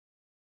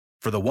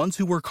For the ones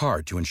who work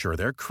hard to ensure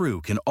their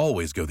crew can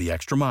always go the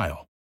extra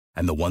mile,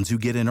 and the ones who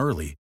get in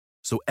early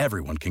so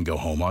everyone can go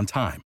home on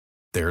time,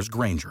 there's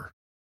Grainger,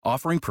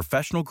 offering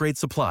professional-grade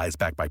supplies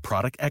backed by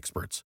product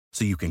experts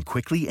so you can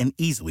quickly and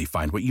easily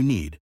find what you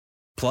need.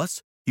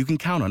 Plus, you can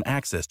count on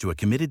access to a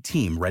committed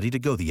team ready to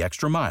go the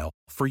extra mile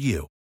for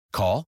you.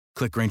 Call,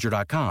 click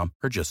Grainger.com,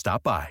 or just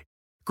stop by.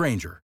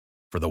 Grainger,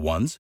 for the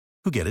ones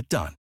who get it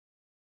done.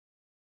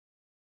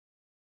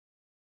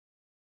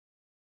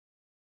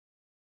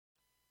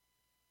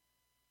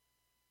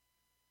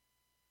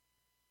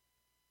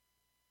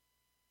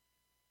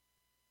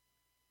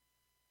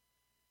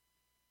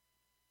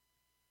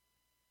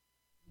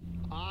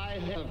 I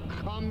have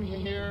come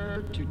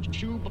here to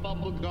chew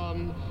bubble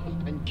gum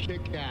and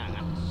kick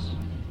ass,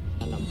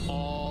 and I'm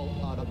all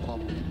out of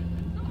bubble.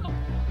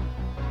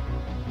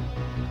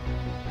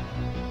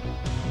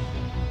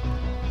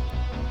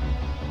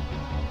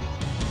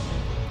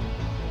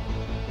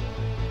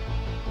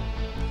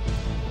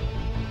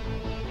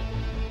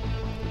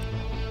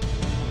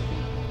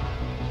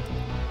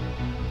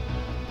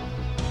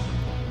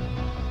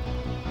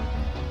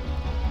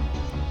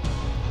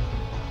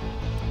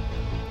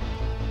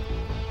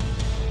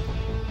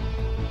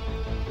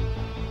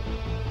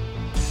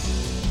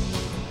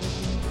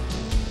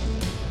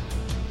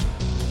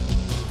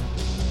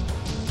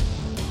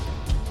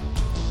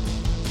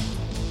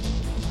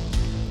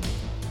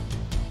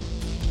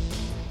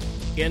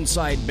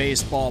 Inside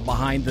baseball,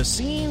 behind the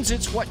scenes,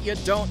 it's what you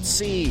don't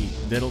see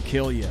that'll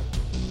kill you.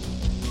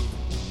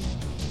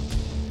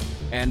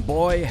 And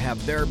boy,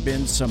 have there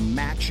been some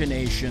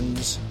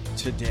machinations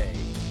today.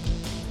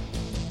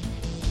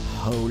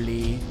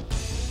 Holy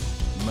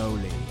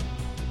moly.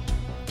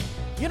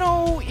 You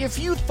know, if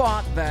you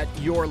thought that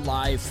your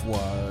life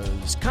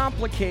was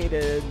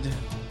complicated,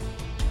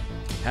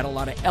 had a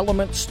lot of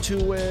elements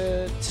to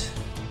it,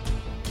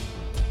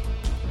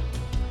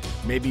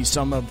 maybe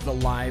some of the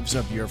lives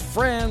of your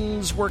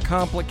friends were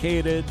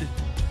complicated,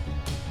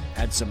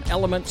 had some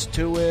elements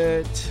to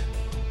it.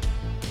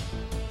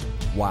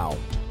 Wow.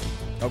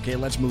 Okay,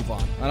 let's move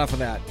on. Enough of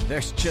that.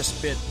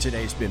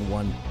 Today's been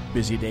one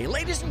busy day.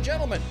 Ladies and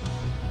gentlemen,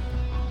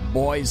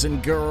 boys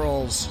and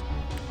girls,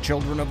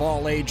 children of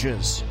all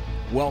ages,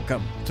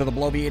 welcome to the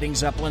Bloviating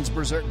Zeppelin's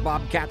Berserk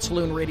Bobcat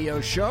Saloon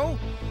Radio Show,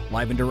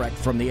 live and direct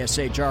from the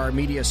SHR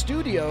Media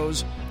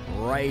Studios,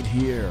 right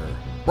here.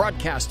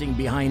 Broadcasting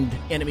behind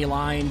enemy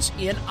lines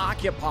in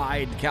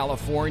occupied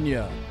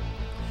California.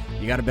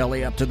 You got a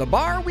belly up to the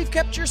bar? We've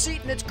kept your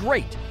seat, and it's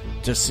great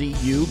to see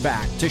you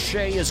back.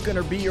 Tashay is going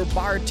to be your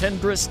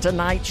bartendress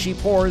tonight. She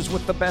pours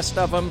with the best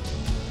of them.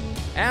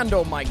 And,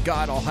 oh my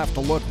God, I'll have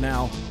to look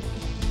now.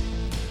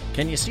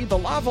 Can you see the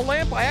lava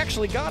lamp? I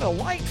actually got a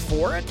light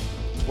for it.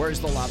 Where's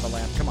the lava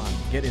lamp? Come on,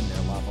 get in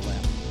there, lava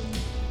lamp.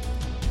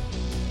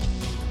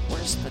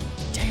 Where's the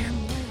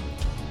damn lamp?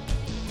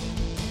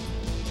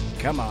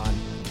 Come on.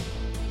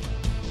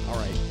 All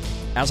right.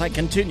 As I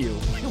continue,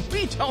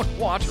 we don't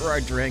water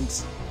our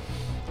drinks.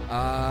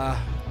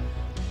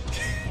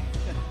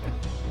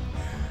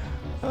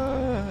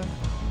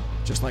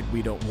 Just like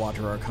we don't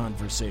water our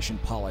conversation,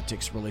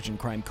 politics, religion,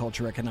 crime,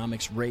 culture,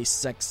 economics, race,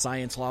 sex,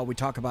 science, law. We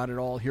talk about it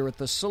all here at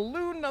the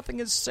saloon.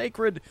 Nothing is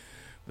sacred.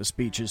 The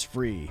speech is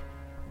free.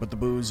 But the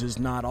booze is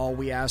not. All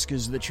we ask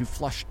is that you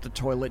flush the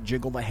toilet,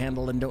 jiggle the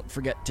handle, and don't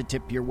forget to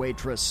tip your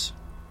waitress.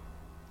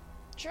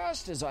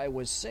 Just as I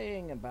was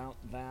saying about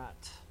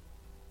that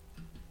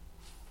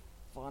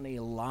funny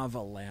lava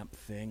lamp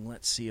thing,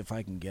 let's see if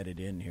I can get it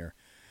in here.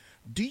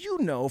 Do you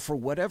know, for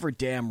whatever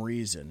damn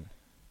reason,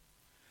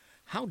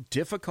 how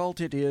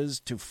difficult it is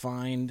to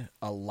find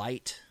a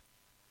light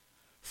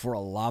for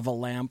a lava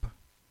lamp?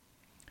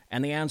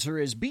 And the answer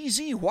is,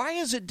 BZ, why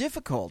is it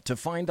difficult to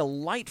find a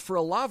light for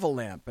a lava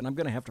lamp? And I'm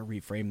going to have to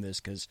reframe this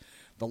because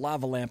the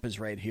lava lamp is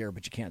right here,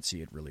 but you can't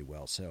see it really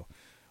well. So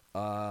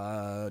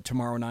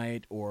tomorrow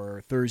night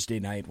or Thursday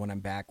night when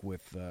I'm back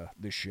with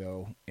the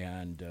show,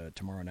 and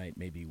tomorrow night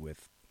maybe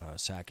with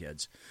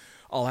Sackheads,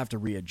 I'll have to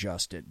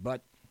readjust it.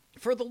 But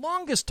for the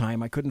longest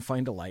time, I couldn't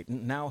find a light,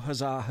 and now,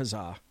 huzzah,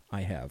 huzzah,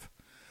 I have.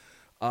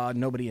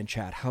 Nobody in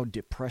chat. How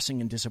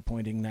depressing and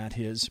disappointing that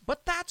is.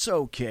 But that's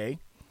okay.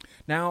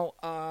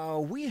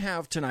 Now, we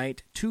have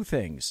tonight two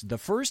things. The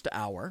first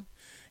hour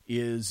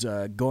is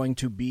going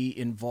to be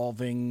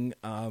involving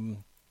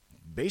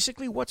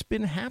basically what's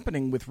been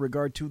happening with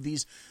regard to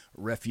these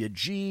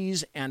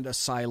refugees and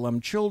asylum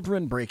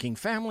children breaking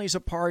families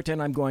apart,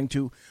 and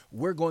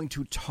we're going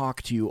to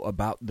talk to you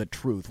about the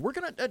truth. We're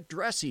going to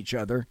address each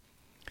other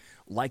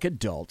like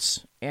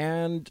adults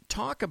and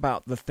talk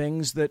about the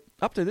things that,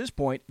 up to this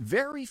point,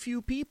 very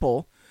few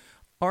people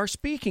are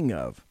speaking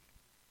of.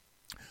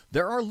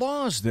 There are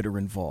laws that are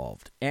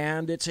involved,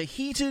 and it's a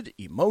heated,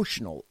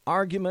 emotional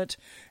argument,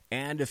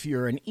 and if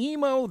you're an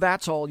emo,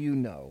 that's all you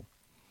know.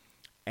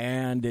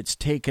 And it's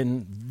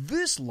taken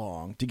this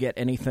long to get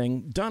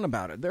anything done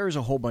about it. There's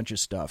a whole bunch of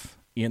stuff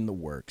in the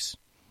works.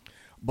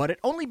 But it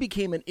only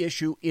became an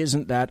issue,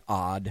 isn't that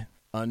odd,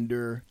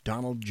 under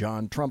Donald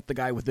John Trump, the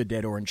guy with the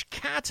dead orange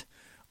cat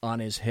on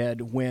his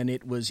head when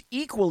it was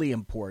equally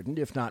important,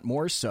 if not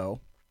more so,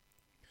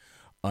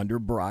 under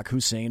Barack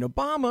Hussein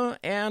Obama.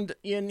 And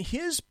in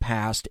his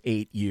past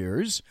 8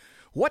 years,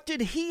 what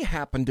did he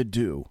happen to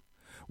do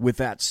with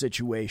that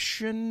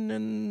situation?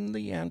 And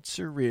the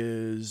answer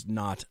is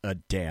not a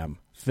damn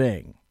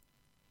thing.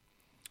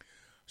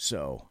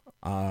 So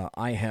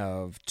I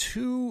have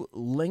two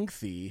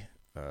lengthy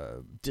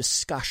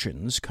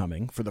discussions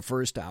coming for the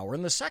first hour.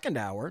 In the second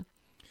hour,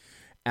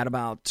 at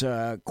about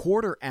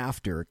quarter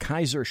after,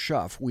 Kaiser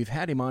Schuff, we've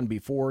had him on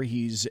before.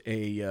 He's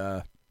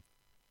a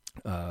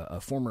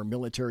former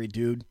military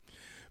dude,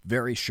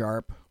 very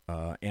sharp,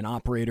 an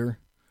operator,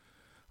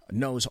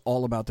 knows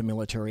all about the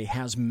military,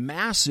 has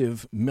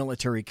massive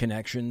military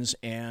connections,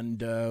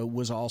 and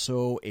was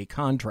also a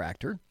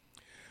contractor.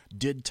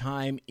 Did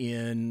time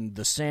in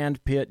the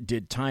sand pit,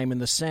 did time in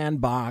the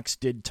sandbox,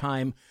 did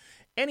time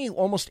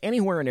almost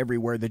anywhere and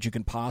everywhere that you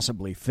can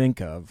possibly think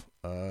of,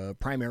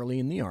 primarily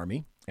in the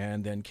Army,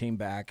 and then came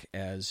back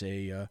as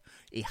a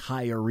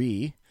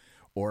hiree,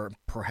 or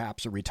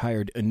perhaps a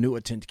retired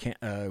annuitant,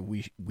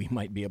 we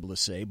might be able to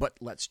say, but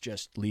let's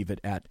just leave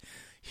it at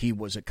he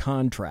was a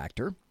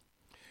contractor.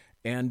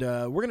 And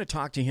we're going to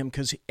talk to him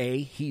because,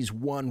 A, he's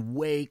one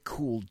way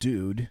cool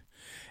dude,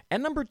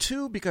 and number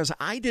two, because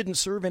I didn't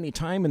serve any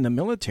time in the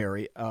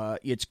military,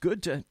 it's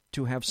good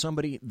to have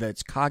somebody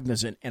that's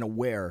cognizant and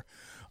aware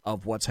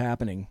of what's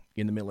happening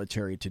in the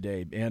military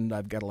today. And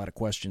I've got a lot of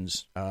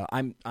questions.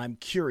 I'm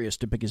curious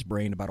to pick his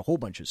brain about a whole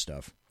bunch of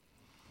stuff.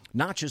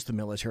 Not just the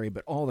military,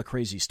 but all the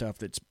crazy stuff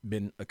that's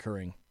been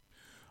occurring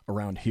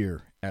around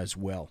here as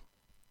well.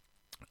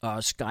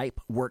 Skype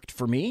worked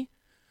for me,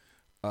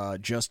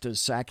 just as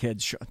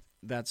Sackhead...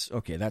 That's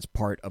okay. That's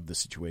part of the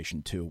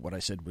situation, too. What I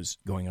said was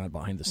going on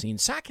behind the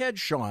scenes. Sackhead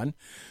Sean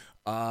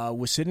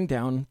was sitting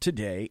down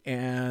today,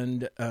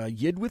 and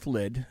Yid with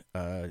Lid,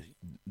 the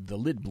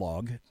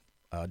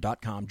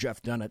lidblog.com,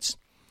 Jeff Dunitz,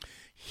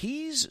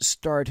 he's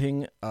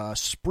starting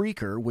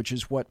Spreaker, which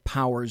is what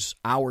powers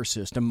our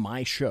system,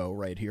 my show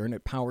right here, and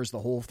it powers the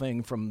whole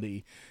thing from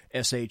the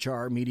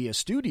SHR Media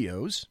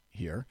Studios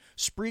here.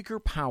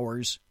 Spreaker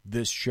powers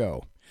this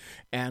show.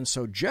 And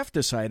so Jeff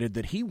decided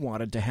that he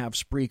wanted to have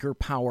Spreaker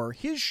power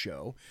his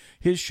show.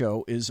 His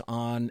show is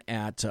on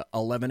at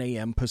 11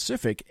 a.m.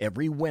 Pacific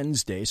every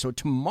Wednesday. So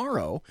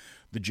tomorrow,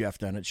 the Jeff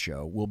Dunitz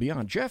Show will be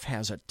on. Jeff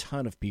has a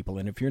ton of people,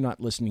 and if you're not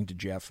listening to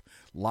Jeff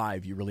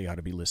live, you really ought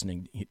to be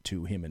listening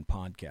to him in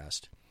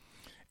podcast.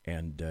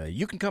 And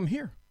you can come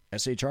here,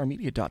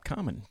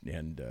 shrmedia.com,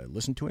 and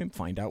listen to him,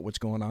 find out what's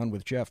going on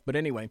with Jeff. But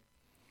anyway,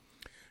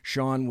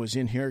 Sean was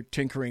in here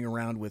tinkering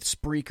around with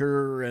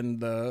Spreaker,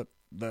 and the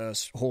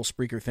whole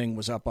Spreaker thing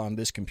was up on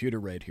this computer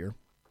right here,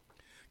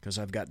 because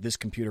I've got this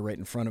computer right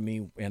in front of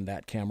me and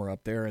that camera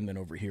up there, and then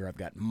over here I've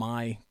got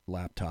my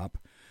laptop,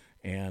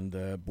 and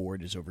the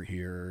board is over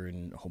here,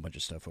 and a whole bunch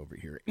of stuff over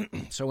here.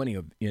 So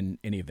in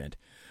any event,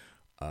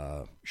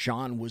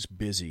 Sean was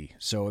busy.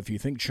 So if you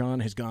think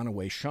Sean has gone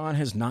away, Sean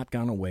has not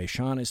gone away.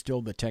 Sean is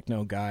still the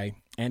techno guy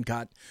and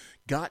got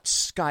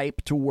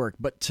Skype to work.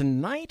 But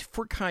tonight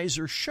for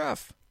Kaiser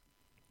Schuff,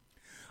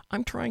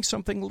 I'm trying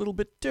something a little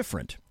bit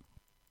different.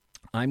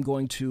 I'm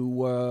going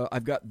to,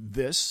 I've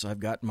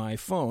got my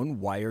phone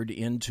wired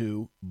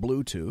into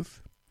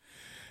Bluetooth,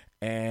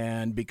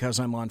 and because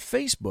I'm on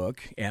Facebook,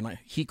 and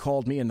he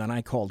called me and then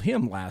I called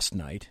him last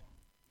night,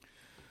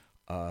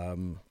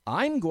 I'm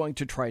going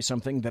to try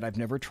something that I've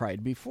never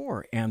tried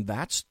before, and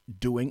that's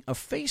doing a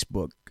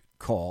Facebook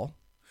call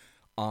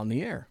on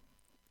the air.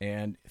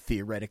 And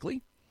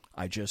theoretically,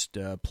 I just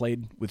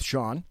played with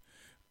Sean.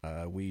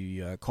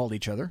 We called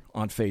each other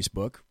on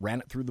Facebook, ran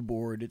it through the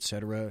board,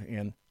 etc.,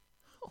 and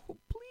oh,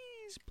 please.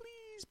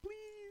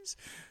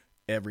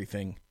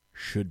 Everything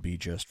should be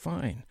just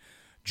fine.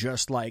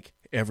 Just like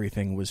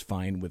everything was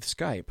fine with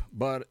Skype.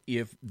 But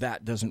if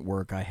that doesn't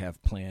work, I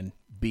have plan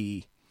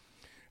B.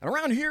 And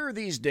around here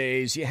these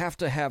days, you have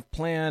to have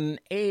plan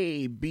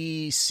A,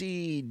 B,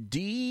 C,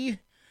 D,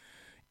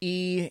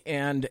 E,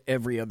 and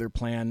every other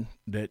plan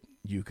that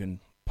you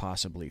can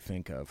possibly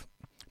think of.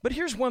 But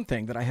here's one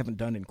thing that I haven't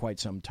done in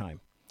quite some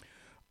time.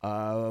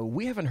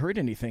 We haven't heard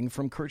anything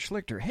from Kurt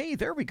Schlichter. Hey,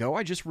 there we go.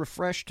 I just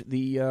refreshed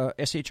the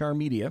SHR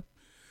Media.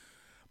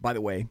 By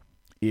the way,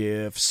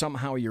 if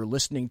somehow you're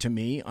listening to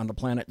me on the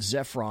planet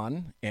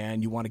Zephron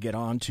and you want to get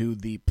onto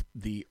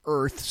the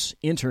Earth's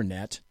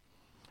internet,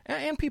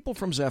 and people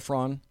from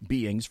Zephron,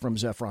 beings from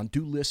Zephron,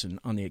 do listen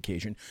on the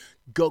occasion,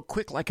 go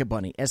quick like a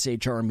bunny,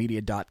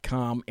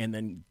 shrmedia.com, and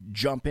then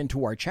jump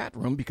into our chat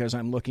room, because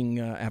I'm looking,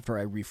 after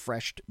I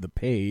refreshed the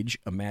page,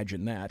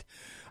 imagine that,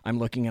 I'm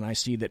looking and I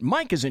see that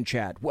Mike is in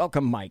chat.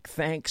 Welcome, Mike.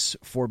 Thanks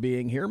for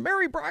being here.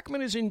 Mary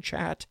Brockman is in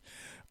chat.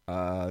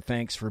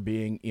 Thanks for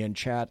being in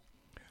chat.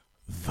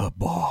 The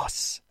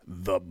boss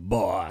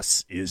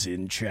is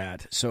in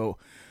chat. So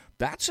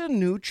that's a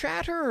new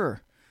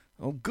chatter.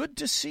 Oh, good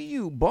to see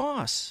you,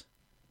 boss.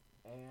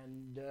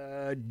 And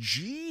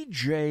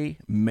G.J.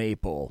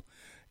 Maple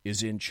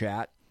is in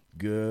chat.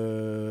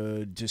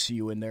 Good to see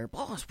you in there.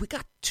 Boss, we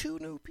got 2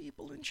 new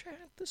people in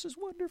chat. This is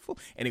wonderful.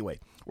 Anyway,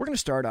 we're going to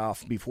start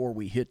off, before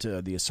we hit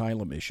the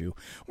asylum issue,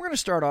 we're going to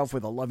start off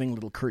with a loving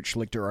little Kurt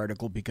Schlichter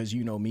article, because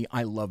you know me,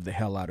 I love the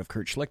hell out of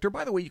Kurt Schlichter.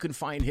 By the way, you can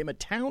find him at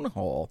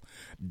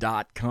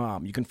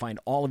townhall.com. You can find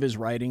all of his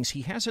writings.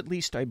 He has at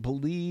least, I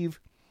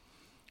believe,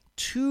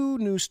 2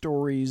 new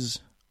stories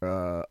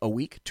a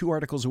week, 2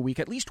 articles a week,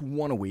 at least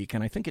 1 a week,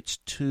 and I think it's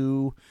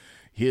 2.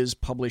 His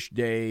published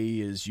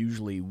day is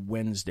usually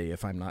Wednesday,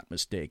 if I'm not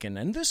mistaken.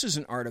 And this is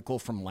an article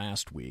from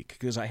last week,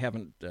 because I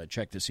haven't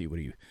checked to see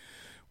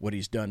what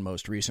he's done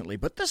most recently.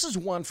 But this is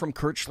one from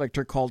Kurt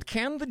Schlichter called,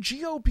 Can the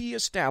GOP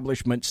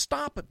Establishment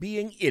Stop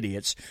Being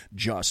Idiots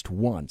Just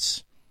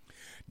Once?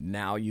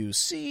 Now you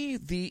see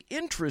the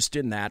interest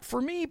in that for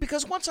me,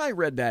 because once I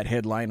read that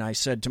headline, I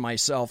said to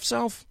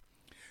myself,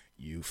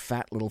 you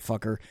fat little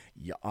fucker,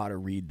 you ought to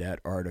read that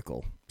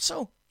article.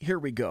 So, here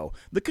we go.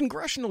 The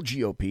congressional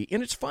GOP,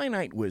 in its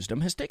finite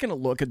wisdom, has taken a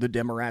look at the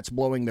Democrats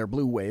blowing their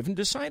blue wave and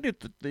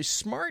decided that the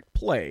smart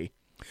play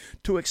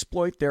to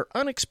exploit their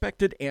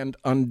unexpected and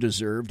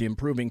undeserved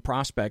improving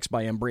prospects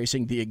by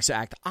embracing the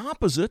exact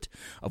opposite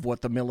of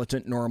what the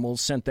militant normals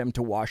sent them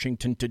to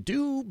Washington to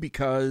do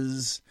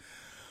because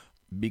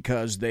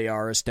they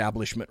are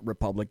establishment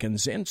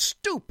Republicans, and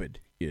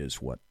stupid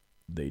is what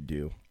they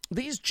do.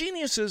 These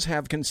geniuses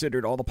have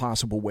considered all the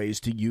possible ways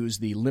to use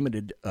the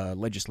limited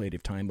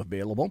legislative time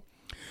available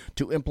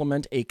to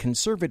implement a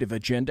conservative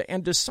agenda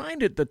and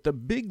decided that the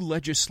big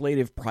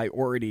legislative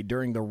priority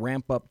during the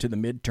ramp-up to the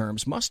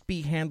midterms must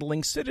be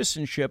handing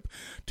citizenship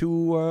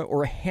to a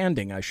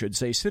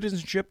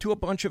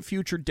bunch of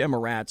future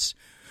Democrats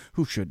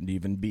who shouldn't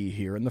even be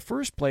here in the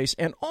first place,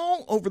 and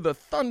all over the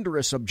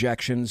thunderous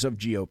objections of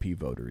GOP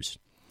voters.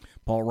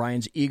 Paul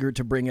Ryan's eager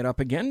to bring it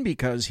up again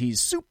because he's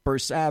super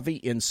savvy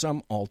in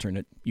some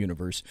alternate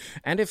universe.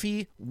 And if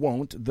he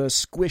won't, the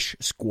Squish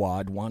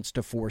Squad wants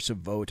to force a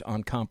vote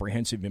on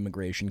comprehensive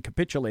immigration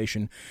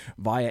capitulation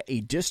via a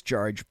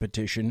discharge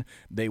petition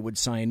they would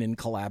sign in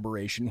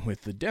collaboration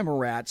with the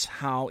Democrats.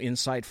 How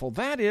insightful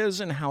that is,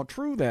 and how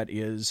true that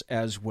is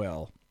as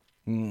well.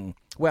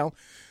 Well,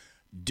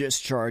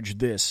 discharge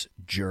this,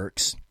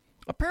 jerks.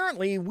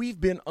 Apparently, we've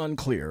been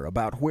unclear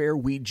about where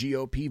we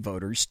GOP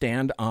voters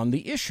stand on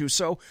the issue,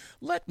 so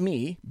let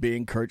me,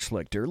 being Kurt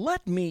Schlichter,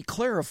 let me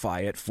clarify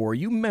it for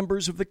you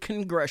members of the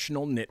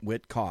Congressional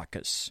Nitwit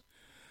Caucus.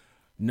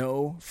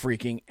 No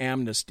freaking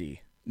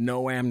amnesty.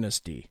 No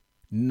amnesty.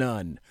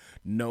 None.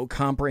 No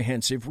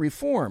comprehensive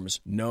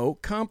reforms. No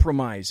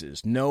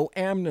compromises. No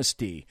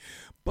amnesty.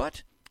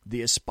 But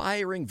the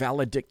aspiring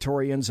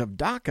valedictorians of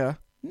DACA,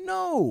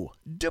 no,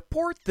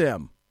 deport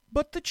them.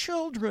 But the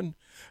children,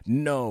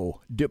 no,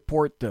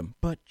 deport them.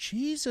 But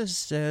Jesus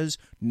says,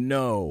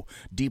 no,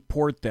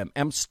 deport them.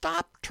 And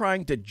stop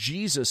trying to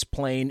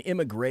Jesus-plane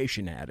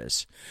immigration at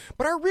us.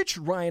 But our rich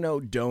rhino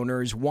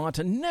donors want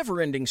a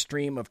never-ending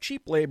stream of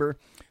cheap labor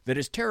that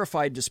is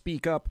terrified to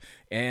speak up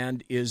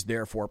and is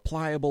therefore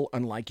pliable,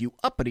 unlike you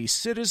uppity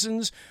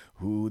citizens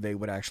who they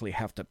would actually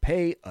have to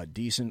pay a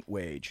decent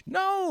wage.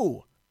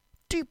 No,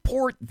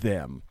 deport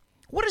them.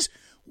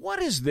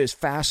 What is this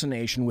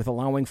fascination with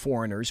allowing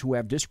foreigners who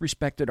have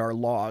disrespected our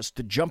laws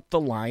to jump the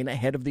line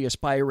ahead of the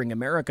aspiring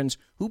Americans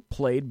who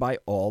played by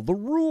all the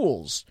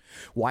rules?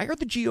 Why are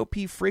the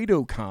GOP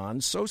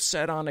Fredo-cons so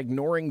set on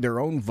ignoring their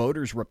own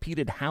voters'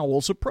 repeated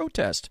howls of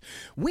protest?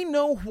 We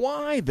know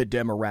why the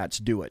Democrats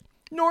do it.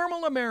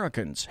 Normal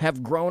Americans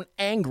have grown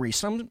angry,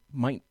 some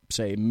might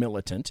say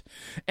militant,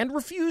 and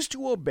refuse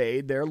to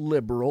obey their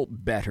liberal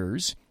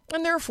betters,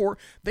 and therefore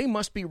they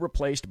must be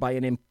replaced by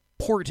an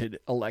imported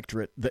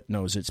electorate that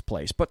knows its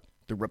place. But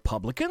the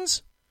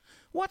Republicans?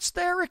 What's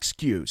their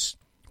excuse?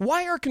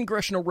 Why are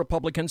congressional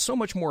Republicans so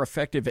much more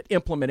effective at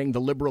implementing the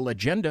liberal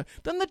agenda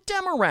than the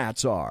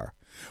Democrats are?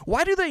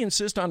 Why do they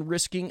insist on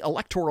risking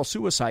electoral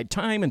suicide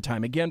time and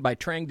time again by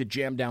trying to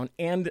jam down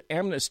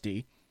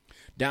amnesty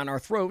down our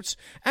throats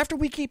after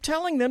we keep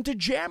telling them to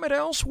jam it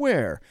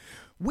elsewhere?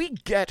 We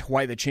get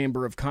why the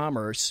Chamber of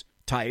Commerce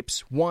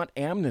types want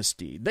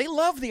amnesty. They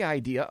love the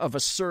idea of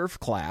a serf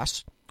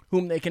class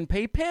whom they can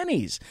pay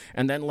pennies,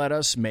 and then let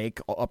us make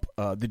up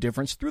the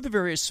difference through the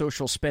various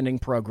social spending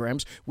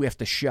programs we have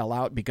to shell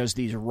out because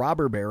these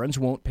robber barons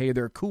won't pay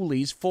their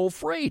coolies full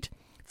freight.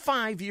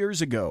 5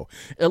 years ago,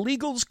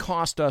 illegals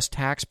cost us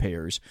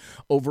taxpayers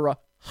over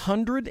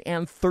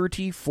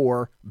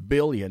 $134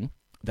 billion.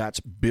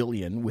 That's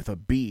billion with a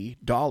B,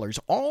 dollars.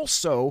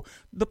 Also,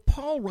 the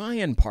Paul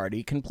Ryan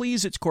party can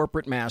please its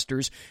corporate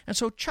masters, and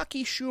so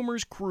Chucky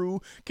Schumer's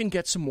crew can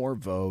get some more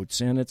votes,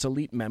 and its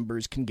elite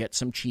members can get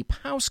some cheap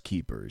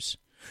housekeepers.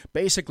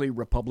 Basically,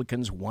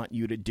 Republicans want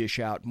you to dish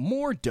out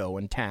more dough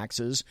and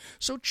taxes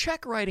so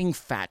check-writing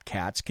fat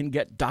cats can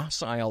get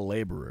docile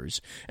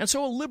laborers, and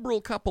so a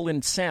liberal couple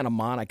in Santa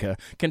Monica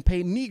can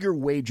pay meager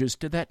wages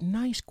to that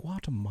nice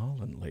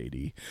Guatemalan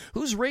lady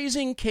who's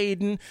raising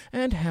Caden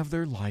and have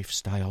their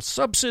lifestyle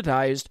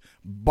subsidized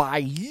by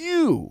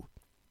you.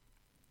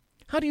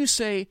 How do you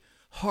say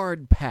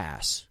hard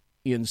pass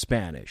in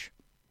Spanish?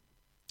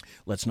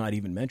 Let's not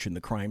even mention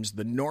the crimes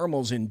the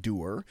normals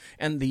endure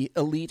and the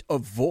elite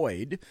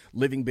avoid,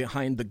 living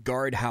behind the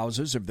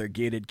guardhouses of their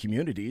gated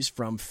communities,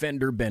 from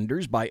fender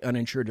benders by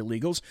uninsured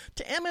illegals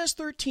to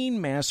MS-13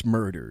 mass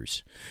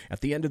murders.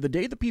 At the end of the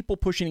day, the people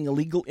pushing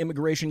illegal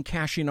immigration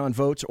cash in on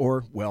votes,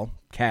 or, well,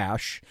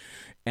 cash,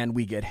 and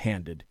we get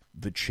handed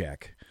the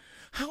check.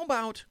 How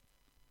about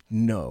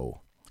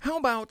no? How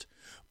about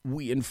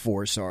we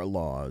enforce our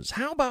laws?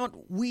 How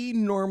about we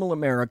normal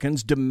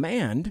Americans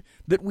demand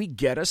that we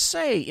get a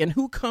say in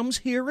who comes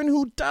here and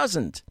who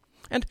doesn't?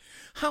 And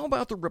how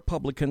about the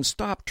Republicans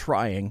stop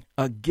trying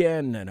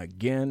again and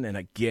again and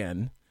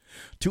again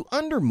to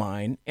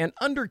undermine and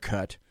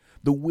undercut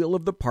the will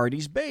of the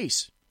party's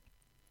base?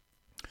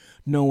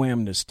 No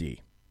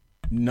amnesty.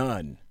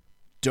 None.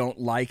 Don't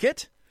like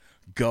it?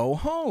 Go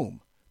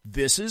home.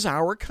 This is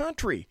our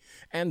country,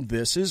 and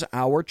this is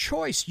our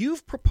choice.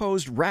 You've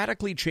proposed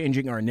radically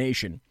changing our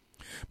nation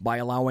by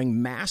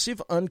allowing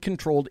massive,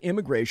 uncontrolled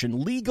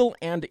immigration, legal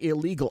and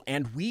illegal,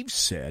 and we've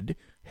said,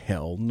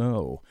 hell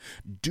no.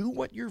 Do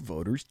what your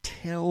voters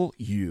tell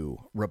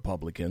you,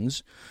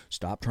 Republicans.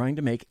 Stop trying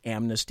to make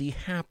amnesty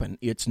happen.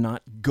 It's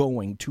not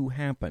going to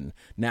happen.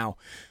 Now,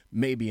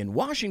 maybe in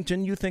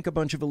Washington, you think a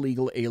bunch of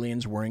illegal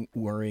aliens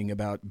worrying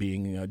about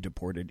being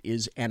deported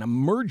is an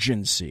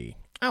emergency.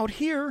 Out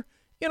here,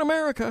 in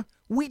America,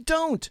 we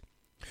don't.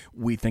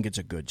 We think it's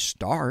a good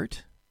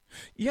start.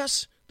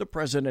 Yes, the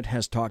president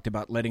has talked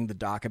about letting the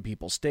DACA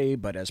people stay,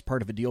 but as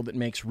part of a deal that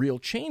makes real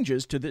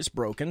changes to this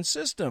broken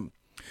system.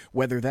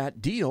 Whether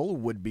that deal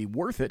would be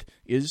worth it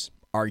is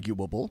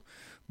arguable,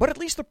 but at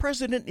least the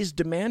president is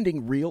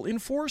demanding real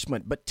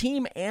enforcement. But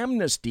Team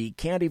Amnesty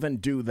can't even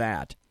do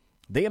that.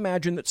 They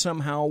imagine that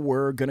somehow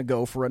we're going to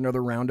go for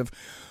another round of,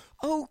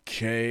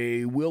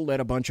 okay, we'll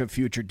let a bunch of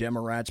future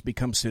Democrats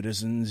become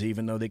citizens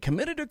even though they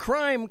committed a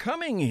crime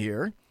coming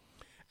here.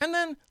 And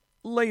then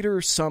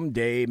later,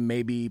 someday,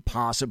 maybe,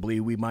 possibly,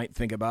 we might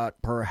think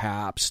about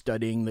perhaps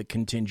studying the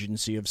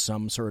contingency of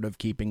some sort of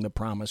keeping the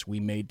promise we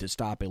made to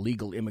stop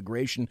illegal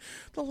immigration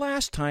the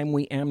last time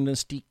we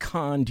amnesty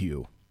conned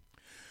you.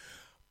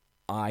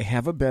 I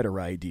have a better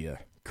idea,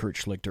 Kurt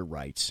Schlichter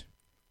writes.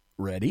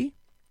 Ready?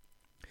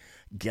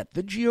 Get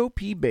the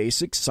GOP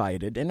base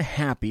excited and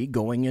happy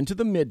going into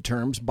the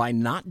midterms by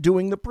not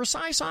doing the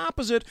precise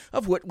opposite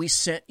of what we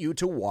sent you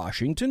to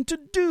Washington to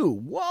do.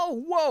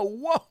 Whoa,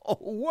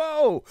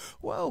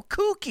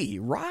 kooky,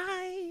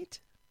 right?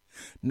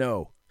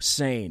 No,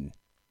 sane.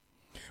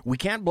 We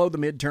can't blow the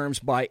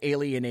midterms by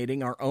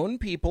alienating our own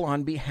people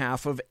on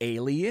behalf of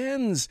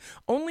aliens.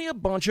 Only a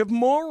bunch of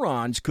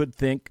morons could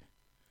think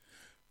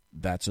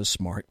that's a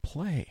smart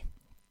play.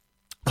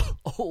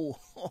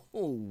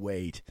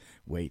 Wait.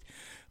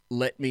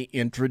 Let me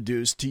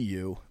introduce to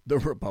you the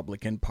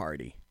Republican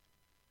Party.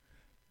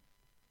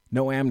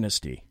 No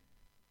amnesty.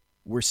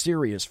 We're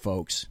serious,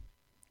 folks.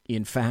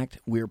 In fact,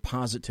 we're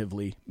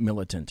positively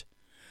militant.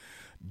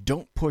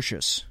 Don't push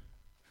us,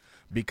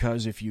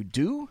 because if you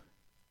do,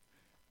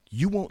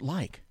 you won't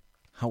like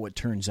how it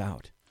turns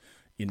out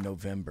in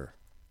November.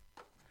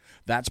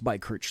 That's by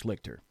Kurt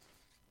Schlichter.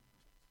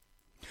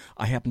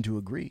 I happen to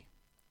agree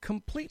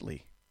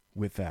completely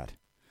with that.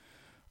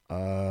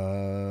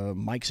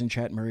 Mike's in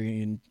chat.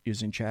 Marion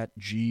is in chat.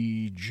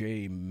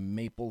 G.J.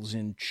 Maple's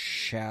in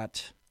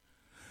chat.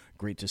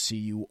 Great to see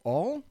you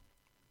all.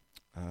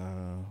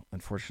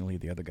 Unfortunately,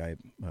 the other guy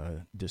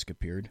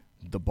disappeared.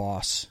 The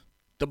boss.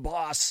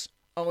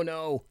 Oh,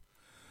 no.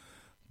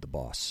 The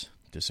boss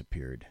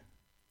disappeared.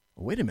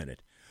 Wait a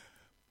minute.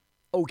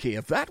 Okay,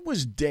 if that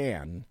was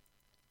Dan,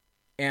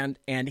 and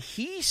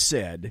he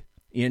said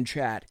in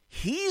chat,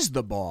 he's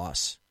the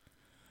boss,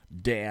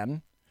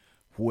 Dan,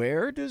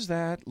 where does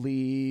that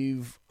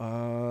leave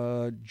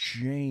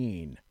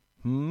Jane?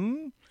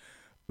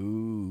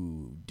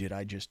 Ooh, did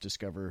I just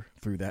discover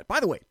through that? By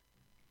the way,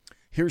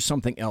 here's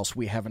something else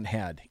we haven't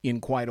had in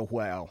quite a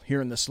while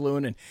here in the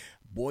saloon, and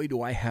boy,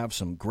 do I have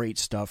some great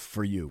stuff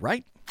for you,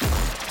 right?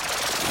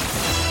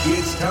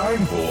 It's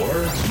time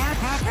for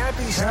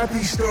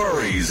Happy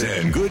Stories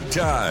and Good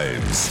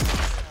Times.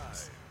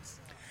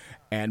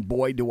 And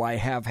boy, do I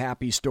have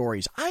happy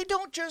stories. I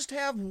don't just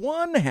have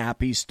one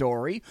happy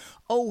story.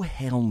 Oh,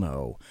 hell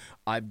no.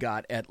 I've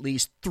got at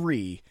least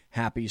 3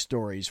 happy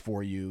stories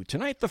for you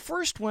tonight. The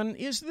first one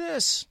is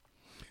this.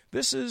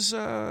 This is,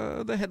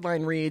 the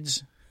headline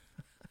reads,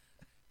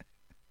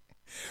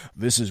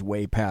 this is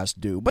way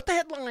past due, but the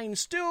headline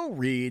still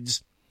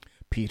reads,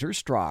 Peter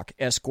Strzok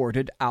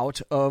escorted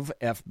out of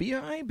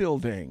FBI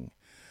building.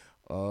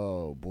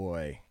 Oh,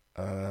 boy.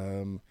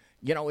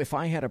 If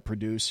I had a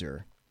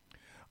producer,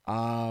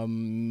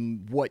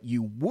 what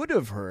you would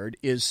have heard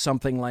is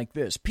something like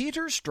this.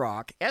 Peter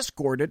Strzok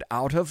escorted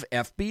out of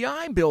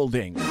FBI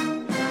building.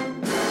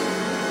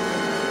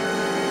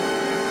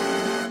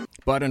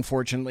 But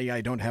unfortunately,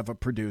 I don't have a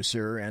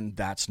producer, and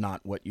that's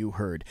not what you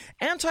heard.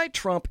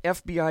 Anti-Trump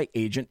FBI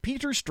agent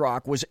Peter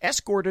Strzok was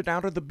escorted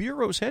out of the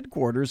Bureau's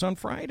headquarters on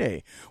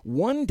Friday,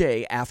 one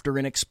day after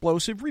an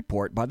explosive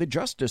report by the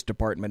Justice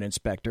Department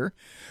inspector,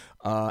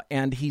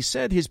 and he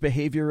said his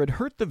behavior had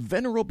hurt the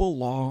venerable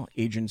law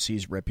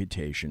agency's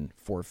reputation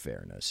for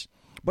fairness.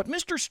 But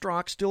Mr.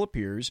 Strzok still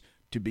appears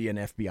to be an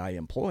FBI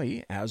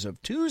employee as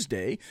of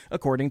Tuesday,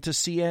 according to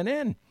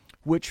CNN,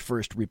 which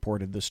first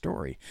reported the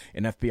story.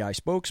 An FBI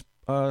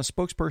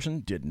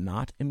spokesperson did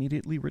not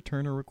immediately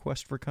return a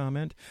request for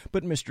comment,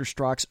 but Mr.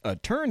 Strzok's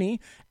attorney,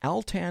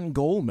 Altan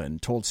Goldman,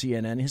 told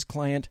CNN his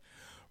client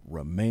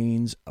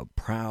remains a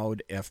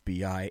proud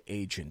FBI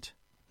agent.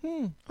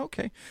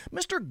 Okay.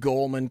 Mr.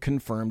 Goldman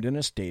confirmed in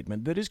a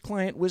statement that his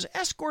client was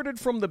escorted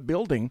from the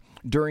building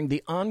during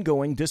the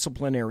ongoing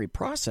disciplinary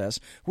process,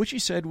 which he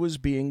said was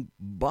being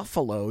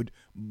buffaloed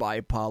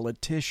by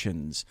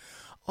politicians.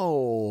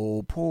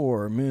 Oh,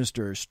 poor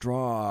Mr.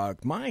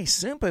 Strzok. My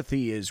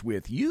sympathy is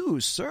with you,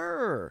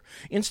 sir.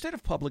 Instead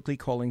of publicly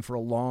calling for a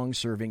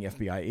long-serving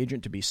FBI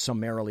agent to be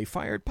summarily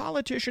fired,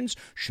 politicians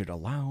should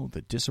allow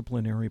the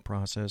disciplinary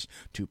process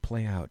to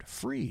play out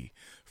free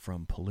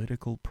from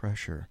political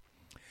pressure.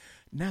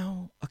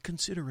 Now, a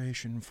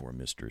consideration for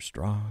Mr.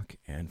 Strzok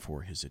and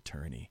for his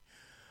attorney.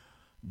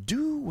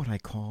 Do what I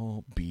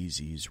call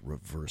Beezy's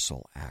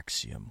reversal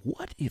axiom.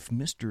 What if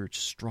Mr.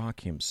 Strzok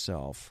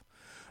himself,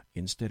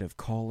 instead of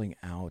calling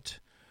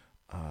out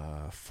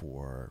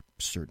for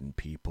certain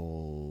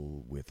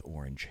people with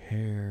orange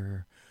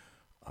hair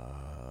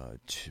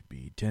to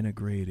be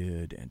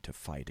denigrated and to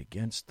fight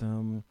against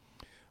them,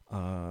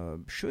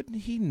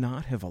 shouldn't he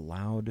not have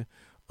allowed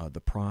the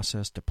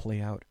process to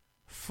play out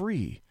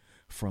free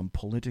from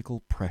political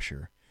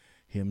pressure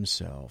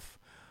himself?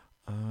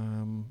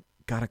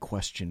 Got a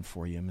question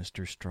for you,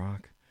 Mr.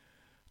 Strzok.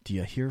 Do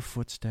you hear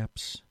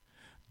footsteps?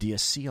 Do you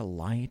see a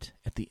light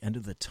at the end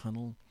of the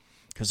tunnel?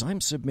 Because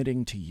I'm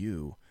submitting to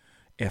you,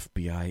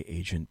 FBI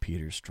agent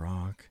Peter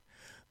Strzok,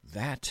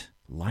 that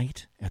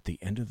light at the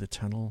end of the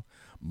tunnel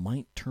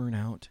might turn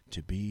out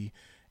to be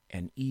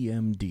an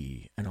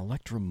EMD, an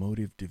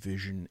Electromotive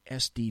Division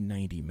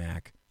SD90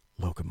 Mac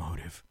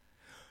locomotive.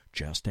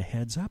 Just a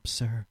heads up,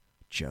 sir.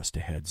 Just a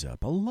heads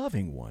up. A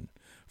loving one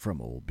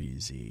from old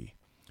BZ.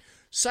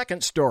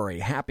 Second story,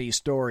 happy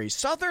story.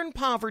 Southern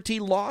Poverty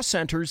Law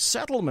Center's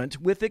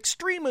settlement with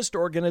extremist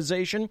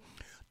organization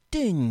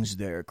dings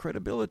their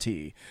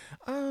credibility.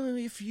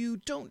 If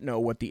you don't know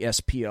what the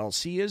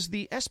SPLC is,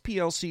 the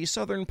SPLC,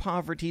 Southern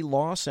Poverty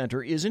Law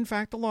Center, is in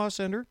fact a law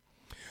center.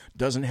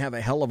 Doesn't have a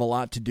hell of a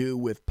lot to do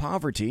with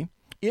poverty.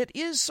 It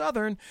is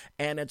Southern,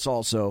 and it's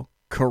also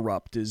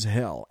corrupt as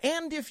hell.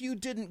 And if you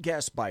didn't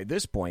guess by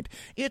this point,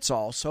 it's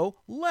also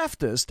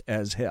leftist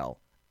as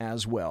hell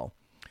as well.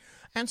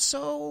 And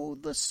so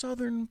the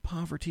Southern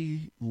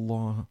Poverty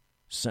Law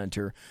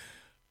Center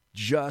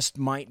just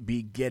might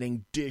be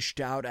getting dished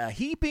out a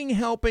heaping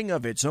helping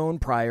of its own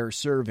prior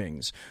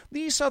servings.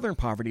 The Southern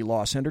Poverty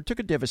Law Center took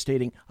a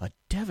devastating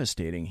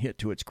hit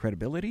to its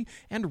credibility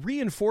and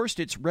reinforced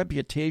its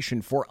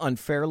reputation for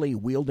unfairly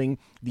wielding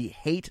the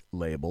hate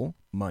label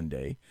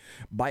Monday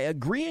by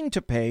agreeing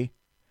to pay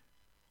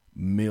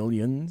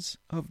millions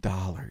of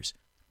dollars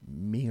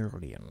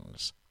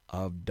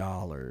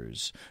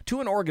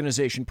to an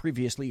organization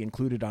previously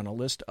included on a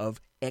list of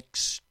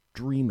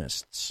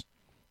extremists.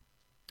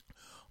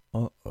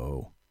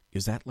 Uh-oh.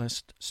 Is that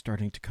list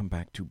starting to come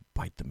back to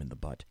bite them in the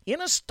butt?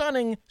 In a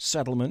stunning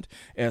settlement,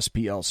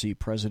 SPLC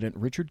President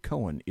Richard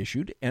Cohen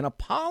issued an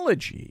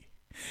apology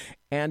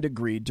and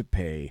agreed to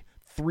pay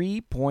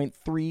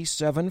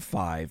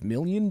 $3.375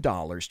 million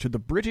to the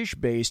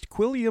British-based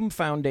Quilliam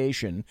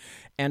Foundation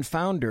and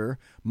founder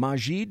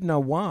Maajid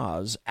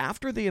Nawaz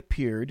after they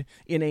appeared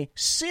in a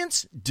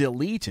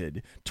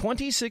since-deleted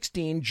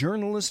 2016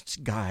 Journalist's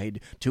Guide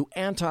to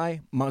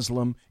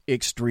Anti-Muslim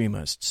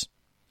Extremists.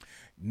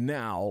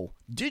 Now,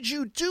 did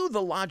you do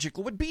the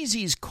logical, what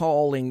BZ's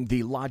calling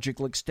the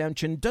logical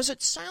extension? Does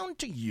it sound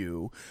to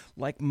you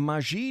like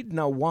Maajid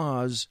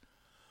Nawaz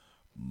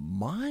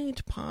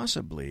might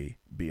possibly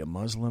be a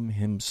Muslim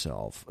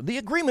himself? The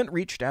agreement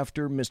reached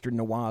after Mr.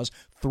 Nawaz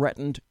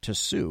threatened to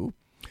sue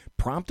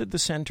prompted the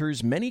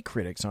center's many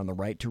critics on the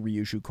right to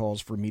reissue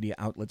calls for media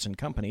outlets and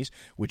companies,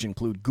 which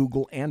include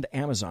Google and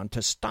Amazon,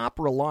 to stop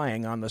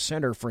relying on the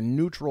center for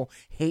neutral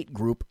hate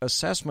group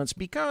assessments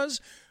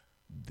because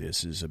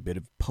this is a bit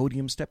of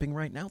podium stepping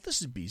right now.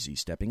 This is BZ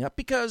stepping up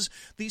because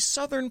the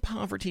Southern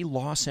Poverty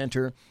Law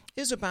Center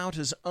is about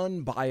as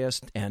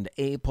unbiased and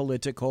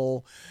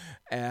apolitical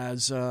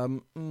as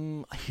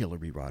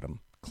Hillary Rodham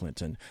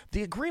Clinton.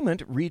 The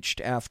agreement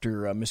reached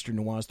after Mr.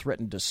 Nawaz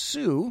threatened to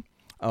sue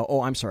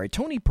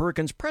Tony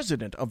Perkins,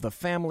 president of the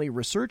Family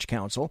Research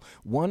Council,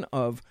 one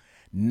of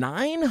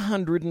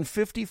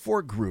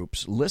 954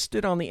 groups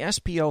listed on the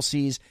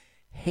SPLC's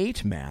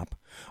hate map,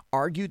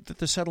 argued that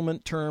the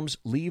settlement terms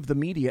leave the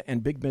media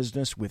and big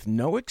business with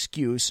no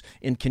excuse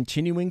in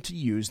continuing to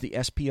use the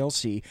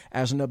SPLC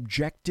as an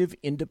objective,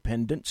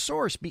 independent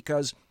source,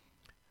 because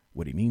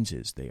what he means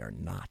is they are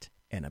not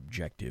an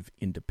objective,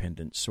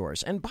 independent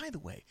source. And by the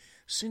way,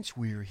 since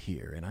we're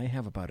here, and I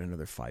have about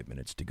another 5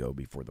 minutes to go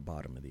before the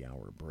bottom of the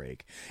hour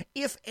break,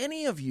 if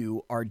any of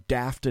you are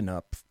daft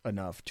enough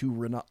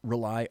to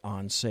rely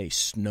on, say,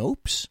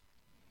 Snopes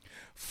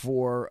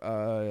for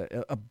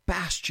a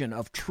bastion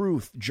of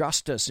truth,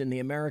 justice in the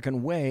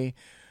American way,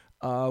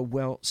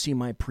 well, see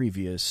my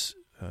previous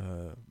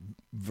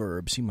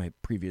see my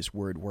previous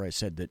word where I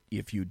said that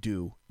if you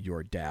do,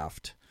 you're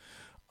daft.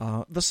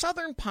 The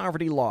Southern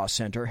Poverty Law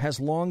Center has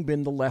long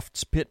been the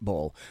left's pit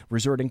bull,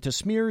 resorting to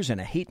smears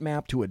and a hate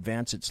map to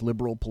advance its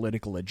liberal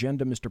political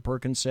agenda, Mr.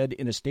 Perkins said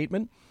in a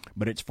statement.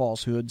 But its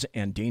falsehoods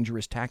and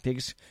dangerous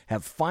tactics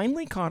have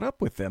finally caught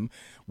up with them,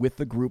 with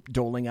the group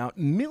doling out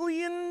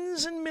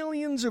millions and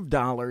millions of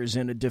dollars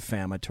in a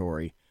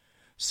defamatory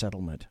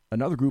settlement.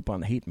 Another group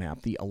on the hate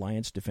map, the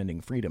Alliance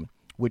Defending Freedom,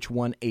 which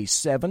won a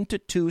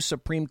 7-2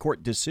 Supreme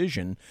Court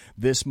decision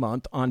this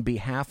month on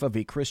behalf of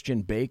a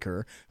Christian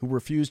baker who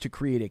refused to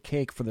create a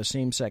cake for the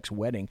same-sex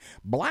wedding,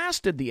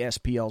 blasted the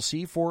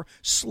SPLC for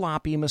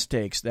sloppy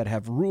mistakes that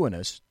have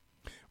ruinous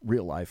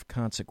real-life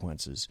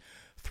consequences.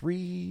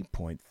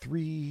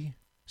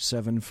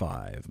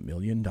 $3.375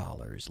 million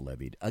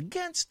levied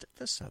against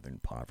the Southern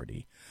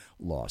Poverty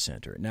Law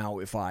Center. Now,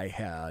 if I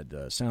had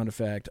a sound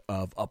effect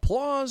of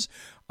applause,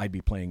 I'd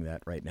be playing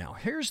that right now.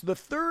 Here's the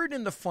third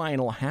and the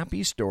final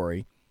happy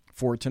story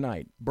for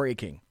tonight.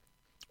 Breaking.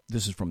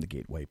 This is from the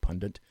Gateway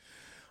Pundit.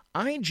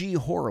 I.G.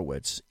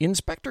 Horowitz,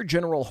 Inspector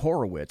General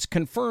Horowitz,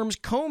 confirms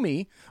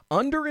Comey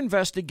under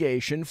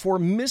investigation for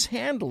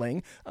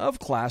mishandling of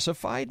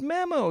classified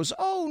memos.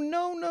 Oh,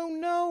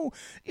 no.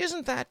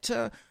 Isn't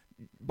that...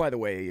 By the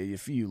way,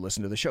 if you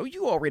listen to the show,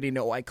 you already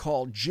know I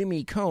call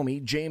James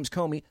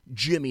Comey,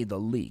 Jimmy the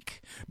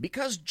Leak.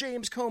 Because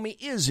James Comey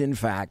is, in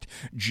fact,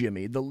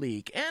 Jimmy the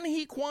Leak. And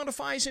he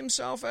quantifies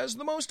himself as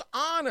the most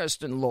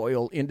honest and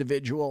loyal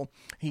individual.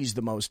 He's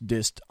the most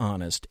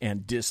dishonest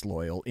and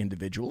disloyal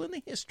individual in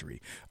the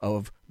history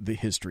of the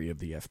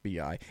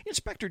FBI.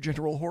 Inspector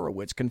General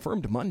Horowitz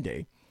confirmed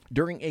Monday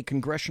during a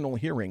congressional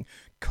hearing,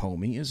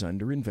 Comey is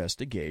under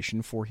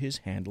investigation for his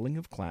handling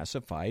of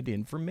classified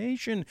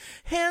information.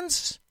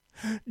 Hence,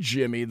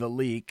 Jimmy the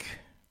Leak.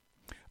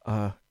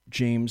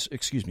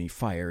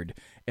 Fired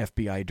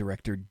FBI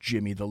Director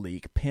Jimmy the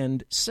Leak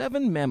penned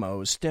 7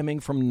 memos stemming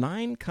from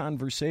 9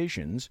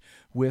 conversations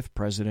with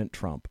President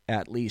Trump.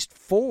 At least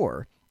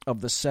 4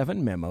 of the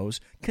 7 memos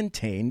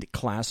contained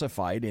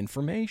classified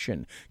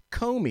information.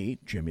 Comey,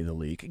 Jimmy the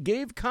Leak,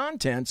 gave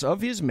contents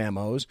of his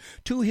memos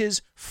to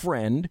his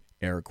friend,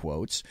 air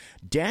quotes,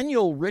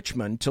 Daniel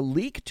Richman to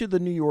leak to the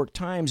New York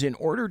Times in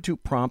order to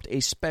prompt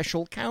a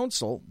special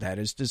counsel, that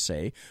is to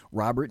say,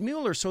 Robert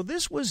Mueller. So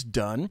this was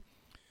done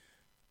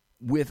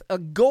with a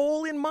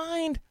goal in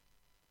mind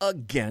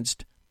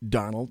against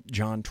Donald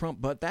John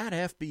Trump. But that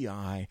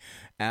FBI,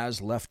 as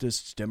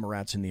leftists,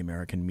 Democrats, and the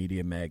American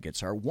media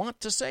maggots are wont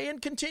to say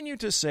and continue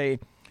to say,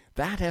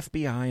 that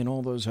FBI and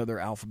all those other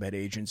alphabet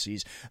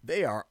agencies,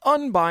 they are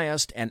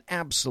unbiased and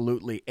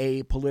absolutely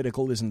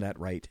apolitical. Isn't that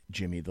right,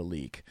 Jimmy the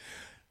Leak?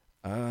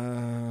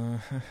 On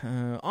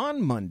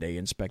Monday,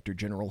 Inspector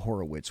General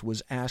Horowitz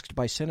was asked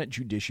by Senate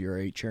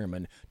Judiciary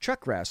Chairman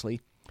Chuck Grassley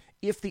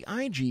if the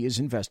IG is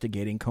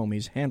investigating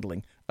Comey's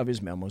handling of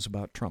his memos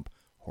about Trump.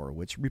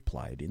 Horowitz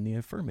replied in the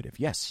affirmative.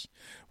 Yes,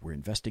 we're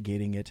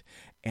investigating it,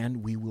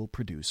 and we will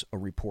produce a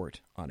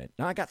report on it.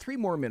 Now, I got 3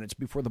 more minutes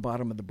before the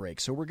bottom of the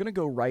break, so we're going to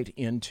go right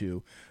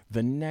into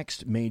the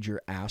next major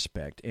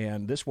aspect,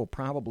 and this will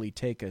probably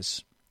take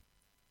us,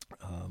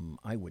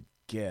 I would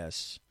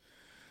guess,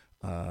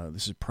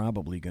 this is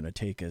probably going to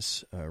take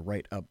us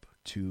right up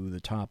to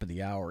the top of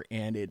the hour,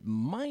 and it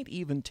might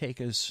even take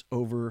us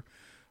over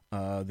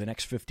the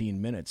next 15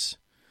 minutes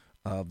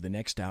of the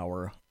next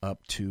hour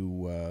up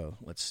to,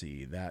 let's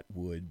see, that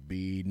would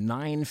be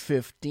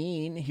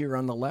 9:15 here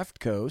on the left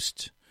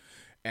coast,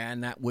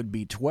 and that would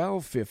be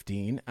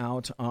 12:15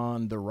 out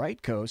on the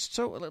right coast.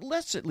 So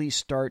let's at least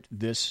start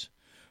this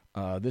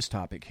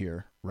topic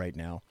here right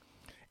now.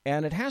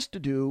 And it has to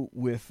do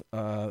with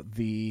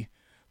the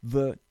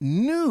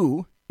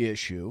new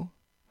issue,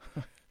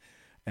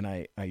 and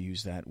I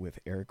use that with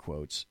air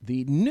quotes,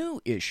 the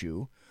new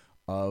issue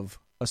of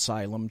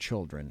asylum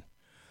children.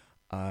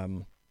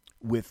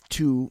 With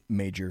 2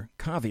 major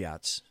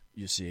caveats,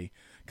 you see,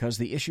 because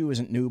the issue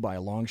isn't new by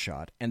a long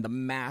shot, and the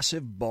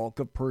massive bulk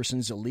of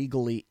persons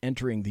illegally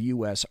entering the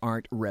U.S.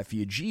 aren't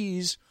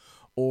refugees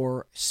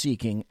or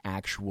seeking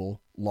actual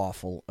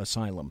lawful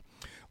asylum.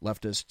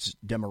 Leftists,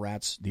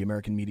 Democrats, the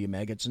American media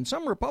maggots, and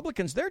some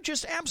Republicans, they're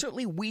just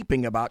absolutely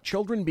weeping about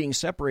children being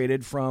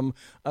separated from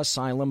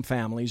asylum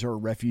families or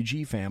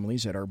refugee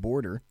families at our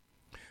border.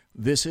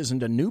 This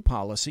isn't a new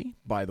policy,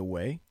 by the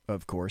way.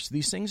 Of course,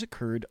 these things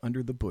occurred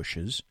under the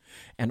Bushes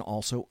and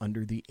also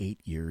under the 8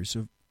 years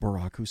of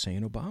Barack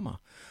Hussein Obama.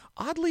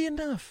 Oddly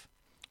enough,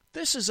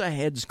 this is a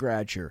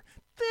head-scratcher.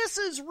 This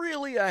is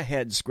really a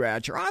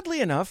head-scratcher. Oddly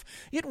enough,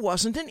 it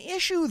wasn't an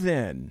issue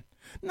then.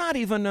 Not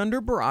even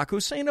under Barack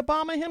Hussein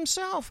Obama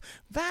himself.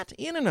 That,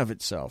 in and of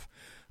itself,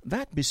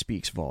 that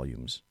bespeaks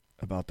volumes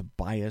about the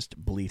biased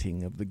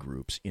bleating of the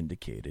groups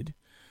indicated,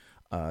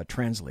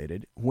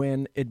 translated,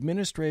 when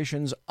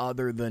administrations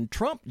other than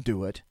Trump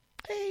do it,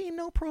 hey,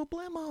 no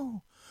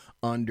problemo.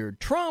 Under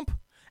Trump,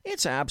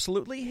 it's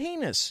absolutely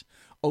heinous.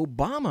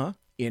 Obama,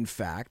 in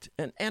fact,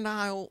 and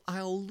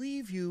I'll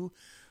leave you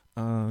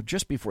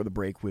just before the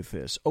break with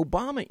this.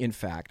 Obama, in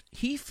fact,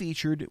 he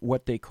featured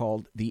what they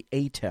called the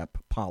ATEP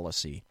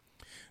policy,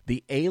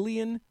 the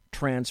Alien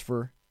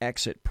Transfer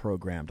Exit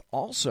Program,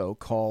 also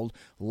called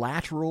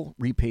lateral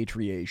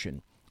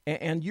repatriation.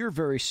 And you're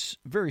very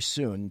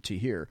soon to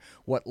hear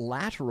what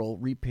lateral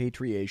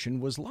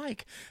repatriation was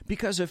like.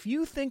 Because if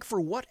you think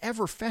for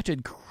whatever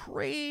fetid,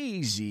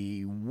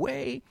 crazy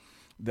way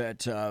that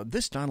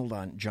this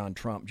Donald John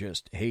Trump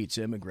just hates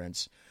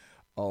immigrants,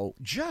 oh,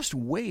 just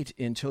wait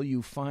until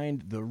you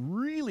find the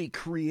really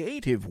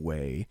creative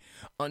way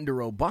under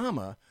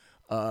Obama,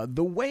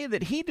 the way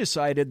that he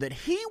decided that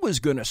he was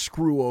going to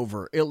screw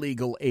over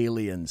illegal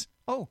aliens.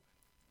 Oh,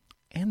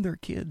 and their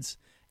kids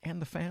and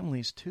the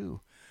families,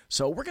 too.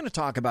 So we're going to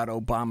talk about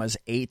Obama's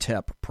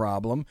ATEP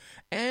problem,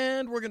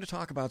 and we're going to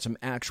talk about some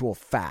actual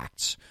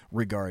facts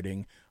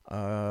regarding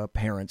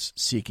parents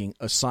seeking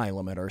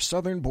asylum at our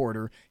southern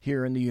border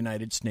here in the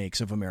United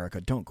States of America.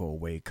 Don't go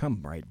away.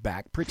 Come right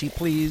back, pretty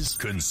please.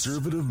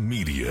 Conservative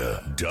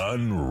media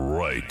done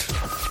right.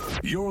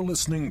 You're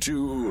listening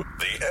to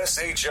the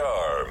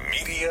SHR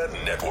Media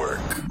Network.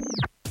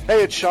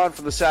 Hey, it's Sean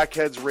from the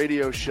Sackheads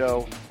Radio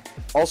Show.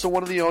 Also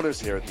one of the owners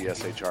here at the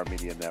SHR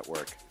Media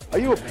Network. Are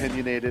you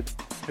opinionated?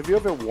 Have you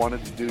ever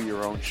wanted to do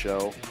your own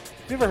show?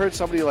 Have you ever heard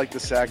somebody like the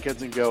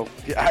Sackheads and go,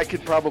 yeah, I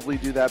could probably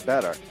do that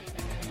better?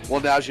 Well,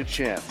 now's your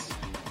chance.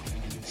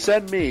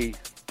 Send me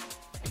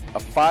a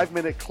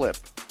 5-minute clip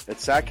at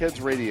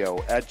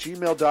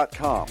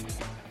sackheadsradio@gmail.com,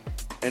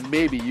 and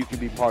maybe you can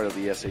be part of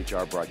the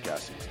SHR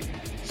broadcasting team.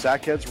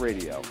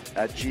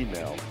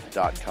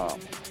 sackheadsradio@gmail.com.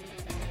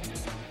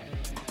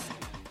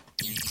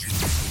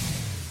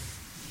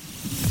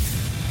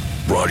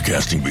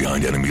 Broadcasting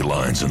behind enemy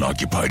lines in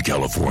occupied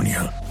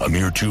California, a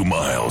mere 2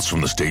 miles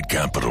from the state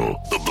capital,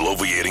 the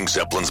bloviating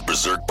Zeppelin's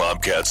Berserk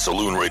Bobcat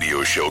Saloon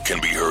Radio Show can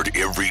be heard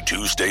every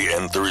Tuesday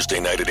and Thursday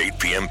night at 8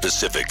 p.m.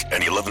 Pacific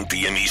and 11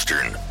 p.m.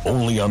 Eastern,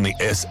 only on the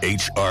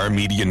SHR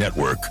Media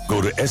Network.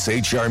 Go to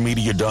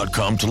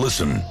shrmedia.com to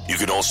listen. You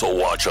can also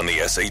watch on the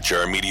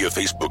SHR Media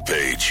Facebook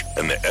page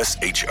and the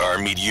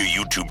SHR Media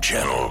YouTube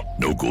channel.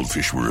 No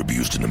goldfish were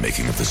abused in the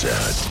making of this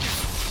ad.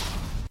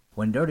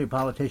 When dirty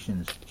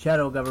politicians,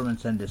 shadow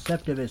governments, and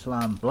deceptive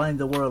Islam blind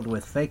the world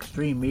with fake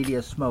stream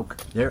media smoke,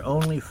 their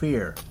only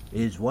fear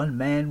is one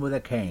man with a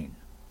cane.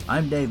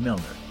 I'm Dave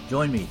Milner.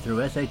 Join me through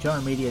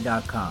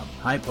shrmedia.com,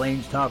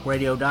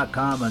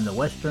 highplainstalkradio.com, and the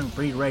Western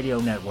Free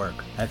Radio Network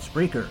at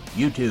Spreaker,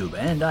 YouTube,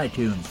 and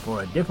iTunes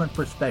for a different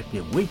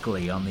perspective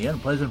weekly on the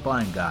Unpleasant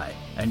Blind Guy.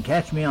 And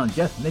catch me on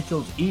Jeff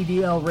Mitchell's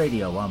EDL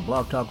Radio on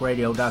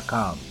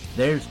blogtalkradio.com.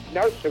 There's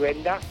no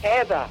surrender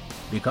ever,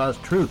 because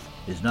truth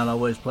is not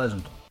always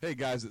pleasant. Hey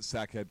guys, it's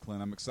Sackhead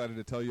Clint. I'm excited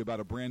to tell you about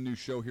a brand new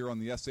show here on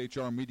the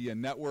SHR Media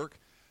Network.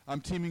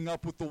 I'm teaming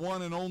up with the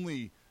one and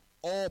only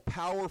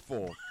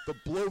all-powerful, the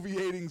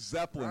bloviating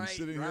Zeppelin,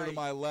 sitting here to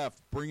my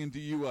left, bringing to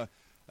you a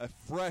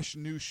fresh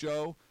new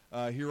show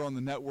here on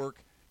the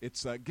network.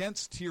 It's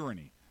Against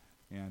Tyranny,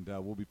 and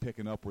we'll be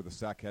picking up where the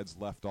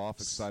Sackheads left off.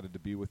 Excited to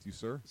be with you,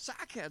 sir.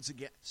 Sackheads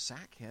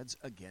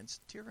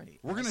Against Tyranny.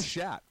 We're going to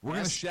chat. We're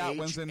going to chat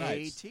Wednesday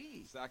nights.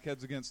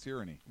 Sackheads Against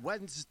Tyranny.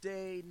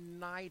 Wednesday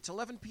night,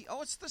 11 p.m.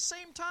 Oh, it's the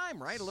same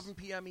time, right? 11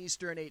 p.m.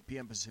 Eastern, 8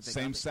 p.m. Pacific.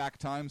 Same SAC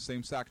time,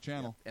 same SAC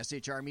channel. Yep.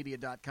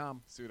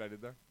 SHRmedia.com. See what I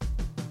did there?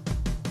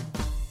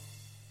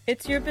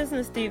 It's your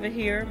business diva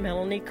here,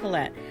 Melanie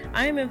Collette.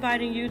 I am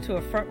inviting you to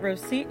a front row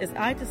seat as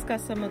I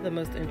discuss some of the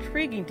most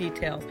intriguing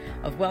details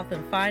of wealth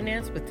and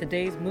finance with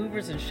today's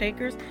movers and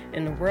shakers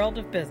in the world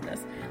of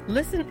business.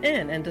 Listen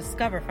in and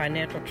discover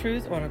financial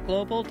truths on a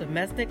global,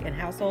 domestic, and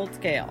household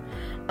scale.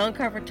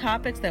 Uncover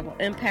topics that will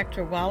impact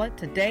your wallet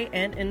today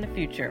and in the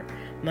future.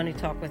 Money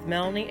Talk with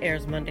Melanie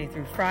airs Monday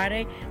through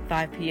Friday,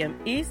 5 p.m.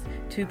 East,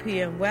 2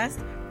 p.m. West,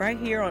 right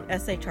here on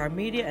SHR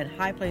Media and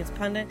High Plains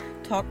Pundit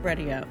Talk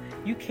Radio.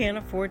 You can't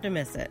afford to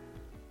miss it.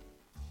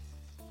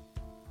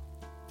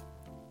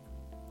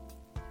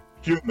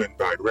 Human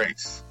by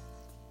race,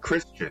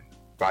 Christian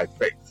by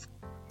faith,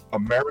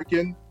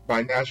 American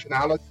by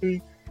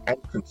nationality,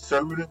 and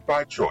conservative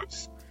by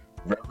choice.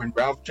 Reverend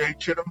Ralph J.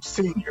 Chittum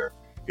Sr.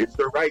 is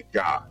the right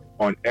guy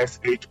on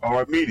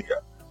SHR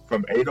Media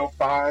from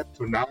 8:05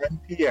 to 9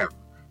 p.m.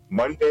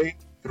 Monday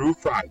through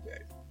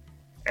Friday.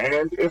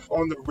 And if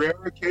on the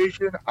rare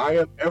occasion I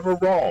am ever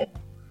wrong,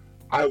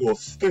 I will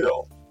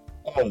still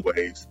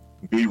always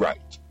be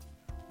right.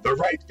 The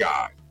Right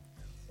Guy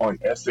on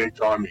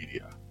SHR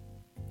Media.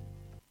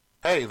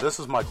 Hey, this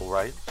is Michael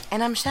Wright.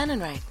 And I'm Shannon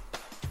Wright.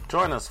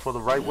 Join us for The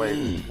Right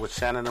Way with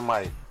Shannon and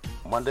Mike,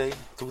 Monday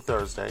through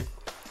Thursday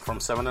from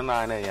 7 to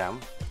 9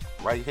 a.m.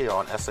 right here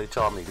on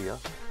SHR Media.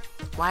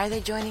 Why are they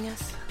joining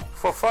us?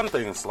 For fun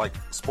things like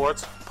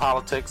sports,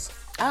 politics.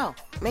 Oh,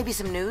 maybe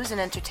some news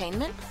and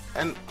entertainment?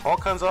 And all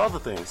kinds of other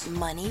things.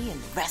 Money and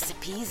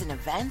recipes and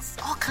events,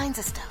 all kinds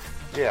of stuff.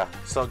 Yeah,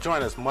 so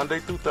join us Monday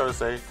through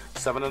Thursday,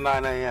 7 to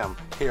 9 a.m.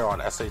 here on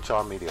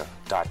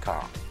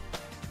shrmedia.com.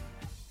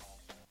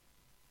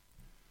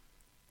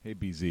 Hey,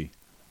 BZ.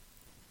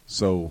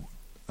 So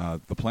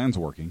the plan's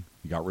working.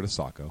 You got rid of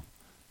Sacco.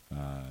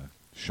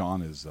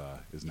 Sean is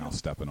now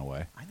stepping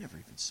away. I never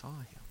even saw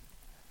him.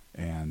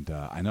 And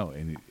I know,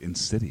 and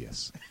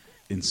insidious.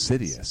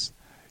 Insidious.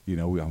 You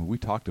know, we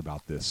talked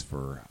about this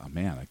for,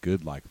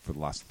 for the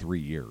last 3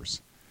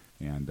 years.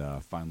 And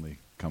finally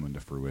coming to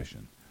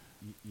fruition.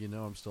 You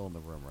know I'm still in the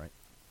room, right?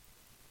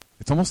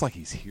 It's almost like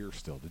he's here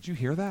still. Did you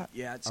hear that?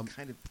 Yeah, it's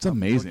kind of... It's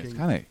amazing. It's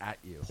kind of at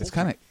you. It's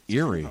kind of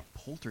eerie. Kind of a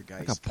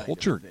poltergeist. Like a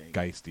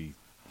poltergeisty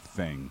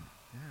thing.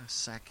 Yeah,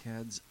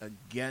 sackheads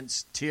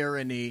against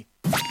tyranny.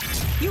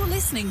 You're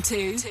listening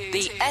to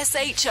the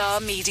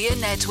SHR Media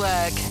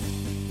Network.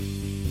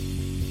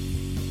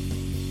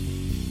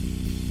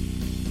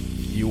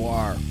 You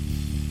are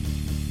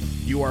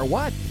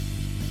what?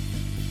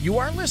 You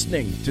are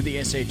listening to the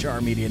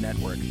SHR Media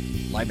Network,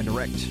 live and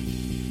direct,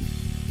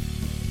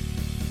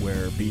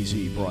 where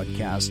BZ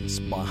broadcasts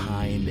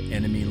behind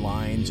enemy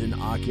lines in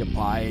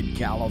occupied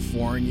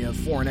California,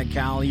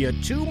 Fornicalia,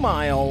 2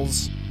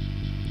 miles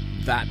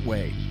that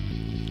way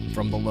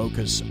from the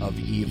locus of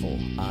evil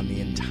on the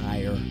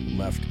entire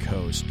left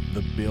coast,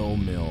 the Bill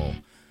Mill,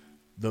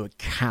 the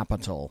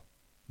capital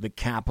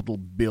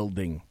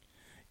building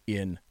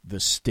in the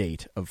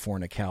state of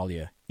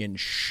Fornicalia in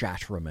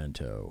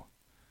Sacramento.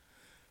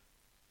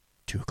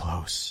 Too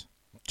close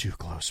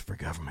for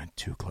government,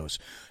 too close.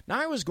 Now,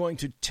 I was going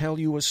to tell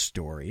you a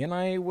story, and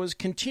I was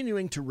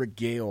continuing to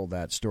regale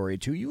that story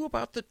to you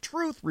about the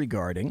truth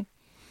regarding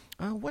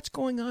what's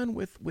going on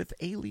with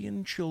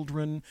alien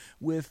children,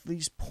 with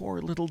these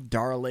poor little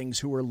darlings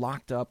who are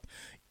locked up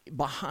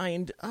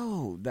behind,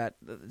 that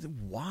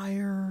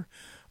wire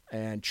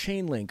and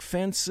chain link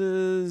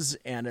fences,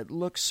 and it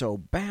looks so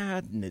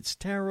bad, and it's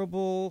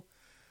terrible.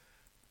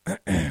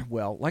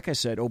 Well, like I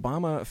said,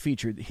 Obama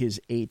featured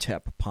his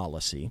ATEP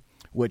policy,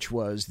 which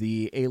was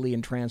the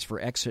Alien Transfer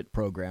Exit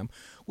Program,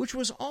 which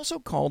was also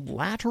called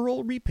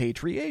lateral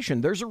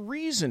repatriation. There's a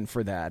reason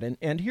for that,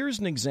 and here's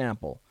an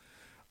example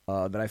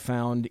that I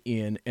found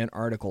in an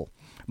article.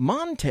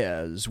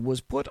 Montez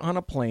was put on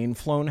a plane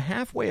flown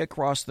halfway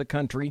across the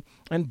country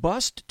and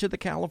bussed to the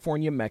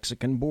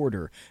California-Mexican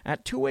border.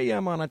 At 2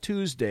 a.m. on a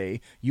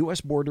Tuesday,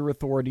 U.S. border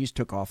authorities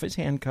took off his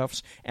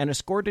handcuffs and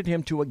escorted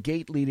him to a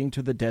gate leading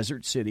to the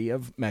desert city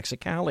of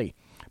Mexicali.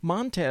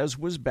 Montez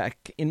was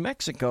back in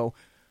Mexico,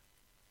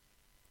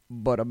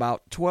 but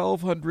about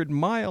 1,200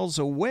 miles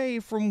away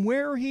from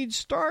where he'd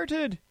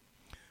started.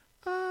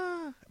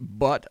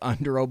 But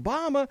under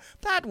Obama,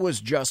 that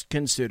was just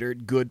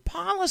considered good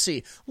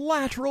policy.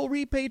 Lateral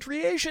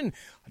repatriation.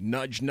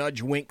 Nudge,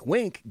 nudge, wink,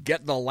 wink.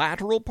 Get the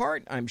lateral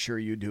part? I'm sure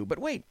you do. But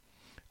wait,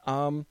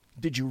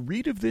 did you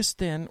read of this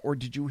then, or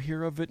did you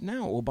hear of it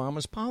now,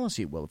 Obama's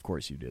policy? Well, of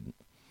course you didn't.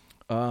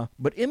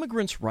 But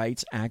immigrants'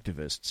 rights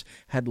activists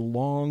had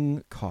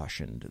long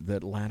cautioned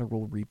that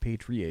lateral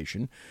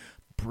repatriation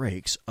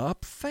breaks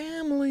up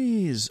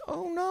families.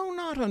 Oh, no,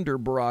 not under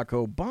Barack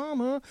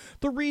Obama.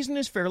 The reason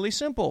is fairly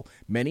simple.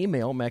 Many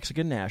male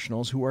Mexican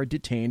nationals who are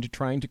detained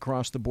trying to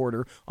cross the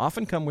border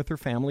often come with their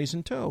families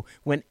in tow.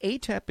 When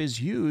ATEP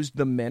is used,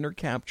 the men are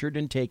captured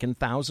and taken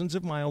thousands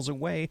of miles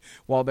away,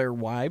 while their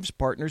wives,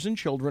 partners, and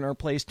children are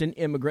placed in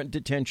immigrant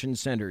detention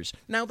centers.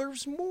 Now,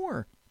 there's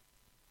more.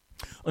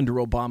 Under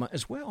Obama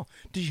as well.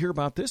 Did you hear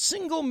about this?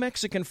 Single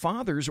Mexican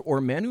fathers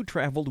or men who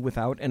traveled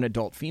without an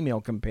adult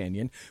female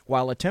companion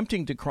while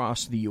attempting to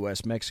cross the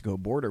U.S.-Mexico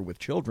border with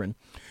children,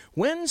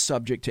 when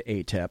subject to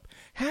ATEP,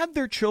 had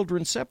their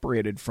children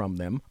separated from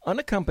them.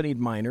 Unaccompanied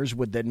minors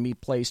would then be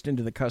placed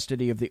into the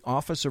custody of the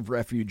Office of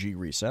Refugee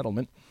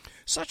Resettlement.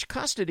 Such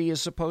custody is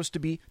supposed to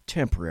be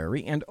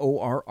temporary, and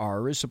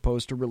ORR is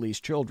supposed to release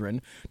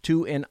children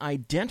to an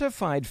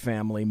identified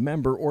family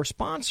member or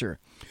sponsor.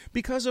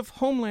 Because of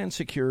Homeland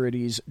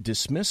Security's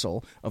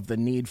dismissal of the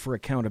need for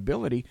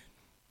accountability,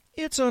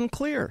 it's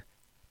unclear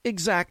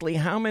exactly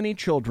how many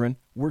children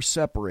were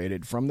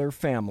separated from their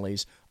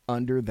families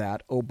under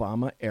that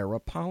Obama-era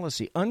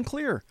policy.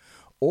 Unclear.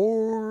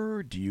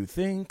 Or do you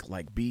think,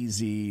 like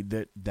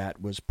BZ,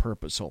 that was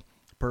purposeful?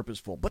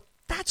 But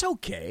that's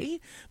okay.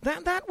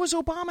 That was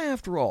Obama,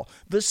 after all.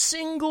 The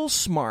single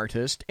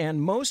smartest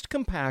and most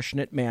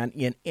compassionate man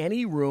in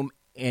any room,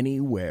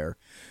 anywhere,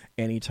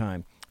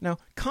 anytime. Now,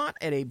 caught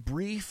at a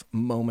brief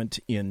moment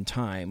in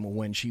time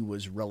when she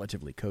was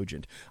relatively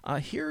cogent,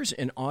 here's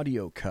an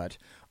audio cut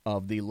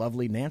of the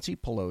lovely Nancy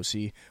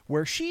Pelosi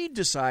where she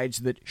decides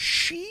that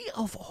she,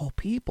 of all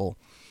people,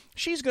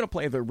 she's going to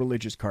play the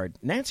religious card.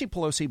 Nancy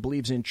Pelosi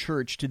believes in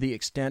church to the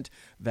extent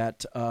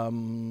that,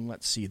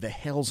 the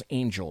Hells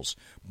Angels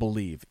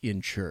believe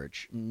in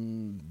church.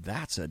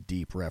 That's a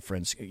deep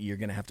reference. You're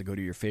going to have to go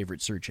to your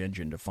favorite search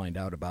engine to find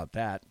out about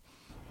that.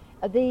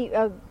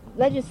 The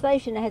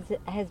legislation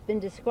has been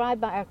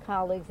described by our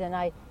colleagues, and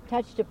I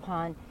touched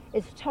upon,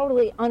 is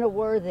totally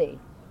unworthy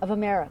of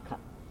America.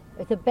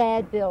 It's a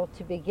bad bill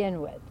to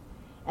begin with.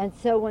 And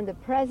so when the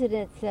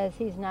president says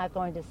he's not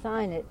going to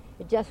sign it,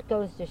 it just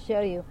goes to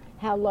show you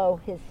how low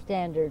his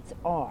standards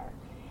are.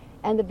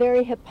 And the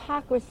very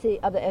hypocrisy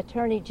of the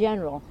Attorney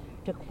General,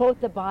 to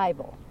quote the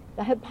Bible,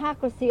 the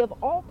hypocrisy of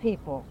all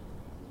people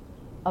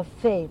of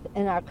faith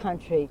in our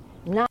country.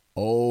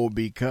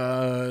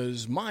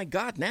 Because, my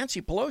God,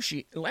 Nancy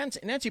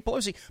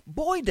Pelosi,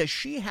 boy, does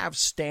she have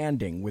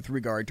standing with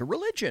regard to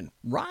religion,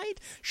 right?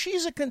 She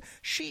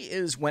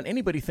is, when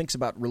anybody thinks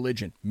about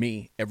religion,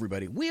 me,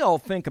 everybody, we all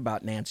think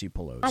about Nancy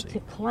Pelosi. Not to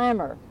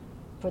clamor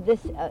for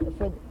this,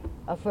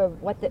 for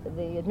what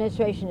the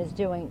administration is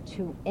doing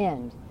to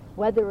end,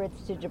 whether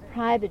it's to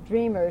deprive the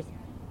Dreamers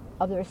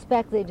of the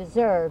respect they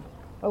deserve,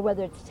 or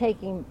whether it's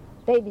taking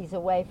babies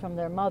away from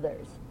their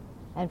mothers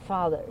and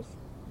fathers.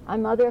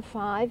 I'm mother of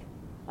 5.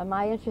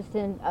 My interest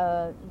in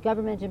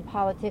government and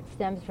politics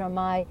stems from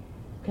my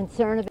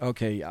concern of...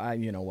 Okay,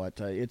 you know what?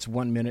 It's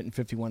 1 minute and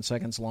 51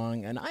 seconds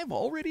long, and I'm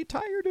already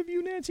tired of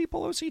you, Nancy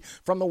Pelosi.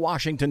 From the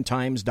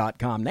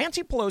WashingtonTimes.com,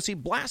 Nancy Pelosi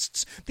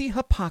blasts the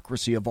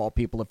hypocrisy of all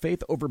people of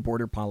faith over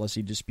border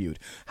policy dispute.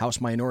 House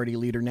Minority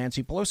Leader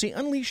Nancy Pelosi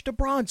unleashed a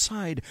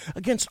broadside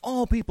against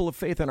all people of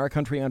faith in our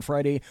country on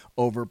Friday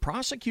over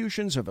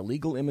prosecutions of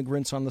illegal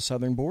immigrants on the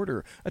southern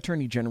border.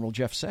 Attorney General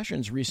Jeff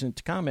Sessions'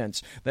 recent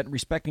comments that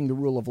respecting the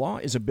rule of law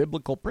is a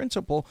biblical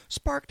principle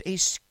sparked a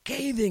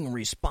scathing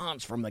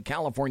response from the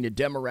California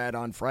Democrat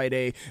on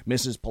Friday.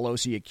 Mrs.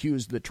 Pelosi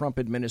accused the Trump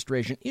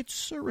administration, its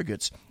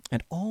surrogates,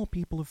 and all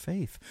people of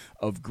faith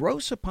of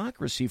gross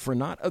hypocrisy for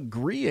not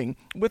agreeing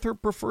with her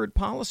preferred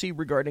policy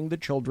regarding the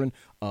children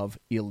of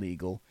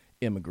illegal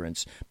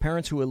immigrants.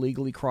 Parents who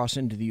illegally cross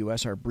into the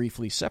U.S. are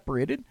briefly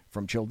separated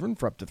from children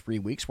for up to 3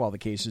 weeks while the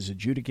case is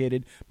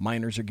adjudicated.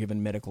 Minors are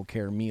given medical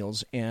care,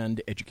 meals,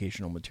 and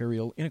educational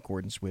material in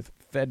accordance with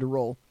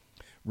federal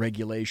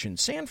regulation.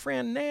 San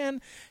Fran Nan,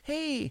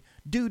 hey,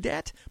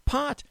 dudette,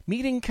 pot,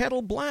 meeting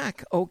kettle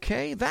black,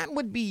 okay? That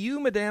would be you,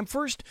 madame.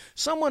 First,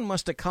 someone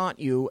must have caught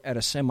you at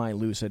a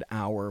semi-lucid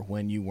hour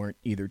when you weren't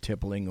either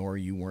tippling or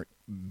you weren't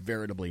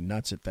veritably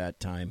nuts at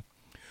that time.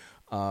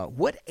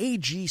 What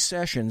A.G.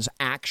 Sessions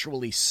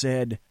actually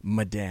said,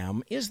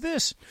 madame, is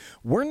this: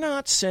 we're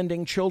not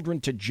sending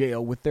children to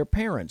jail with their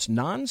parents.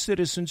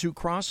 Non-citizens who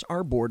cross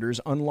our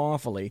borders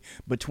unlawfully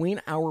between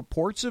our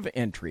ports of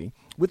entry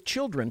with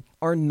children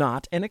are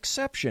not an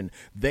exception.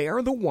 They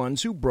are the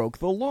ones who broke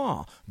the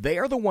law. They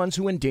are the ones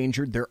who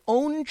endangered their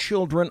own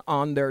children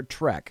on their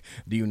trek.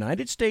 The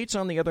United States,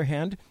 on the other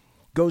hand,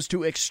 goes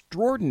to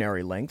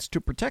extraordinary lengths to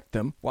protect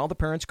them while the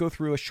parents go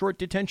through a short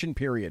detention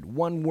period.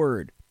 One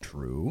word: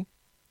 true.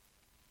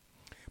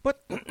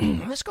 But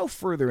let's go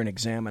further and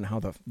examine how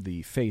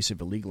the face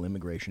of illegal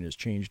immigration has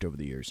changed over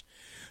the years.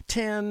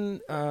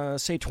 20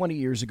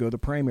 years ago, the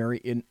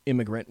primary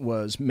immigrant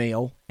was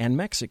male and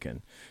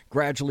Mexican.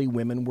 Gradually,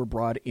 women were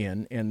brought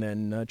in, and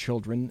then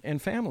children and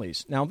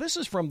families. Now, this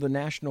is from the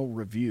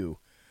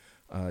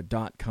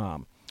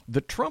nationalreview.com.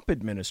 The Trump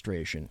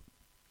administration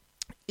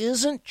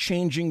isn't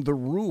changing the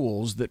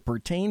rules that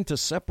pertain to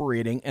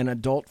separating an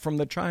adult from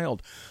the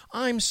child.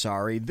 I'm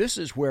sorry, this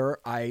is where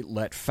I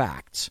let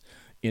facts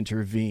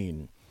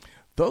intervene.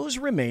 Those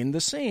remain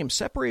the same.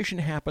 Separation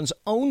happens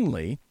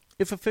only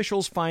if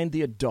officials find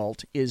the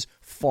adult is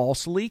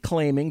falsely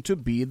claiming to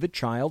be the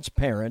child's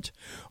parent,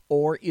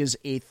 or is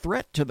a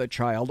threat to the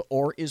child,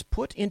 or is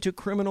put into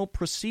criminal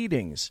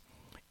proceedings.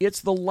 It's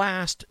the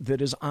last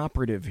that is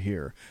operative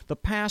here. The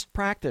past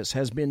practice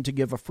has been to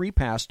give a free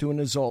pass to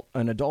an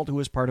adult who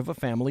is part of a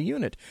family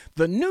unit.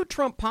 The new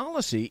Trump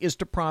policy is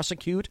to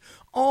prosecute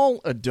all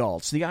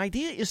adults. The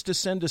idea is to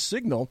send a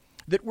signal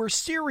that we're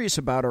serious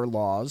about our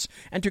laws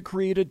and to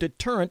create a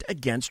deterrent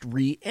against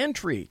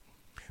re-entry.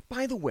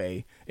 By the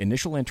way,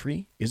 initial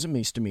entry is a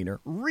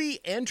misdemeanor.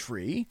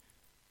 Re-entry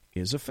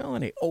is a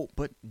felony. Oh,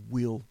 but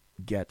we'll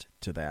get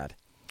to that.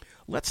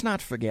 Let's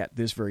not forget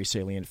this very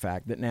salient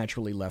fact that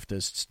naturally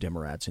leftists,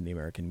 Democrats, and the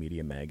American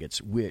media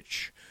maggots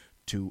wish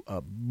to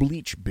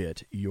bleach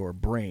bit your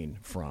brain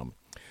from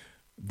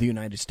the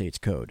United States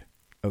Code.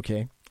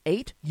 Okay?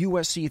 8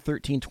 U.S.C.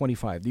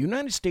 1325. The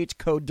United States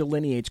Code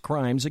delineates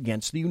crimes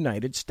against the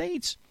United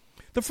States.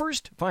 The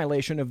first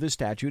violation of this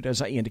statute,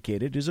 as I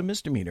indicated, is a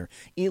misdemeanor.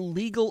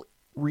 Illegal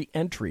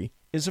re-entry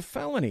is a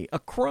felony, a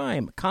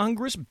crime.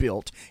 Congress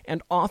built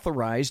and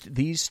authorized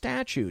these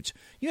statutes.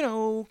 You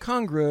know,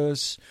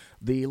 Congress,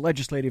 the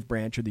legislative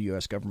branch of the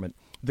U.S. government.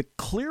 The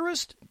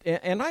clearest,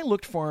 and I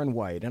looked far and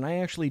wide, and I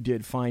actually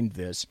did find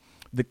this,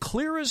 the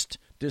clearest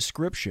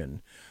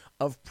description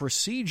of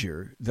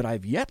procedure that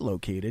I've yet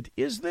located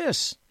is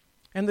this.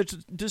 And the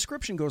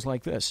description goes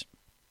like this.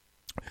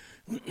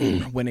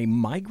 When a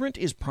migrant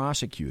is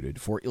prosecuted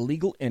for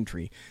illegal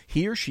entry,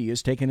 he or she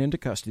is taken into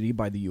custody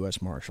by the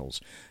U.S. Marshals.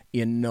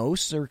 In no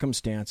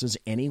circumstances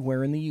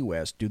anywhere in the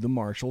U.S. do the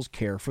Marshals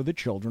care for the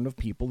children of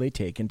people they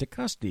take into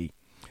custody.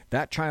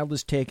 That child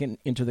is taken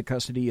into the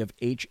custody of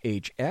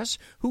HHS,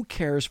 who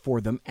cares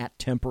for them at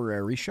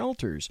temporary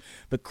shelters.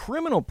 The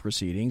criminal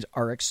proceedings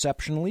are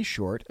exceptionally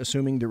short,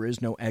 assuming there is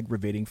no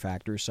aggravating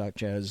factor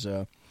such as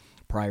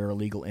prior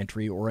illegal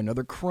entry, or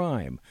another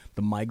crime.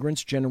 The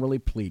migrants generally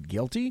plead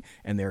guilty,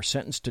 and they are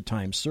sentenced to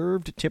time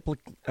served,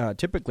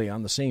 typically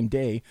on the same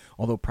day,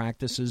 although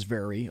practices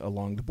vary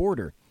along the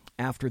border.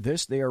 After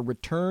this, they are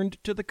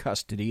returned to the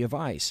custody of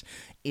ICE.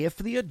 If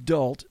the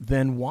adult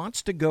then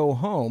wants to go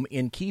home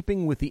in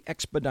keeping with the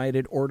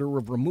expedited order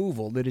of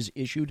removal that is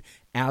issued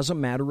as a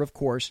matter of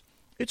course,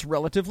 it's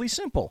relatively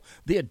simple.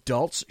 The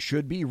adults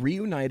should be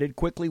reunited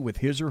quickly with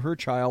his or her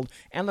child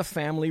and the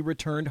family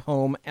returned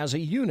home as a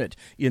unit.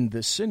 In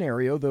this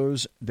scenario,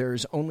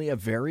 there's only a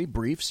very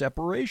brief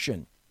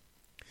separation.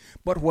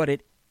 But what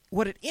it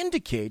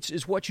indicates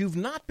is what you've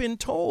not been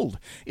told,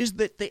 is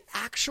that they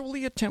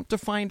actually attempt to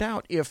find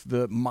out if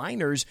the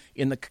minors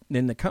in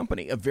the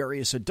company of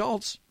various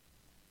adults,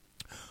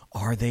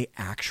 are they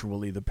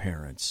actually the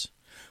parents?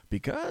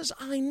 Because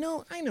I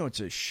know it's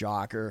a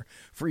shocker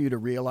for you to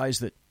realize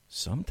that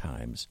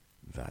sometimes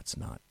that's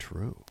not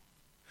true.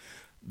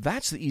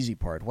 That's the easy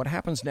part. What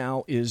happens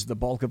now is the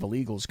bulk of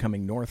illegals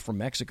coming north from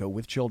Mexico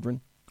with children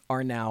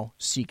are now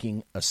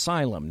seeking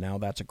asylum. Now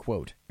that's a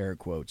quote, air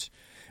quotes.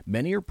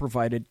 Many are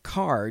provided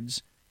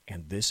cards,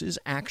 and this is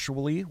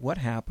actually what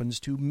happens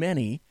to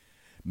many.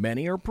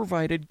 Many are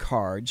provided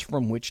cards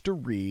from which to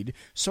read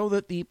so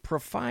that the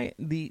precise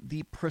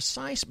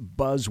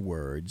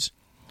buzzwords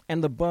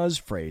and the buzz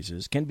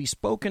phrases can be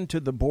spoken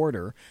to the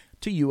border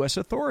to U.S.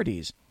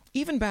 authorities.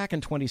 Even back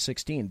in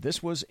 2016,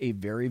 this was a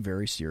very,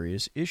 very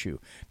serious issue.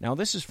 Now,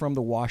 this is from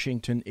the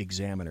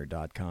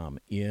WashingtonExaminer.com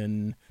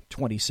in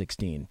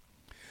 2016.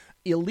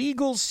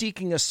 Illegals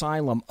seeking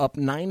asylum up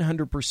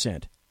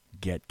 900%.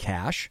 Get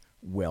cash,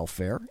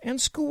 welfare, and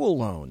school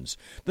loans.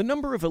 The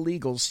number of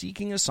illegals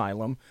seeking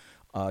asylum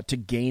to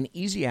gain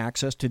easy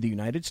access to the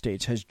United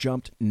States has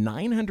jumped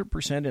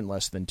 900% in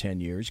less than 10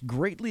 years,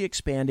 greatly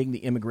expanding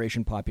the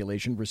immigration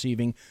population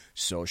receiving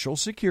Social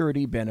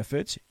Security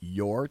benefits,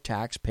 your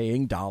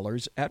tax-paying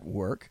dollars at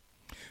work,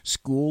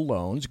 school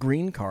loans,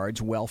 green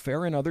cards,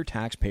 welfare, and other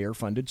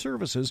taxpayer-funded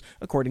services,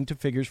 according to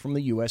figures from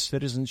the U.S.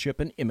 Citizenship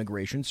and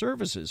Immigration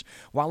Services.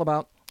 While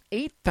about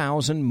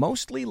 8,000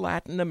 mostly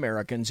Latin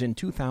Americans in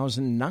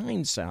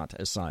 2009 sought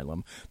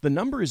asylum, the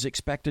number is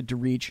expected to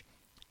reach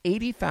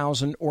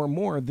 80,000 or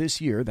more this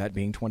year, that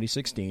being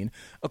 2016,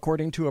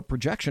 according to a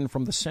projection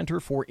from the Center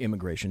for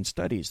Immigration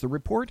Studies. The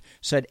report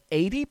said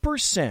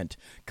 80%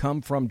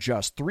 come from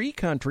just 3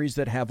 countries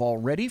that have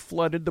already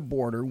flooded the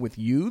border with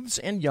youths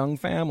and young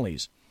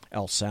families: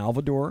 El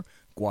Salvador,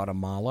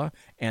 Guatemala,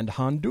 and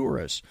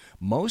Honduras.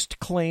 Most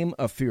claim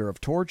a fear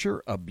of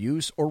torture,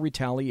 abuse, or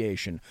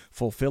retaliation,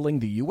 fulfilling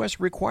the U.S.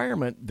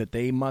 requirement that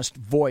they must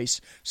voice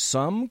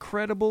some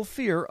credible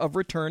fear of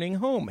returning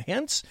home.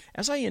 Hence,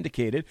 as I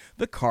indicated,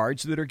 the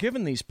cards that are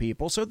given these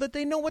people so that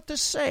they know what to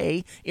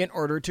say in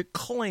order to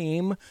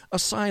claim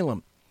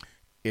asylum.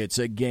 It's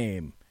a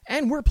game,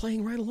 and we're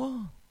playing right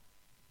along.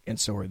 And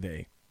so are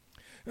they.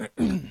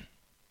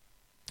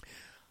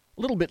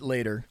 A little bit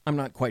later, I'm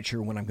not quite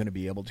sure when I'm going to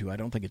be able to. I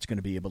don't think it's going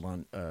to be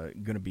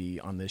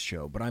on this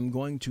show, but I'm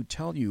going to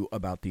tell you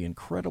about the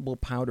incredible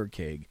powder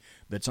keg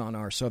that's on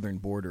our southern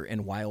border.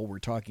 And while we're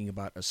talking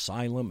about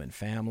asylum and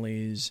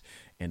families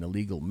and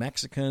illegal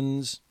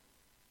Mexicans,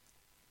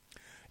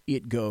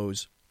 it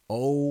goes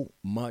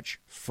much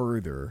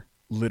further,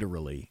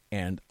 literally,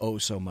 and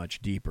so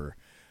much deeper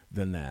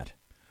than that.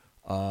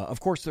 Of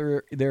course,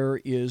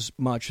 there is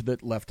much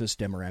that leftist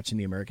Democrats and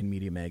the American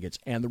media maggots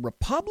and the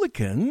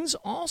Republicans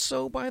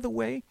also, by the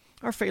way,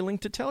 are failing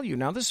to tell you.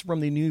 Now, this is from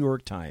the New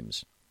York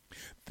Times.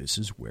 This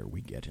is where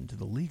we get into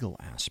the legal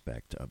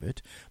aspect of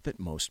it that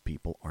most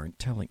people aren't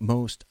telling.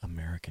 Most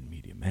American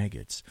media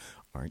maggots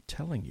aren't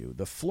telling you.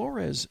 The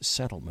Flores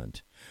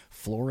settlement,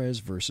 Flores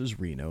versus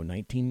Reno,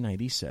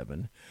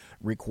 1997,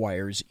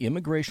 requires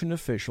immigration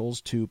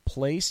officials to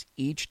place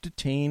each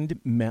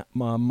detained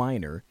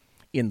minor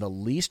in the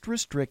least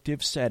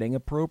restrictive setting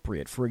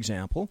appropriate. For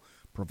example,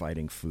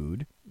 providing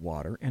food,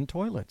 water, and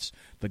toilets.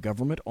 The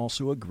government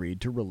also agreed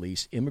to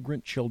release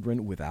immigrant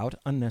children without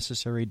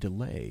unnecessary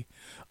delay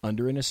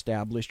under an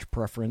established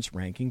preference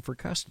ranking for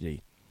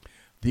custody.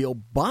 The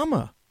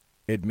Obama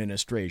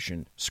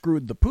administration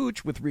screwed the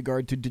pooch with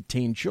regard to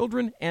detained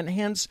children, and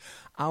hence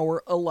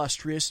our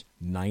illustrious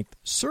Ninth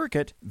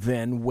Circuit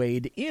then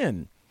weighed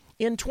in.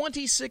 In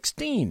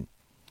 2016,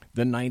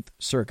 the Ninth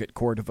Circuit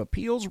Court of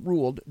Appeals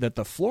ruled that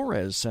the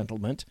Flores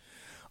settlement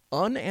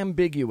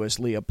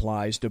unambiguously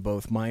applies to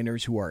both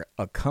minors who are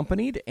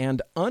accompanied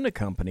and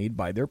unaccompanied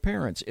by their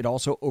parents. It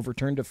also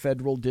overturned a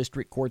federal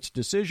district court's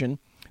decision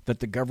that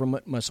the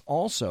government must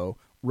also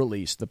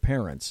release the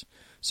parents.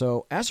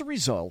 So as a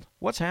result,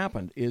 what's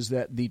happened is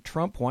that the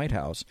Trump White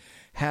House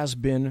has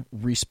been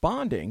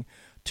responding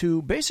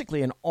to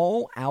basically an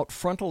all-out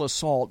frontal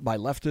assault by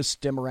leftist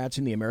Democrats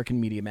and the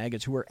American media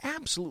maggots who are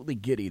absolutely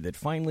giddy that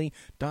finally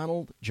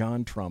Donald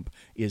John Trump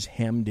is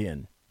hemmed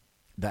in.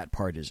 That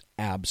part is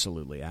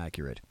absolutely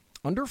accurate.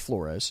 Under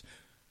Flores,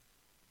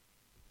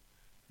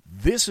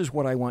 this is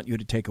what I want you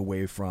to take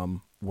away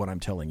from what I'm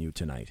telling you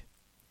tonight.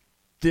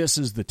 This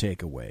is the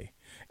takeaway.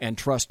 And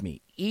trust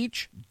me,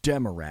 each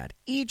Democrat,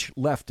 each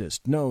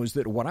leftist knows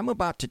that what I'm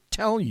about to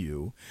tell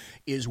you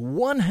is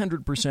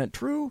 100%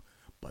 true,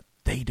 but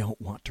they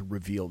don't want to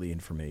reveal the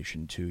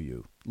information to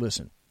you.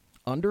 Listen,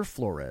 under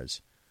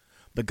Flores,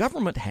 the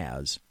government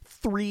has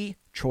three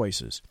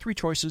choices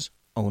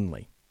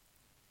only.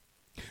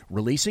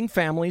 Releasing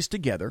families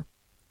together,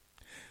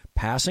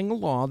 passing a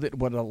law that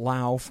would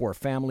allow for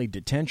family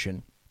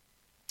detention,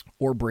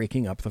 or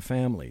breaking up the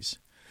families.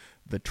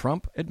 The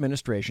Trump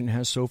administration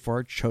has so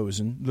far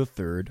chosen the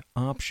third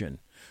option.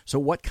 So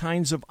what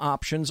kinds of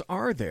options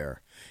are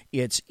there?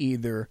 It's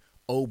either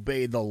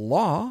obey the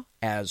law,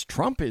 as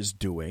Trump is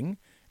doing,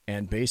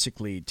 and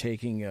basically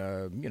taking,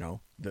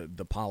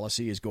 the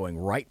policy is going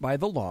right by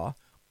the law,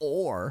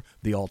 or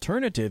the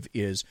alternative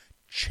is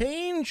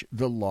change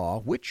the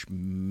law, which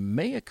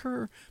may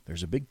occur.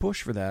 There's a big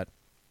push for that.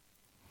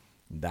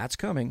 That's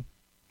coming.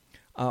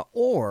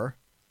 Or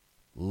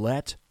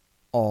let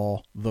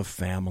all the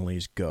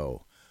families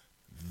go.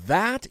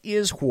 That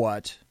is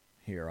what,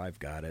 here I've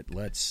got it,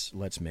 let's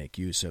make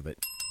use of it.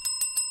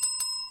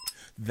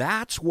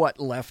 That's what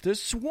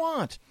leftists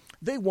want.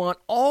 They want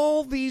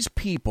all these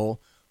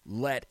people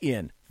let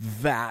in.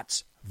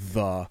 That's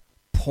the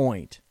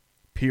point,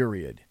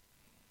 period.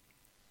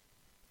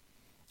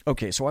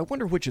 Okay, so I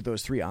wonder which of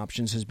those three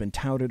options has been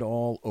touted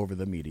all over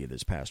the media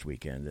this past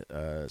weekend.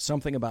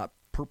 Something about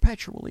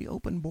perpetually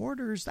open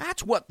borders.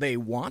 That's what they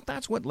want.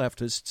 That's what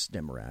leftists,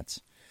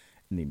 Democrats,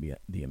 and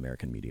the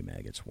American media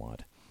maggots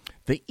want.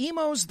 The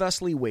emos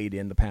thusly weighed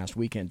in the past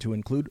weekend to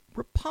include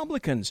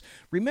Republicans.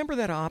 Remember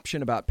that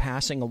option about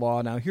passing a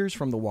law? Now, here's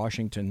from the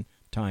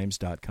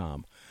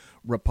WashingtonTimes.com.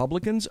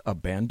 Republicans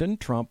abandon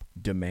Trump,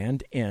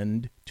 demand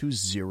end to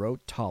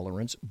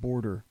zero-tolerance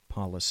border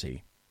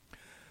policy.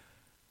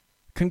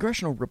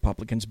 Congressional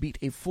Republicans beat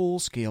a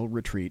full-scale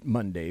retreat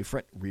Monday.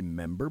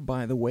 Remember,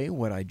 by the way,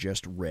 what I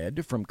just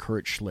read from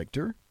Kurt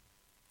Schlichter?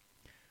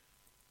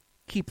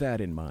 Keep that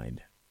in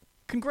mind.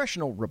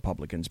 Congressional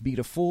Republicans beat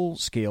a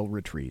full-scale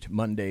retreat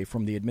Monday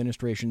from the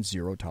administration's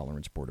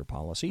zero-tolerance border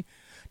policy,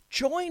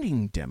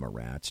 joining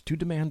Democrats to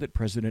demand that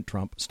President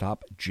Trump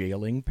stop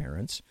jailing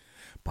parents.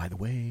 By the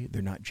way,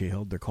 they're not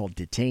jailed. They're called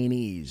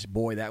detainees.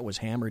 Boy, that was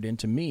hammered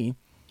into me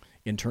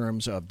in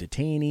terms of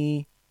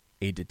detainee,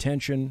 a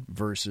detention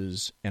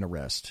versus an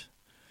arrest.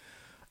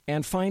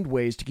 And find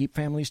ways to keep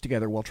families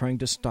together while trying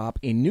to stop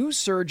a new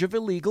surge of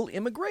illegal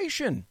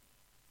immigration.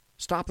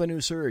 Stop the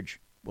new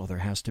surge. Well, there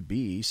has to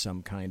be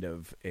some kind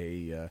of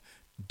a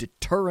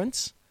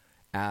deterrence,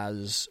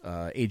 as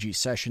A.G.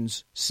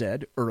 Sessions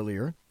said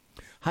earlier.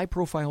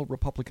 High-profile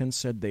Republicans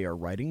said they are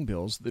writing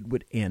bills that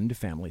would end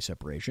family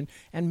separation,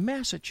 and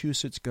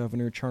Massachusetts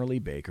Governor Charlie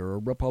Baker, a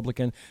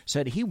Republican,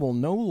 said he will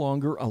no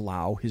longer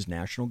allow his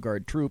National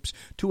Guard troops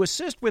to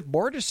assist with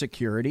border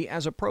security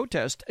as a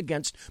protest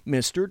against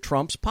Mr.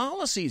 Trump's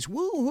policies.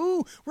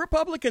 Woo-hoo!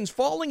 Republicans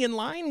falling in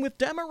line with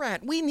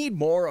Democrat. We need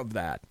more of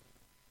that.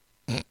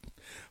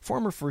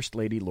 Former First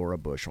Lady Laura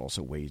Bush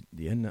also weighed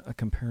in,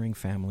 comparing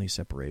family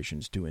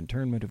separations to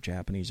internment of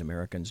Japanese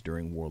Americans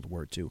during World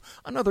War II.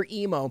 Another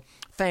emo.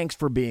 Thanks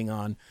for being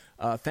on.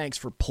 Thanks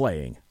for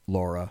playing,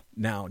 Laura.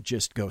 Now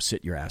just go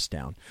sit your ass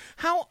down.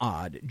 How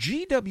odd.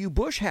 G.W.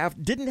 Bush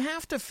didn't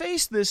have to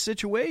face this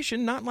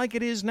situation, not like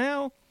it is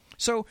now.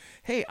 So,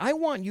 hey, I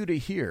want you to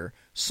hear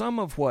some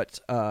of what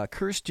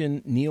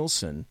Kirstjen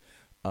Nielsen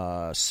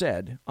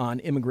said on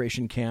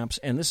immigration camps,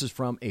 and this is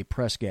from a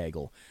press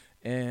gaggle.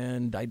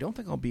 And I don't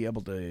think I'll be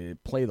able to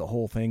play the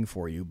whole thing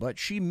for you, but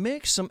she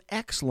makes some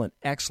excellent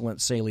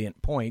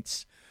salient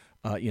points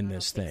in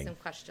this thing. Some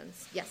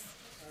questions. Yes.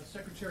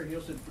 Secretary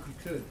Nielsen, if you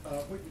could,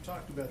 what you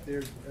talked about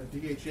there,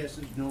 DHS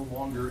is no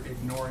longer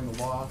ignoring the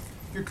law.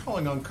 You're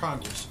calling on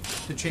Congress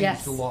to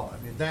change the law.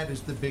 I mean, that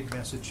is the big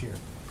message here.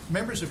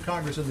 Members of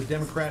Congress on the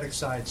Democratic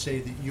side say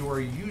that you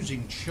are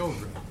using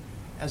children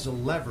as a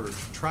lever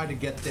to try to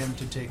get them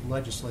to take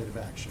legislative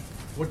action.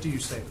 What do you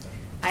say to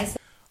that?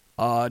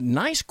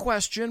 Nice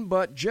question,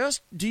 but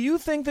just do you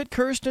think that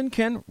Kirsten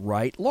can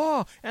write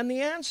law? And the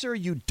answer,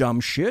 you dumb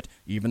shit,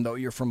 even though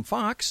you're from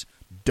Fox,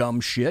 dumb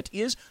shit,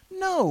 is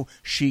no,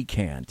 she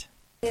can't.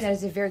 That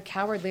is a very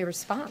cowardly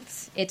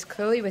response. It's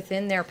clearly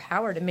within their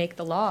power to make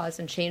the laws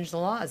and change the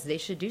laws. They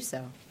should do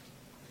so.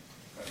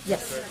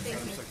 Yes.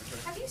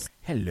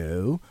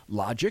 Hello,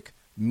 logic,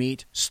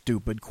 meet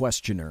stupid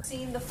questioner.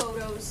 Seen the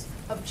photos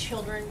of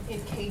children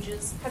in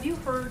cages. Have you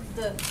heard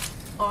the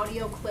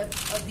audio clip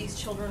of these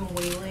children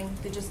wailing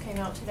that just came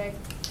out today?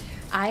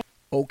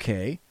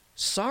 Okay,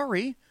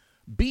 sorry,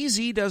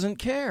 BZ doesn't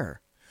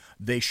care.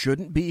 They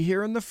shouldn't be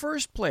here in the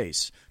first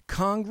place.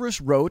 Congress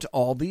wrote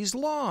all these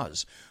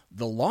laws.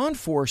 The law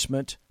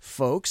enforcement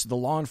folks, the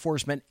law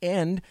enforcement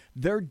end,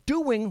 they're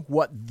doing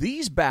what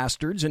these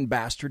bastards and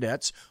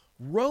bastardettes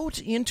wrote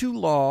into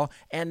law,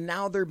 and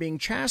now they're being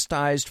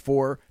chastised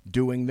for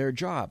doing their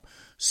job.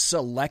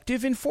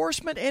 Selective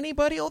enforcement,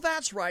 anybody? Oh,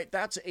 that's right.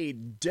 That's a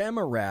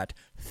Democrat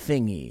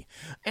thingy.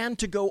 And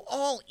to go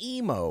all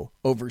emo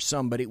over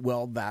somebody,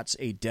 well, that's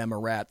a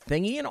Democrat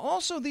thingy. And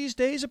also these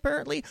days,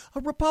 apparently,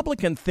 a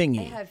Republican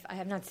thingy. I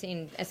have not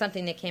seen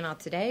something that came out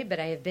today, but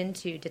I have been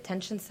to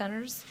detention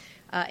centers.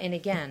 And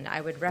again, I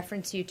would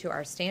reference you to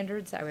our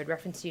standards. I would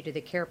reference you to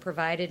the care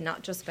provided,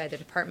 not just by the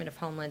Department of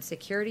Homeland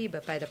Security,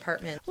 but by the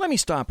Department. Let me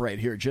stop right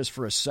here just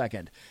for a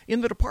second.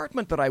 In the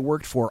department that I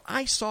worked for,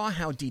 I saw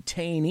how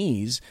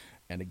detainees,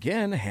 and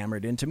again,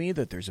 hammered into me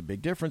that there's a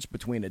big difference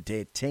between a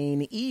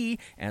detainee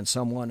and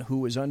someone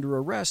who is under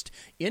arrest.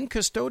 In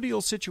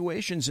custodial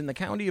situations in the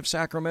county of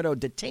Sacramento,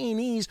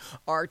 detainees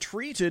are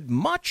treated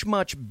much,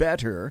 much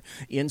better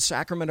in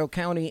Sacramento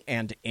County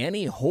and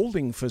any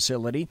holding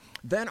facility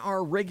than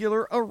our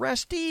regular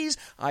arrestees.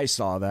 I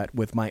saw that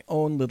with my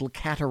own little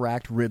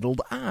cataract-riddled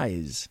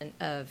eyes.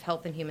 Of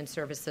Health and Human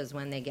Services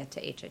when they get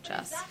to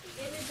HHS. Is that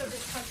the image of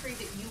this country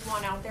that you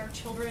want out there,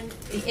 children?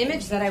 The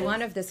image that I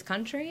want of this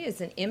country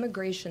is an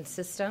immigration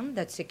system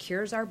that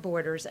secures our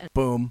borders and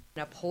boom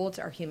upholds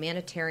our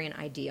humanitarian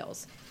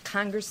ideals.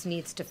 Congress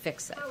needs to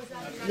fix it.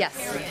 Yes.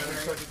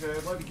 Secretary,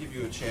 I'd like to give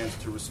you a chance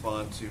to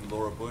respond to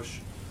Laura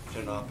Bush.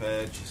 An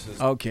op-ed. She says,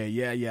 okay,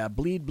 yeah.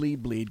 Bleed,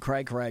 bleed, bleed.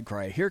 Cry, cry,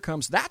 cry. Here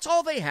comes. That's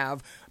all they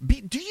have.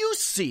 Do you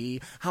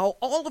see how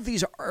all of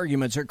these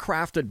arguments are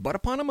crafted but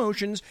upon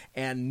emotions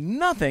and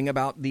nothing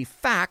about the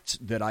facts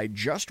that I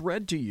just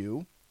read to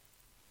you?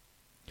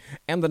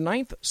 And the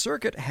Ninth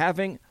Circuit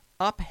having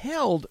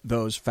upheld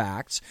those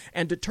facts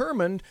and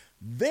determined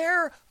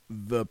they're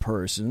the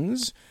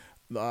persons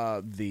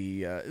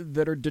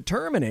that are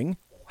determining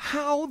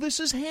how this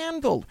is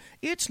handled.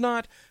 It's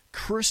not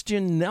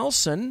Christian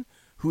Nelson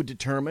who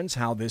determines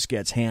how this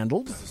gets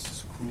handled. This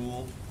is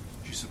cruel.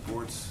 She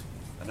supports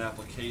an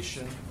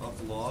application of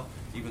the law.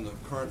 Even the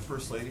current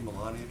First Lady,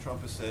 Melania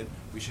Trump, has said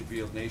we should be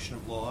a nation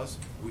of laws.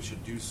 We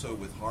should do so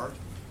with heart.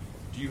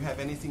 Do you have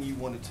anything you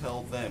want to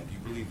tell them? Do you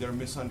believe they're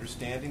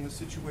misunderstanding the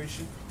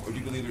situation? Or do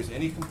you believe there's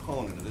any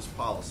component of this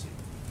policy,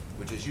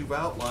 which, as you've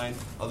outlined,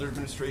 other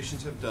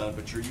administrations have done,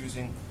 but you're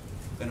using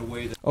in a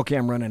way that... Okay,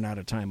 I'm running out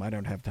of time. I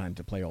don't have time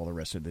to play all the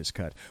rest of this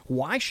cut.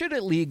 Why should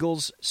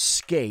illegals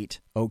skate,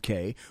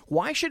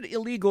 why should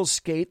illegals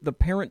skate the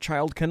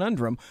parent-child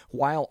conundrum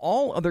while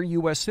all other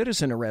U.S.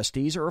 citizen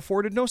arrestees are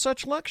afforded no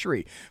such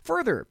luxury?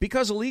 Further,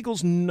 because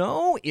illegals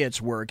know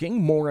it's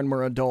working, more and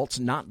more adults,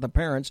 not the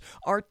parents,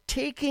 are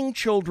taking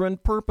children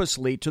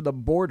purposely to the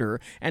border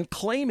and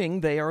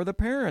claiming they are the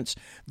parents.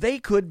 They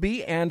could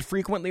be and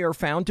frequently are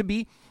found to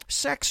be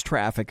sex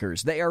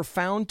traffickers. They are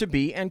found to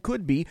be and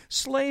could be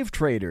slave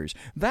traders.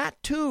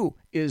 That, too,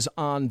 is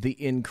on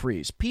the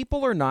increase.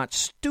 People are not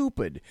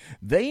stupid.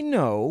 They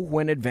know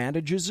when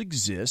advantages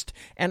exist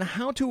and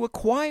how to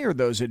acquire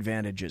those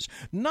advantages.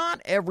 Not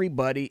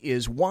everybody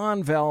is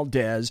Juan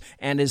Valdez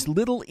and his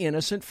little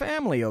innocent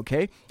family,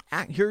 okay?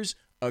 Here's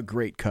a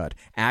great cut.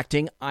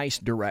 Acting ICE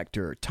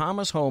Director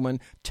Thomas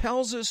Homan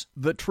tells us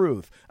the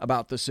truth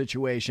about the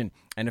situation.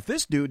 And if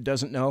this dude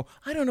doesn't know,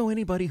 I don't know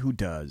anybody who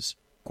does.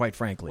 Quite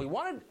frankly. We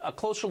wanted a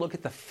closer look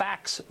at the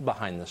facts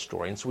behind the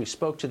story, and so we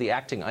spoke to the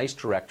acting ICE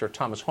director,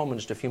 Thomas Homan,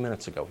 just a few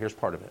minutes ago. Here's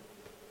part of it.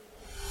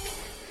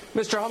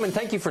 Mr. Homan,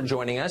 thank you for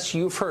joining us.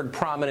 You've heard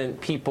prominent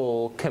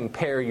people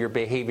compare your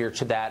behavior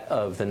to that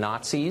of the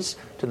Nazis,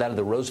 to that of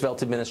the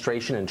Roosevelt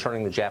administration in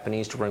turning the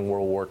Japanese during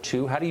World War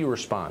II. How do you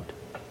respond?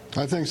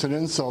 I think it's an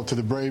insult to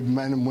the brave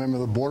men and women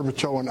of the Border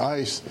Patrol and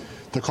ICE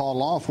to call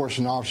law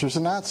enforcement officers the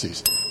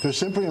Nazis. They're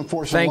simply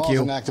enforcing laws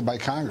enacted by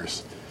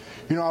Congress.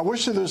 You know, I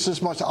wish that there's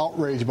this much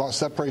outrage about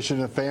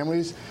separation of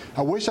families.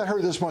 I wish I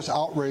heard this much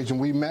outrage when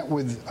we met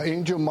with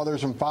angel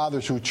mothers and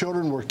fathers whose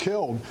children were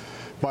killed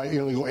by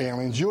illegal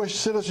aliens, Jewish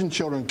citizen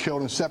children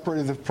killed and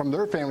separated from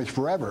their families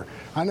forever.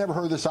 I never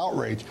heard this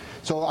outrage.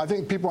 So I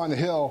think people on the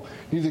Hill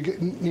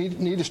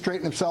need to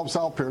straighten themselves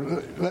out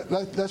here.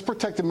 Let's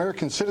protect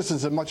American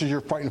citizens as much as you're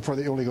fighting for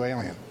the illegal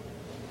alien.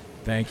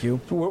 Thank you.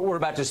 We're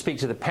about to speak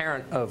to the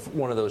parent of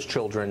one of those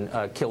children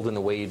killed in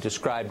the way you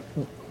described.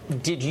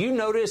 Did you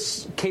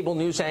notice cable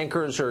news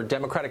anchors or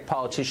Democratic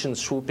politicians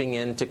swooping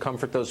in to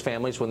comfort those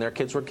families when their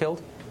kids were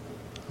killed?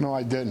 No,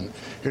 I didn't.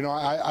 You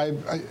know,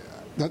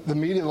 the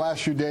media the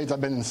last few days,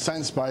 I've been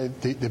incensed by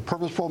the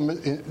purposeful,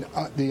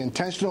 the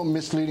intentional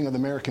misleading of the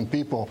American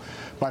people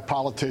by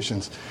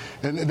politicians.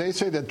 And they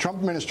say that the Trump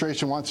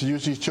administration wants to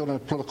use these children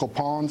as political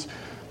pawns.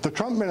 The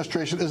Trump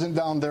administration isn't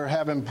down there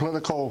having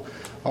political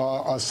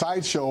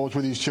sideshows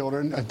with these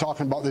children and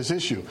talking about this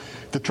issue.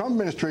 The Trump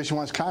administration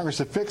wants Congress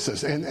to fix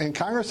this, and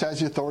Congress has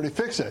the authority to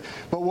fix it.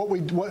 But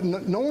what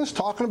no one's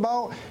talking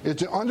about is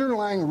the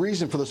underlying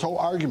reason for this whole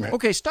argument.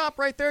 Okay, stop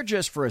right there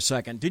just for a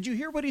second. Did you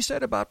hear what he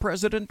said about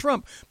President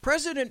Trump?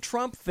 President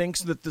Trump thinks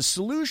that the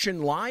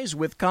solution lies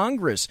with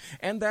Congress,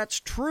 and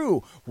that's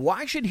true.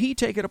 Why should he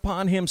take it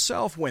upon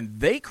himself when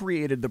they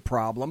created the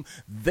problem,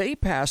 they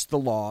passed the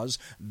laws,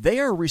 they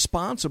are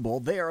responsible responsible.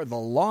 They are the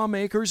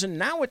lawmakers, and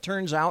now it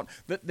turns out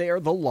that they are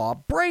the law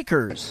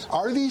breakers.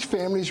 Are these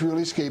families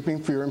really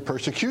escaping fear and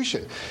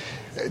persecution?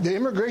 The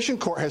Immigration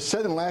Court has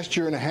said in the last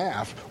year and a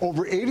half,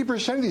 over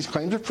 80% of these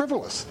claims are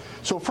frivolous.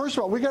 So first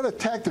of all, we got to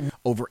attack the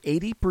over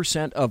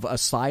 80% of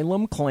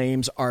asylum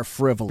claims are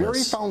frivolous.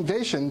 Very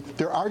foundation,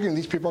 they're arguing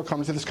these people are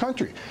coming to this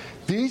country.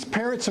 These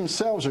parents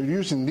themselves are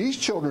using these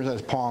children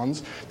as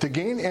pawns to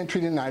gain entry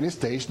to the United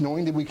States,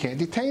 knowing that we can't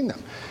detain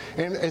them.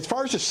 And as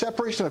far as the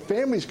separation of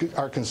families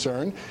are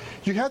concerned,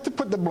 you have to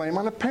put the blame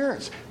on the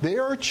parents. They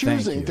are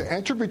choosing to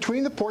enter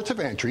between the ports of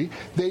entry.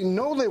 They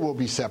know they will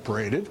be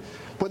separated,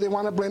 but they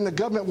want to blame the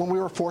government when we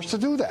were forced to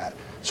do that.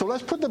 So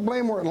let's put the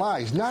blame where it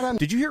lies, not on...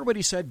 Did you hear what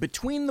he said?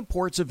 Between the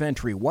ports of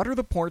entry. What are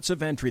the ports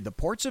of entry? The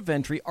ports of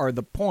entry are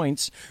the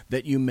points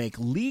that you make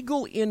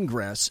legal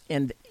ingress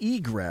and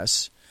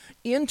egress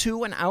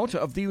into and out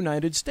of the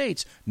United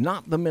States,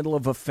 not the middle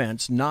of a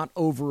fence, not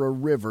over a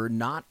river,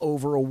 not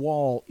over a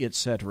wall,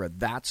 etc.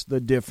 That's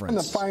the difference. And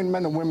the fine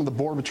men and women of the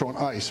Border Patrol and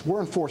ICE, we're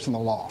enforcing the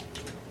law.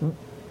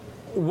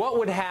 What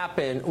would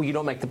happen? Well, you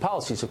don't make the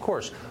policies, of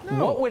course.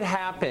 No. What would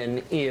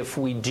happen if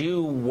we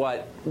do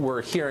what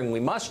we're hearing we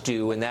must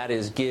do, and that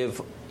is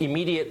give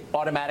immediate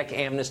automatic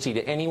amnesty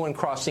to anyone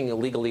crossing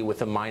illegally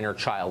with a minor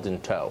child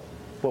in tow?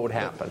 What would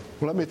happen?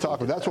 Well, let me talk.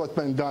 That's what's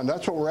been done.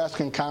 That's what we're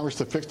asking Congress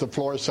to fix the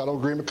Flores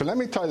Settlement Agreement. Because let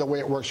me tell you the way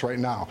it works right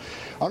now.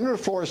 Under the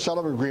Flores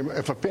Settlement Agreement,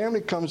 if a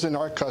family comes in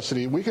our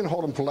custody, we can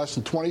hold them for less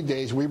than 20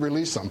 days. We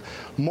release them.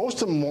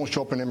 Most of them won't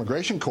show up in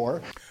immigration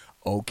court.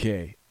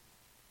 Okay.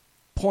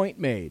 Point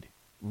made.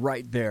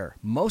 Right there.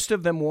 Most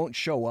of them won't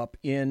show up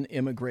in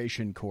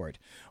immigration court.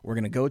 We're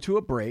going to go to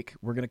a break.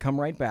 We're going to come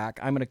right back.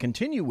 I'm going to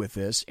continue with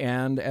this,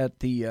 and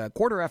at the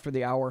quarter after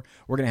the hour,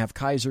 we're going to have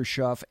Kaiser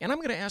Schuff, and I'm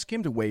going to ask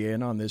him to weigh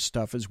in on this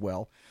stuff as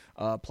well,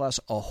 plus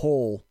a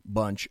whole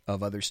bunch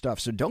of other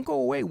stuff. So don't go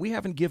away. We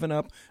haven't given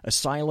up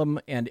asylum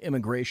and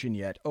immigration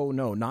yet. Oh,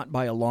 no, not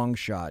by a long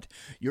shot.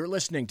 You're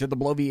listening to the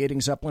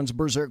Bloviating Zeppelin's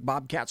Berserk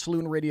Bobcat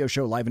Saloon radio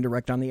show, live and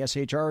direct on the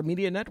SHR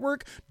Media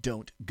Network.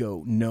 Don't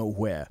go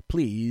nowhere,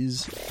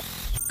 please.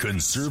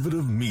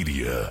 Conservative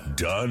media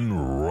done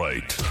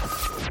right.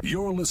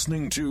 You're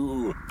listening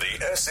to the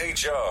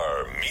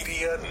SHR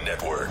Media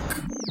Network.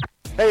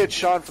 Hey, it's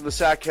Sean from the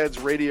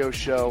Sackheads radio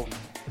show.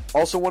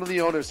 Also one of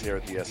the owners here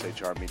at the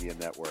SHR Media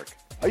Network.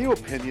 Are you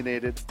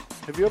opinionated?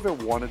 Have you ever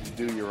wanted to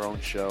do your own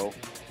show?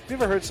 Have you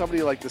ever heard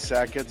somebody like the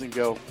Sackheads and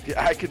go,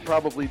 yeah, I could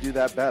probably do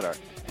that better?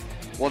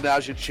 Well,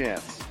 now's your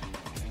chance.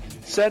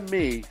 Send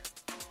me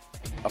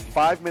a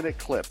 5-minute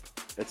clip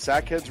at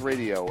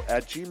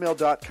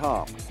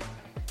sackheadsradio@gmail.com,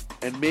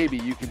 and maybe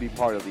you can be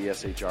part of the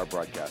SHR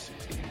broadcasting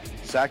team.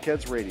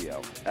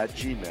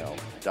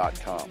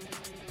 sackheadsradio@gmail.com.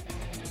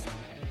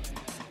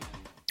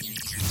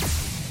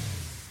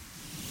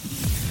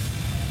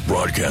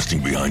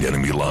 Broadcasting behind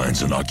enemy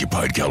lines in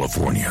occupied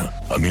California,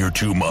 a mere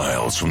 2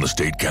 miles from the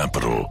state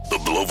capital, the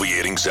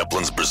Bloviating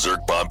Zeppelin's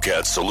Berserk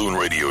Bobcat Saloon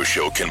radio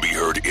show can be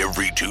heard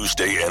every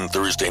Tuesday and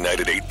Thursday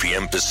night at 8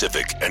 p.m.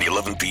 Pacific and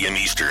 11 p.m.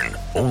 Eastern,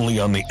 only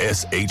on the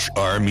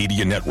SHR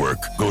Media Network.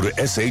 Go to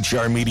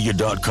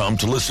shrmedia.com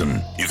to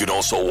listen. You can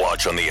also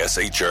watch on the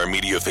SHR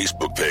Media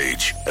Facebook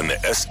page and the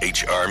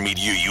SHR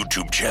Media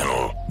YouTube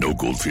channel. No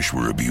goldfish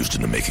were abused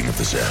in the making of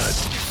this ad.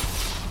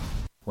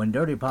 When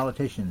dirty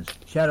politicians,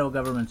 shadow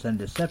governments, and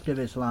deceptive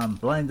Islam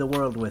blind the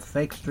world with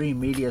fake stream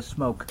media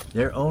smoke,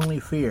 their only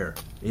fear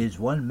is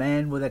one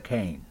man with a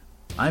cane.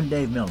 I'm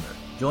Dave Milner.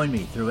 Join me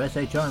through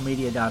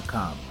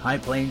shrmedia.com,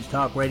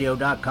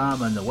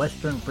 highplainstalkradio.com, and the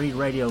Western Free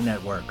Radio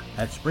Network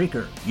at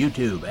Spreaker,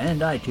 YouTube, and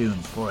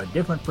iTunes for a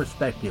different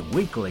perspective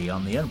weekly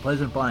on the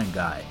Unpleasant Blind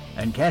Guy.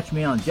 And catch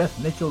me on Jeff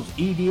Mitchell's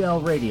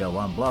EDL Radio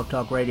on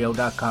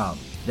blogtalkradio.com.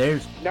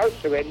 There's no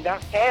surrender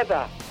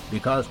ever.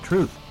 Because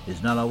truth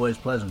is not always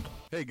pleasant.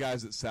 Hey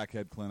guys, it's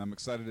Sackhead Clint. I'm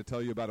excited to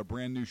tell you about a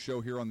brand new show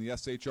here on the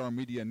SHR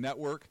Media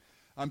Network.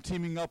 I'm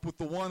teaming up with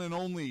the one and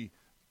only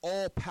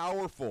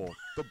all-powerful,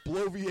 the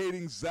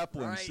Bloviating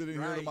Zeppelin,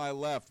 sitting here to my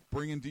left,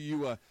 bringing to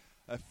you a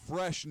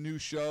fresh new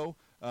show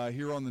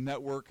here on the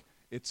network.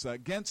 It's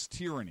Against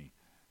Tyranny,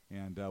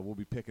 and we'll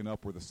be picking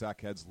up where the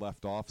Sackheads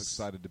left off.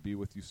 Excited to be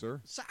with you, sir.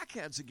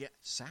 Sackheads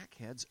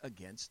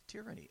Against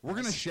Tyranny. We're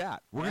going to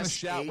chat. We're going to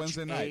chat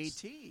Wednesday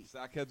nights.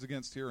 Sackheads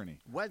Against Tyranny.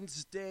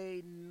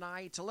 Wednesday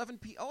night, 11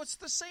 p.m. Oh, it's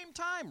the same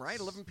time, right?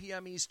 11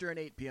 p.m. Eastern,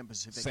 8 p.m.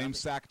 Pacific. Same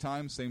SAC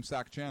time, same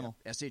SAC channel.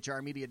 Yep.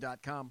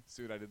 SHRmedia.com.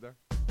 See what I did there?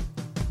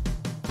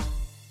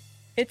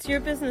 It's your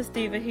business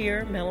diva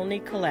here,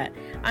 Melanie Collette.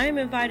 I am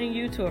inviting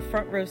you to a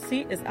front row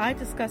seat as I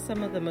discuss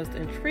some of the most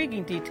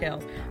intriguing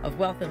details of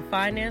wealth and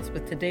finance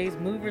with today's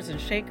movers and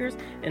shakers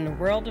in the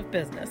world of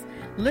business.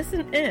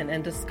 Listen in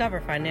and discover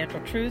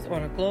financial truths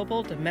on a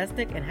global,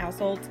 domestic, and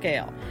household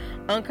scale.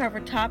 Uncover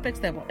topics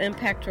that will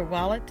impact your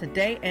wallet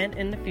today and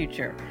in the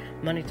future.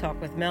 Money Talk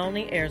with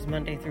Melanie airs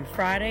Monday through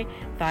Friday,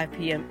 5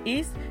 p.m.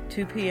 East,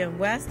 2 p.m.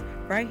 West,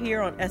 right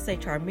here on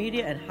SHR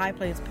Media and High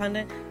Plains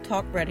Pundit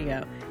Talk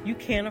Radio. You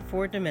can't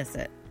afford to miss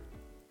it.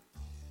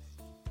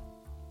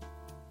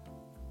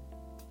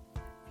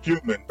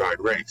 Human by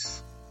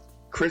race,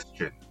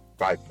 Christian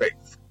by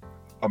faith,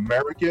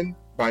 American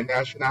by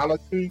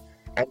nationality,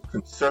 and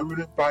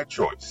conservative by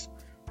choice.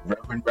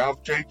 Reverend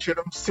Ralph J.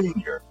 Chittum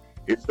Sr.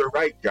 is the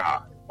right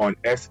guy on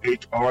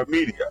SHR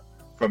Media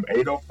from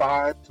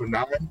 8:05 to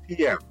 9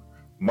 p.m.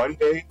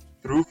 Monday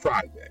through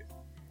Friday.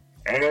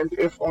 And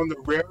if on the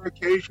rare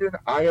occasion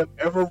I am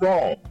ever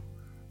wrong,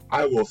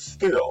 I will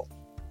still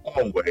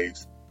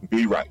always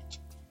be right.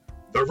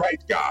 The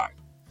Right Guy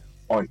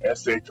on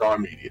SHR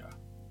Media.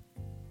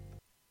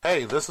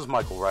 Hey, this is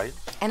Michael Wright.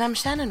 And I'm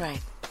Shannon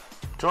Wright.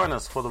 Join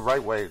us for The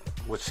Right Way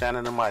with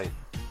Shannon and Mike,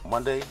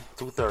 Monday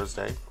through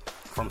Thursday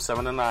from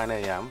 7 to 9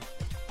 a.m.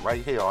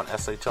 right here on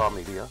SHR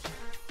Media.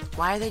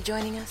 Why are they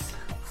joining us?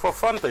 For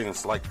fun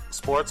things like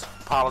sports,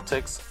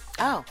 politics.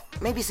 Oh,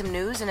 maybe some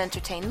news and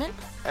entertainment?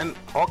 And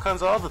all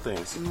kinds of other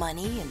things.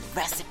 Money and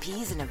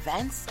recipes and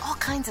events, all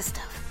kinds of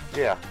stuff.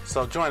 Yeah,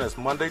 so join us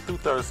Monday through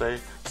Thursday,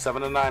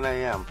 7 to 9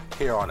 a.m.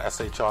 here on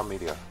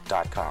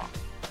shrmedia.com.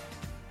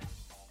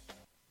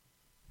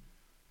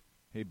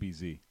 Hey,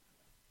 BZ.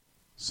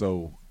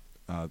 So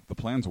the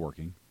plan's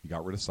working. You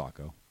got rid of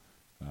Sacco.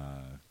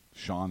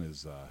 Sean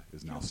is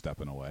now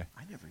stepping away.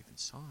 I never even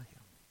saw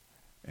him.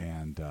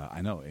 And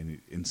I know,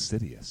 and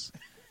insidious.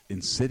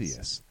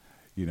 Insidious.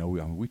 You know,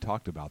 we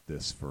talked about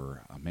this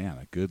for,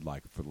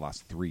 for the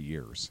last 3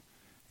 years.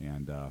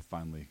 And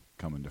finally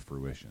coming to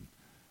fruition.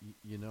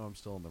 You know I'm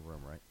still in the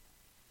room, right?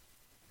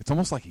 It's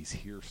almost like he's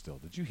here still.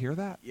 Did you hear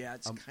that? Yeah,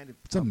 it's kind of...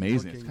 It's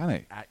amazing. It's kind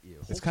of at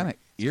you. It's kind of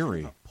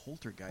eerie. Kind of a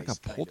poltergeist.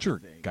 Like a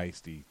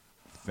poltergeisty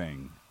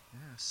thing. Yeah,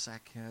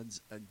 sackheads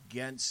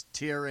against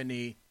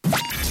tyranny.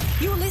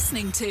 You're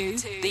listening to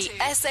the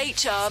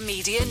SHR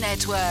Media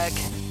Network.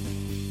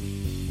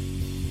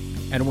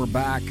 And we're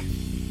back.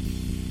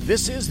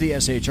 This is the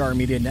SHR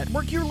Media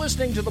Network. You're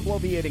listening to the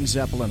Bloviating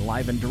Zeppelin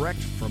live and direct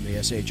from the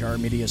SHR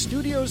Media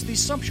Studios, the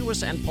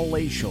sumptuous and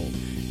palatial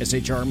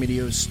SHR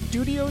Media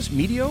Studios,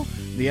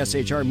 the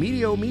SHR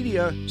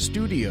Media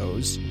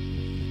Studios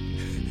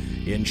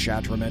in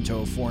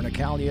Sacramento,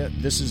 Fornicalia.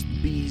 This is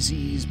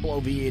BZ's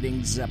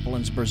Bloviating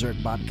Zeppelin's Berserk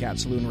Bobcat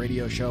Saloon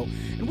radio show,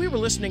 and we were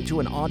listening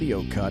to an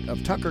audio cut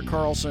of Tucker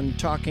Carlson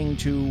talking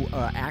to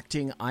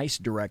acting ICE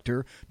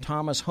director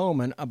Thomas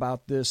Homan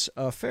about this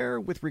affair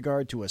with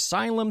regard to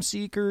asylum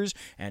seekers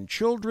and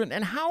children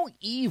and how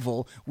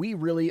evil we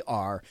really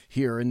are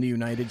here in the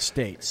United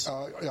States.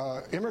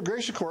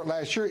 Immigration court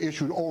last year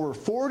issued over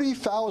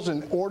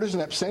 40,000 orders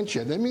in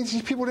absentia. That means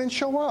these people didn't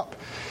show up.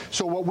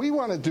 So what we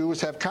want to do is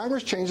have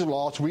Congress change the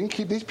law so we can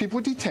keep these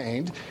people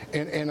detained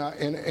in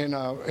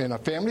a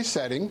family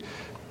setting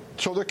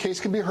so their case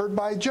can be heard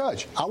by a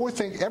judge. I would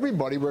think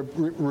everybody,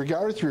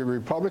 regardless if you're a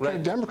Republican or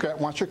Democrat,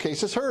 wants your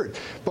cases heard.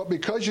 But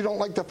because you don't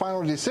like the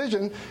final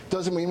decision,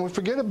 doesn't mean we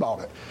forget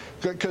about it.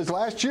 Because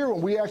last year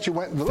when we actually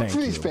went and looked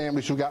for these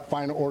families who got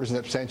final orders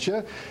in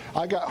absentia,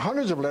 I got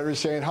hundreds of letters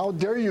saying, how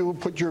dare you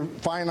put your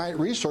finite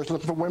resource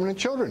looking for women and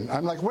children?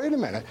 I'm like, wait a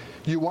minute.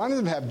 You wanted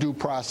them to have due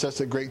process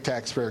at great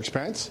taxpayer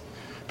expense.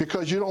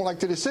 Because you don't like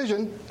the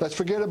decision, let's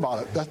forget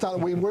about it. That's not the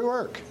way we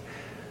work.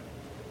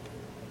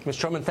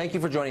 Mr. Homan, thank you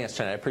for joining us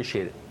tonight. I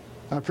appreciate it.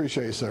 I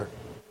appreciate it, sir.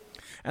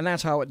 And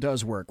that's how it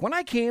does work. When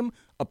I came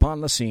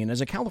upon the scene as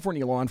a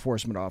California law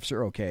enforcement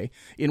officer,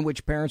 in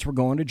which parents were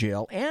going to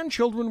jail and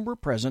children were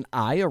present,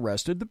 I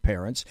arrested the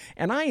parents,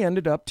 and I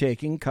ended up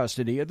taking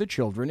custody of the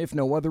children if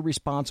no other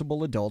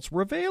responsible adults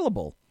were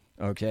available.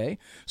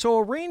 So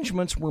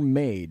arrangements were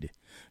made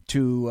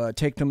to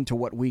take them to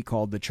what we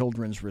called the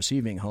Children's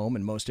Receiving Home,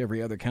 and most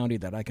every other county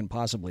that I can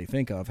possibly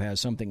think of has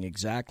something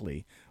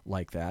exactly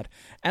like that.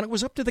 And it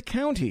was up to the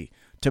county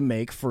to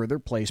make further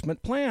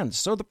placement plans.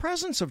 So the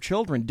presence of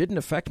children didn't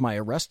affect my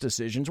arrest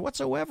decisions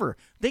whatsoever.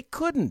 They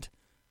couldn't.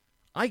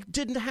 I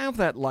didn't have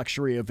that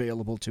luxury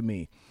available to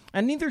me.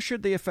 And neither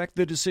should they affect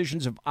the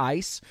decisions of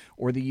ICE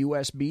or the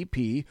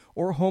USBP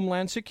or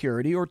Homeland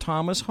Security or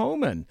Thomas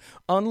Homan.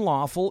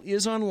 Unlawful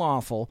is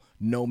unlawful,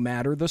 no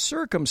matter the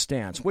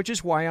circumstance, which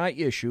is why I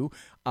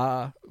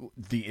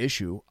the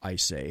issue, I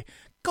say,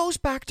 goes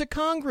back to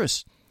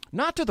Congress.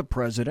 Not to the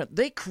president.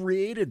 They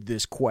created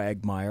this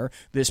quagmire,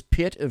 this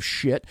pit of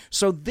shit,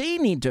 so they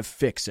need to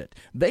fix it.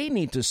 They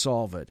need to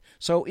solve it.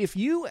 So if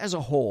you as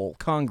a whole,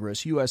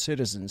 Congress, U.S.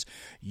 citizens,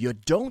 you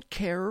don't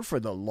care for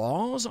the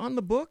laws on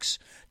the books,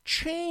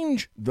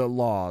 change the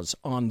laws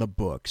on the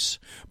books.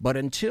 But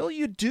until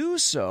you do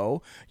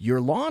so,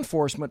 your law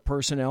enforcement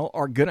personnel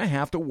are going to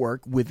have to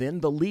work within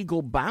the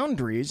legal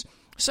boundaries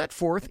set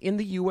forth in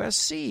the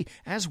USC,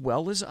 as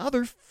well as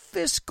other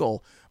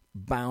fiscal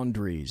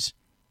boundaries.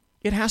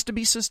 It has to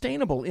be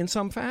sustainable in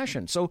some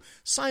fashion. So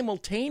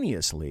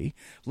simultaneously,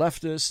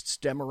 leftists,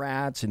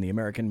 Democrats, and the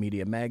American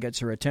media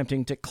maggots are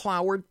attempting to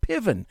Cloward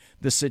Piven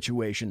the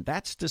situation.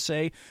 That's to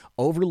say,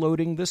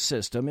 overloading the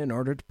system in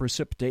order to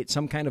precipitate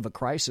some kind of a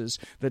crisis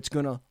that's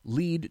going to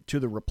lead to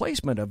the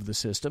replacement of the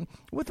system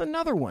with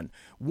another one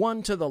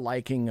to the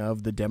liking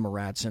of the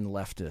Democrats and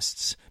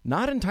leftists.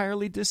 Not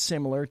entirely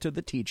dissimilar to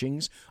the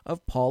teachings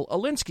of Paul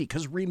Alinsky.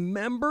 Because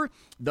remember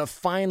the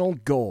final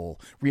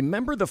goal.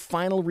 Remember the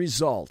final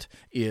result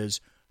is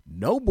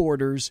no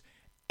borders,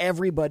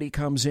 everybody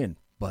comes in.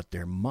 But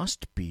there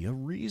must be a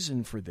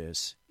reason for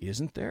this,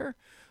 isn't there?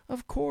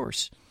 Of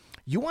course.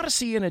 You want to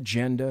see an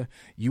agenda.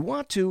 You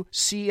want to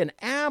see an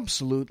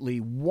absolutely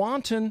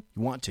wanton,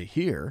 you want to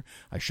hear,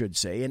 I should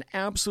say, an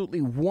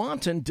absolutely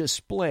wanton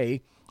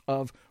display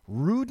of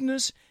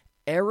rudeness,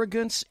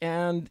 arrogance,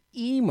 and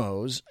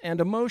emos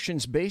and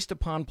emotions based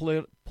upon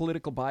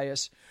political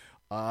bias.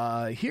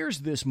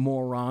 Here's this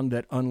moron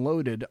that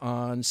unloaded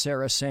on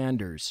Sarah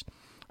Sanders.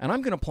 And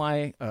I'm going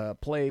to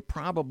play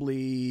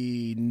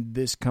probably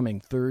this coming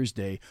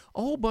Thursday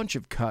a whole bunch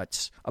of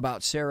cuts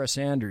about Sarah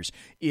Sanders.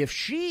 If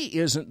she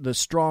isn't the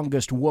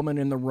strongest woman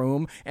in the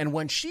room, and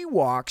when she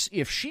walks,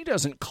 if she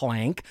doesn't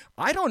clank,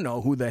 I don't know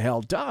who the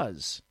hell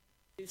does.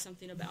 Do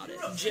something about it.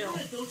 Jill.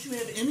 Don't you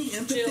have any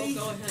empathy? Jill,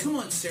 go ahead. Come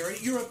on, Sarah.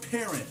 You're a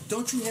parent.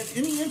 Don't you have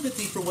any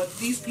empathy for what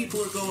these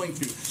people are going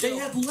through? They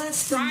have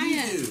less than you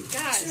do.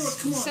 Guys, Sarah,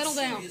 come on, settle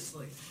down.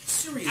 Seriously.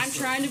 I'm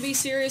trying to be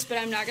serious, but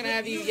I'm not going to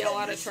have you yell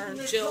out of turn.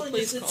 Jill,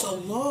 please It's call. a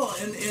law,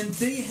 and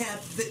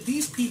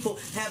these people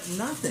have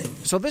nothing.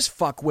 So this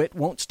fuckwit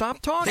won't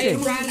stop talking. Hey,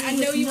 Ron, I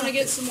know you want to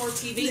get some more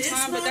TV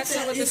time, but that's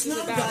not what this is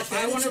about.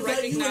 I want to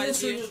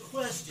recognize you.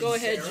 Go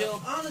ahead,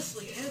 Jill.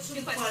 Honestly, answer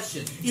the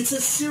question. It's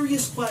a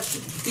serious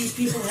question. These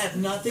people have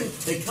nothing.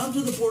 They come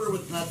to the border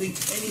with nothing,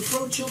 and you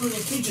throw children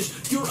in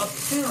cages. You're a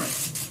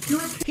parent.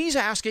 He's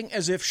asking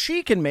as if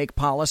she can make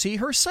policy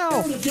herself.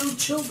 Parent of young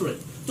children.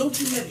 Don't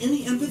you have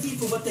any empathy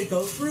for what they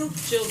go through?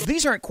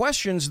 These aren't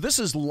questions. This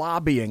is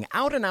lobbying,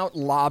 out-and-out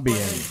lobbying.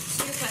 Two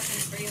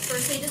questions for you.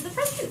 Firstly, does the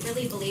president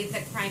really believe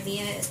that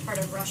Crimea is part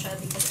of Russia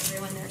because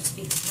everyone there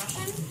speaks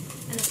Russian?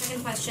 And the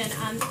second question,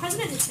 the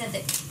president has said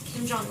that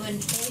Kim Jong-un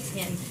told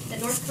him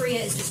that North Korea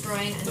is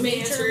destroying a Let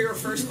me answer your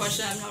first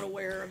question. I'm not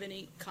aware of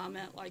any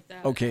comment like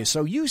that. Okay,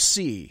 so you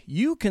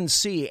can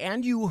see,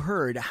 and you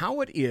heard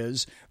how it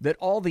is that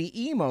all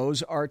the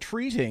emos are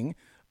treating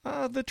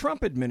the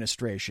Trump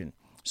administration.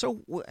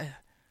 So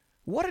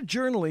what a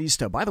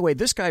journalista. By the way,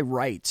 this guy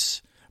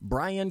writes,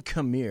 Brian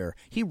Kamir.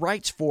 He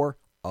writes for,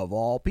 of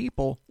all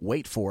people,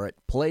 wait for it,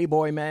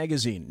 Playboy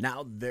magazine.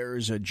 Now,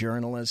 there's a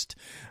journalist.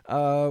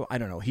 I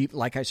don't know. He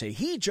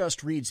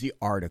just reads the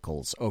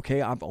articles,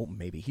 okay?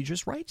 Maybe he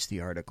just writes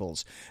the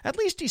articles. At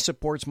least he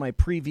supports my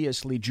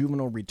previously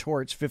juvenile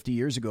retorts 50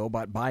 years ago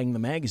about buying the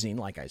magazine,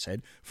 like I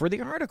said, for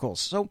the articles.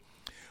 So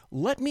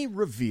let me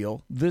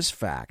reveal this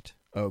fact.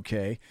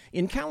 Okay.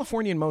 In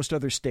California and most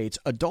other states,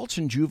 adults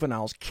and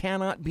juveniles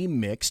cannot be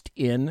mixed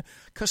in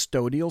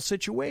custodial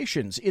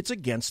situations. It's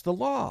against the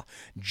law.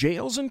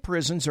 Jails and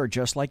prisons are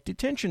just like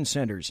detention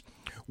centers.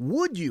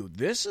 Would you,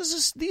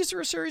 these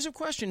are a series of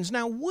questions.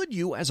 Now, would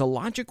you, as a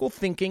logical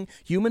thinking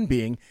human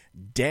being,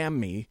 damn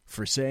me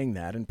for saying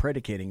that and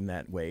predicating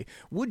that way,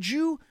 would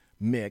you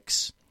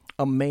mix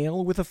a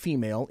male with a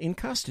female in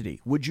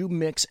custody? Would you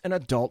mix an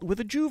adult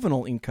with a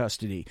juvenile in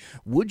custody?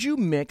 Would you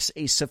mix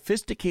a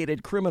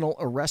sophisticated criminal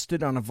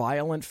arrested on a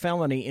violent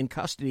felony in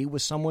custody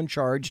with someone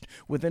charged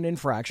with an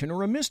infraction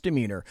or a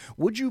misdemeanor?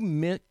 Would you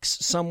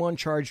mix someone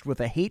charged with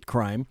a hate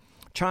crime,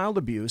 child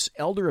abuse,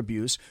 elder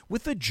abuse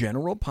with the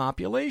general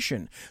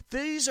population?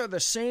 These are the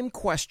same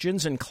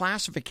questions and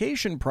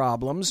classification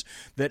problems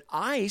that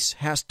ICE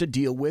has to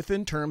deal with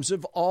in terms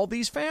of all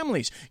these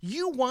families.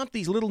 You want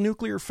these little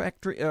nuclear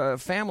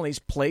families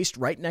placed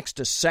right next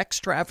to sex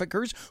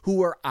traffickers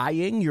who are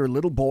eyeing your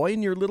little boy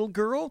and your little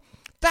girl?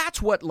 That's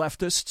what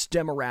leftists,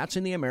 Democrats,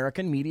 and the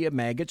American media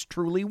maggots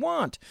truly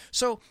want.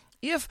 So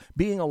if,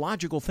 being a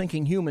logical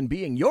thinking human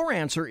being, your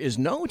answer is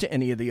no to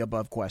any of the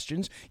above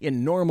questions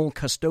in normal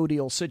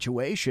custodial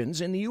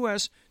situations in the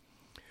U.S.,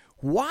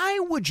 why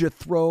would you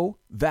throw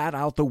that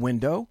out the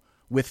window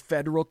with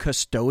federal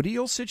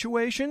custodial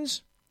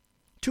situations?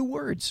 2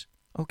 words,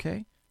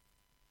 okay?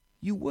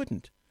 You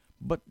wouldn't.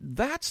 But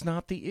that's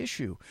not the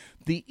issue.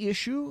 The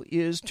issue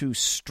is to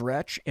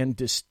stretch and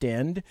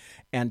distend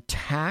and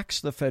tax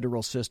the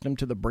federal system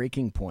to the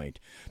breaking point,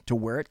 to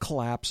where it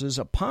collapses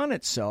upon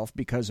itself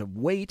because of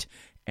weight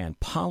and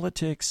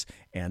politics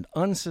and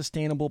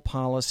unsustainable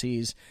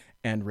policies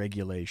and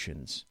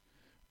regulations.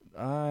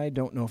 I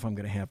don't know if I'm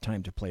going to have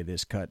time to play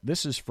this cut.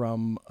 This is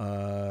from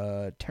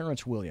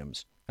Terrence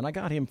Williams, and I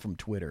got him from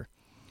Twitter.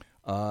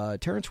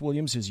 Terrence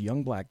Williams is a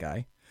young black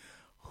guy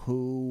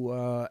who,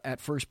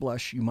 at first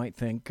blush, you might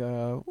think,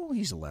 well,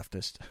 he's a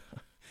leftist.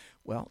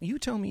 Well, you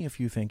tell me if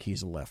you think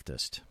he's a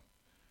leftist.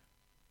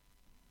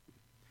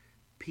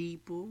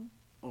 People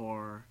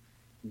are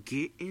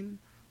getting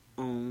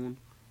on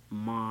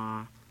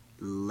my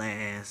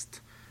last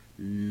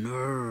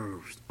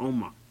nerves. Oh,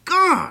 my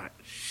God.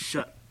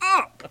 Shut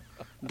up.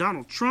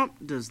 Donald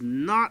Trump does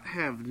not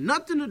have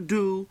nothing to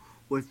do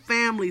with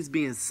families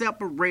being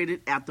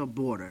separated at the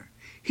border.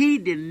 He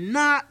did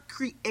not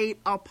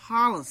create a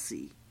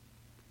policy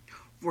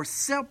for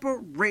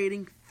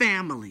separating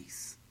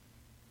families.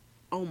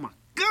 Oh my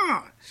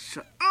God,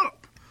 shut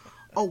up.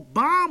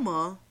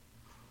 Obama,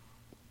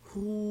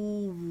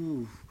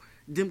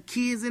 them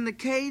kids in the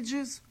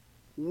cages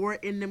were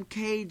in them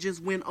cages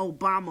when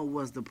Obama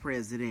was the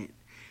president.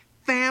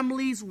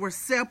 Families were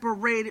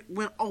separated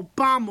when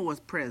Obama was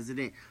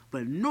president,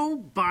 but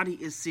nobody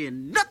is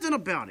saying nothing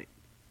about it.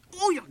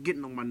 Oh, y'all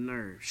getting on my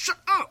nerves. Shut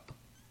up.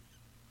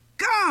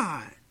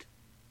 God.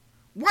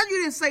 Why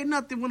you didn't say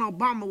nothing when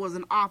Obama was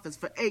in office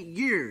for 8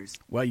 years?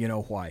 Well, you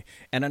know why.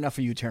 And enough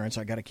of you, Terrence.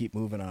 I got to keep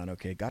moving on,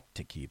 okay? Got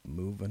to keep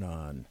moving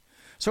on.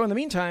 So in the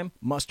meantime,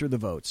 muster the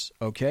votes,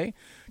 okay?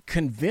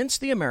 Convince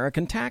the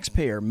American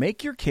taxpayer.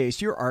 Make your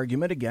case, your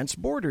argument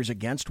against borders,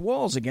 against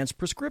walls, against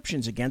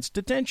prescriptions, against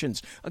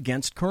detentions,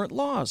 against current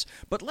laws.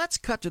 But let's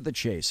cut to the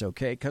chase,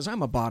 okay? Because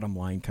I'm a bottom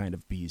line kind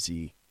of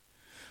BZ.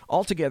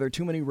 Altogether,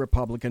 too many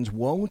Republicans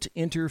won't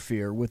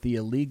interfere with the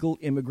illegal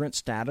immigrant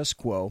status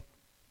quo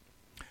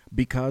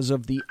because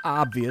of the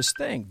obvious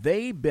thing.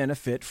 They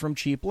benefit from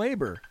cheap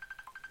labor.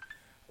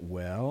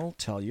 Well,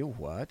 tell you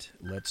what,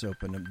 let's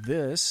open up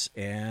this,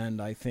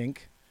 and I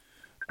think,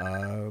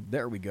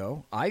 there we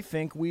go. I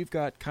think we've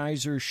got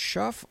Kaiser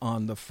Schuff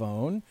on the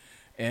phone,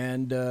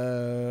 and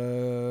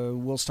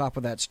we'll stop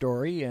with that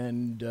story,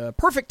 and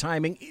perfect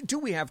timing. Do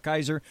we have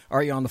Kaiser?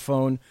 Are you on the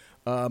phone?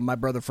 My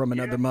brother from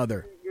another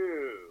mother.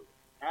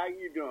 How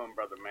you doing,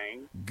 Brother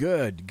Maine?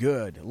 Good,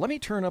 good. Let me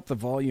turn up the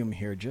volume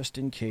here just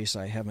in case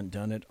I haven't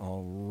done it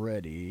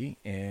already,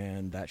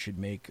 and that should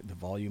make the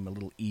volume a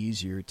little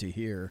easier to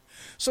hear.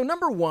 So,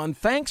 number one,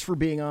 thanks for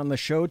being on the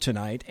show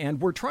tonight,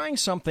 and we're trying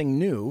something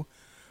new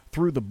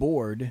through the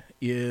board.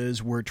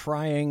 We're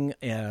trying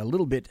a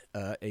little bit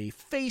a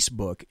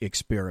Facebook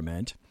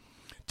experiment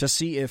to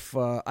see if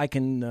I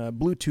can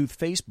Bluetooth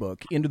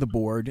Facebook into the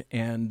board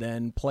and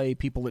then play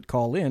people that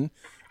call in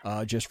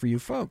just for you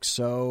folks.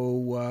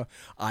 So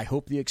I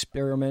hope the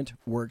experiment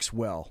works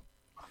well.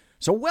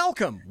 So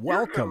welcome.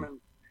 You're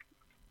coming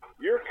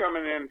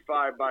in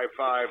 5 by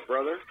 5,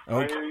 brother.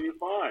 Okay. I hear you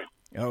fine.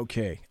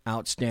 Okay,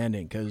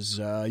 outstanding, because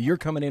you're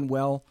coming in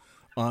well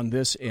on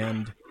this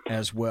end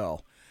as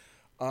well.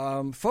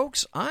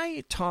 Folks,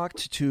 I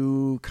talked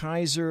to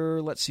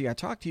Kaiser, I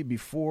talked to you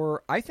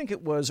before, I think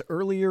it was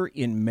earlier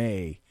in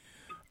May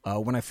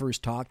when I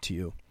first talked to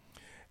you.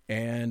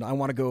 And I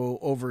want to go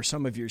over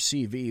some of your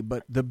CV,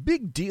 but the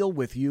big deal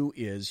with you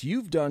is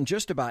you've done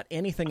just about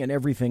anything and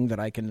everything that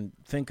I can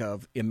think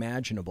of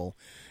imaginable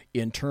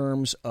in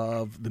terms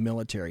of the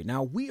military.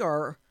 Now,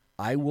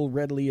 I will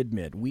readily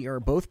admit, we are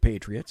both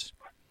patriots.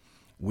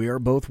 We are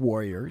both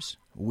warriors.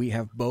 We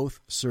have both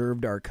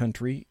served our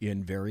country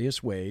in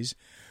various ways.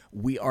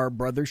 We are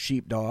brother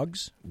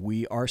sheepdogs.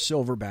 We are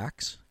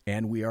silverbacks,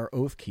 and we are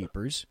oath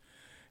keepers.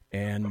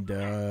 And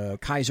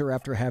Kaiser,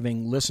 after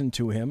having listened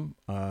to him,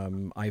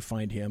 I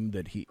find him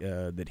that he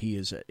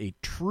is a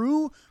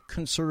true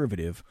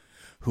conservative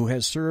who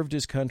has served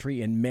his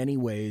country in many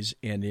ways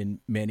and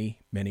in many,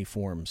 many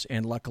forms.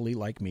 And luckily,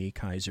 like me,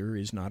 Kaiser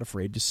is not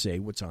afraid to say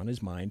what's on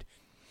his mind,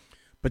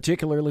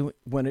 particularly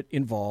when it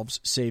involves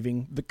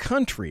saving the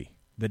country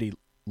that he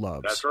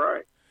loves. That's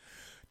right.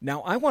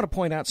 Now, I want to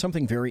point out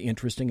something very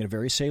interesting and a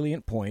very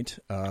salient point,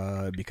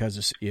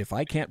 because if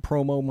I can't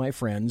promo my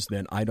friends,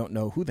 then I don't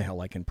know who the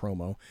hell I can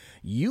promo.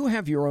 You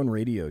have your own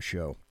radio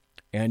show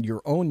and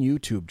your own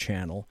YouTube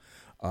channel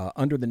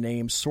under the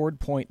name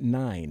Swordpoint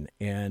 9,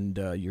 and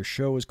your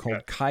show is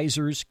called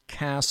Kaiser's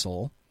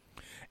Castle.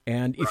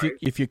 And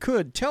if you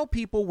could, tell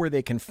people where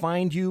they can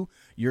find you,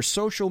 your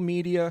social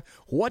media,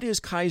 what is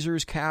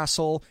Kaiser's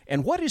Castle,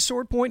 and what is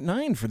Swordpoint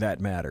 9 for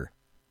that matter.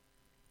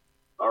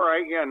 All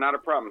right, yeah, not a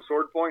problem.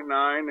 Swordpoint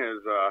 9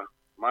 is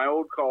my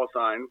old call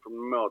sign from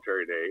the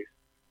military days.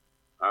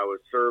 I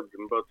was served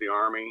in both the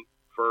Army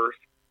first,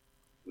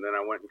 and then I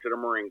went into the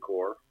Marine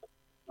Corps.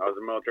 I was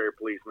a military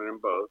policeman in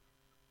both.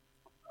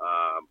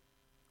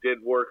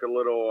 Did work a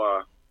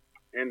little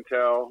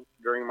intel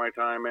during my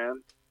time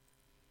in.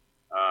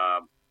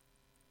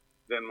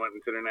 Then went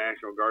into the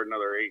National Guard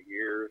another 8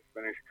 years,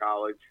 finished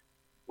college,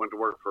 went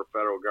to work for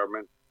federal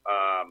government.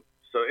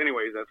 So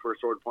anyways, that's where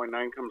Swordpoint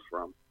 9 comes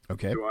from.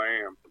 Okay. Who I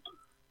am.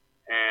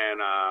 And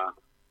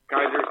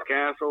Kaiser's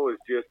Castle is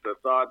just a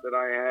thought that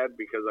I had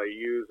because I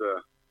use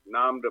a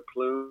nom de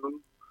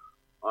plume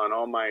on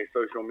all my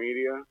social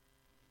media.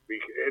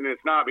 And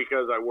it's not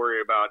because I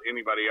worry about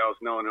anybody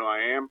else knowing who I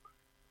am,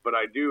 but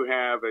I do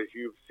have, as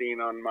you've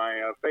seen on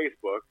my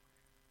Facebook,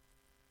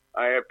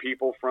 I have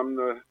people from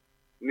the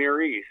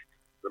Near East,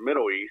 the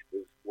Middle East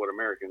is what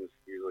Americans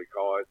usually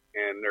call it,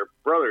 and they're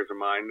brothers of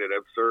mine that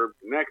have served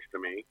next to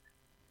me.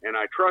 And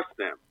I trust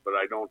them, but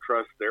I don't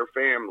trust their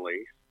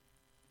families,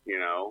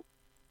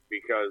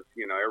 because,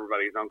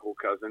 everybody's uncle,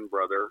 cousin,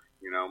 brother,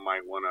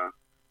 might want to,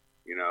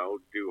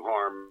 do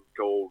harm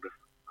to old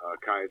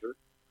Kaiser.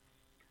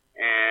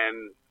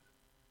 And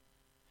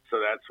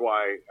so that's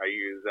why I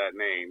use that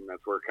name.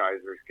 That's where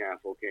Kaiser's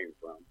Castle came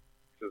from,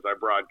 since I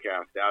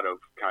broadcast out of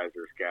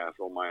Kaiser's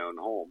Castle, my own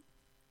home.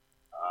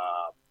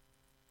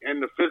 And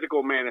the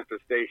physical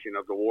manifestation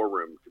of the war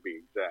room, to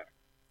be exact.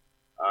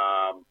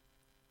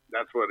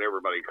 That's what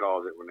everybody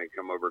calls it when they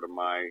come over to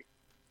my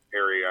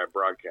area I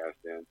broadcast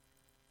in.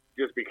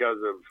 Just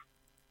because of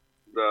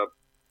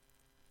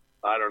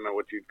I don't know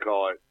what you'd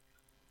call it.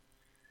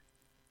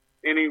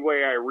 Any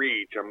way I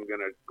reach, I'm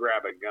going to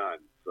grab a gun.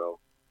 So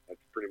that's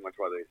pretty much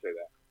why they say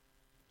that.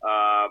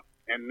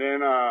 And then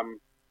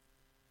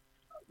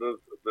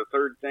the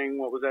third thing,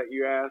 what was that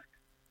you asked?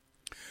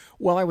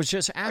 Well, I was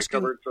just asking. I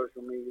covered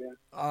social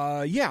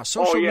media. Yeah,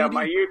 social media.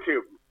 My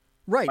YouTube.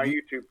 Right. My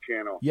YouTube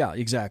channel. Yeah,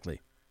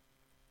 exactly.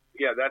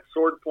 Yeah, that's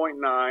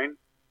SwordPoint9,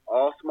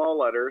 all small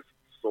letters,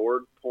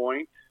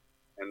 SwordPoint,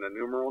 and the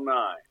numeral 9.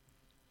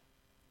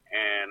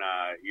 And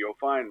you'll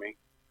find me.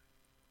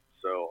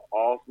 So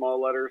all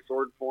small letters,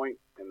 SwordPoint,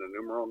 and the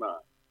numeral 9.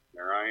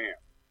 There I am.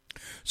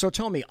 So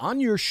tell me, on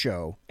your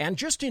show, and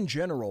just in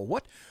general,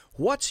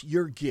 what's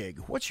your gig?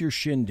 What's your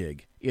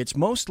shindig? It's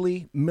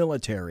mostly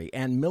military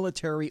and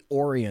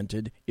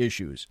military-oriented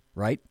issues,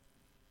 right?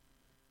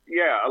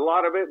 Yeah, a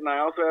lot of it, and I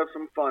also have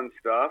some fun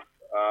stuff.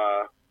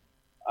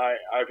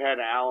 I've had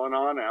Alan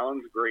on.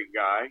 Alan's a great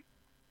guy.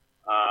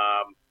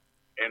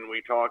 And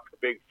we talk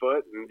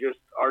Bigfoot and just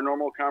our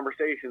normal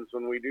conversations.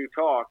 When we do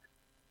talk,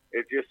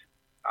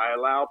 I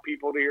allow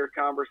people to hear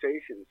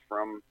conversations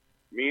from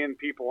me and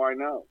people I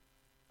know.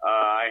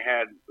 I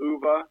had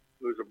Uva,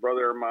 who's a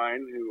brother of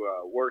mine who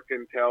worked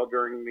intel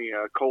during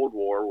the Cold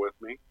War with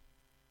me.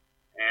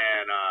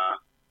 And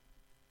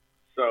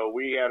so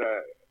we had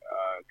a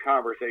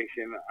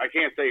conversation. I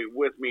can't say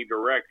with me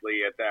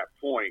directly at that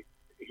point.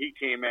 He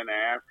came in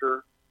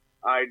after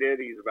I did.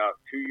 He's about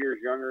 2 years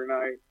younger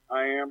than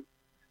I am.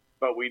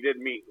 But we did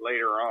meet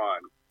later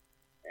on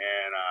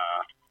and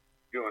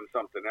doing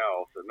something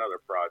else, another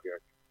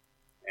project.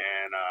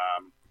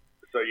 And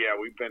so, yeah,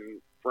 we've been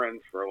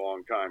friends for a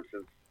long time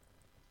since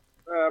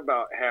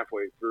about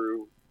halfway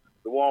through.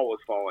 The wall was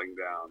falling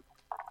down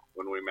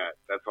when we met.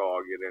 That's all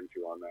I'll get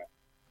into on that.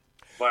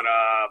 But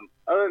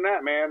other than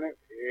that, man,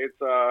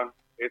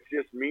 it's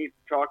just me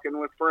talking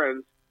with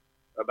friends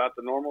about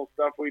the normal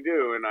stuff we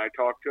do. And I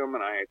talk to them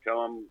and I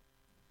tell them,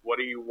 what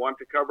do you want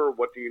to cover?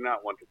 What do you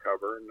not want to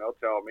cover? And they'll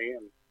tell me,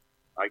 and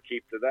I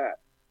keep to that.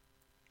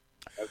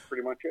 That's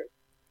pretty much it.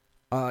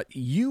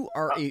 You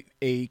are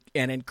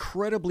an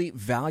incredibly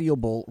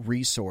valuable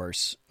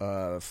resource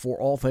for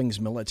all things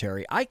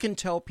military. I can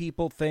tell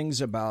people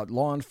things about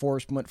law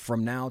enforcement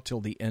from now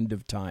till the end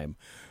of time.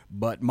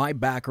 But my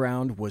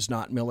background was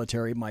not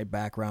military. My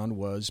background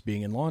was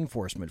being in law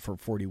enforcement for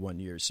 41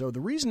 years. So the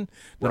reason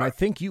that I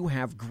think you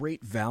have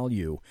great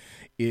value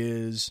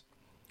is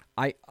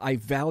I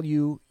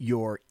value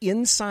your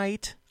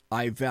insight.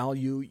 I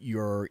value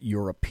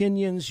your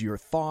opinions, your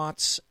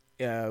thoughts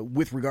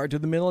with regard to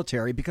the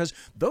military, because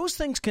those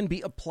things can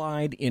be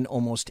applied in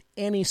almost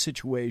any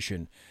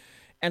situation.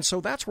 And so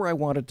that's where I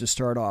wanted to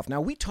start off. Now,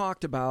 we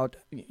talked about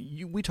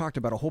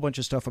a whole bunch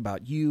of stuff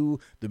about you,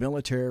 the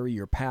military,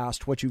 your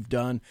past, what you've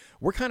done.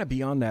 We're kind of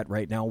beyond that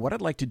right now. What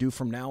I'd like to do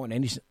from now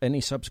and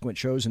any subsequent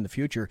shows in the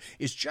future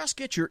is just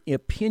get your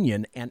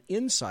opinion and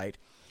insight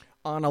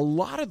on a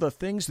lot of the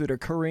things that are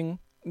occurring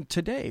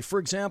today. For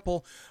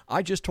example,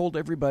 I just told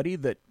everybody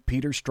that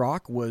Peter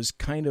Strzok was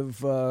kind of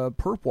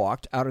perp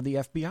walked out of the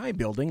FBI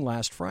building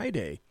last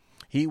Friday.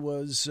 He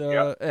was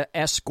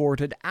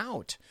escorted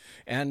out.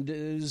 And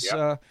is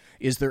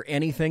there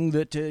anything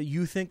that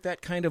you think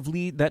that kind of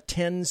lead that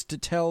tends to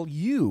tell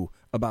you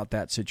about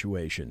that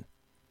situation?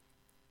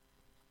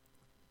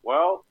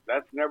 Well,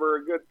 that's never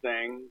a good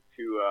thing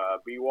to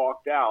be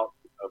walked out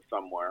of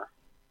somewhere.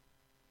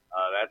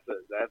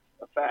 That's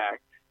a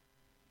fact.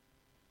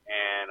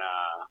 And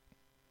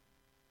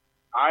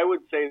I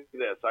would say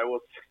this.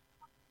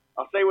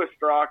 I'll say with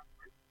Strzok,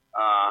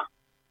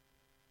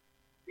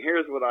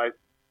 here's what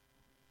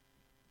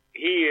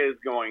he is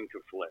going to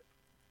flip.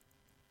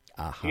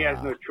 He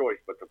has no choice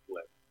but to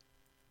flip.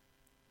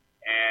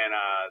 And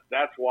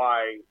that's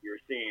why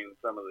you're seeing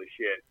some of the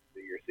shit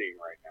that you're seeing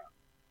right now.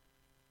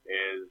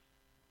 Is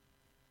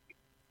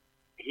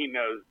he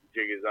knows the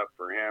jig is up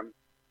for him.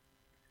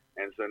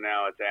 And so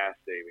now it's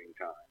ass-saving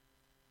time.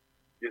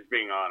 Just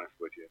being honest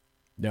with you.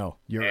 No,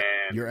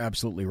 you're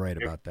absolutely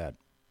right about that.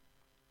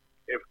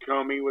 If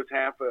Comey was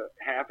half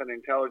an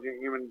intelligent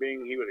human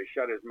being, he would have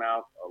shut his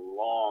mouth a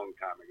long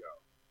time ago.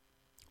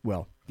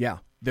 Well, yeah,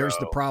 there's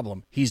the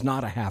problem. He's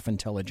not a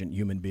half-intelligent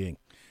human being.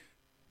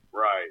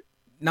 Right.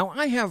 Now,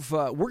 I have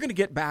we're going to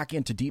get back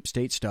into deep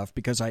state stuff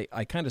because I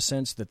kind of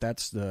sense that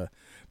that's the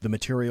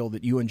material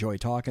that you enjoy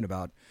talking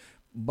about.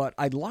 But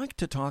I'd like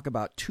to talk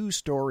about two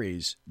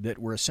stories that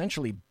were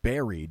essentially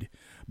buried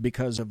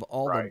because of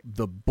all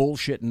the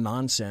bullshit and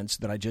nonsense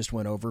that I just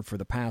went over for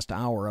the past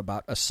hour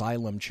about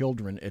asylum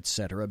children,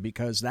 etc.,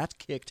 because that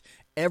kicked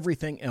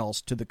everything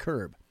else to the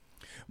curb.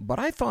 But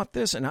I thought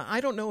this, and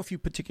I don't know if you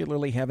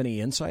particularly have any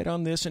insight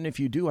on this, and if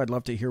you do, I'd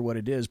love to hear what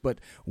it is. But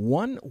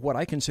what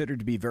I consider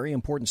to be a very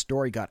important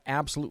story got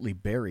absolutely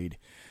buried,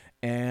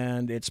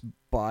 and it's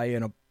by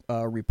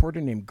a reporter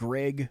named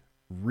Greg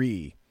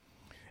Rhee.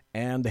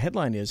 And the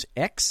headline is,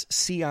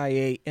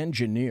 ex-CIA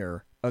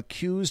engineer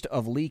accused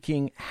of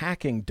leaking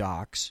hacking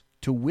docs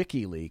to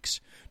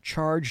WikiLeaks,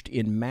 charged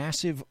in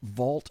massive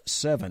Vault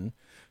 7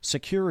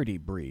 security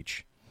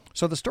breach.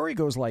 So the story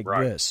goes like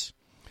this.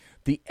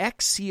 The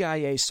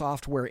ex-CIA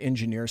software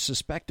engineer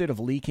suspected of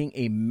leaking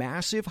a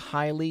massive,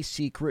 highly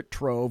secret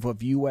trove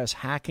of U.S.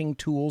 hacking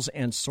tools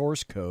and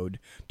source code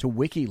to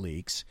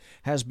WikiLeaks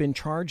has been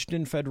charged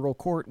in federal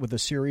court with a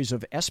series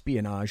of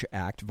Espionage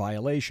Act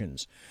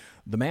violations.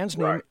 The man's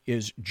name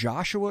is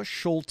Joshua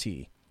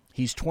Schulte,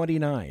 He's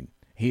 29.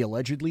 He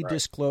allegedly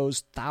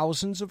disclosed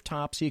thousands of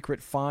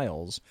top-secret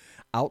files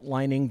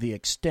outlining the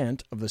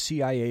extent of the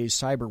CIA's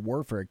cyber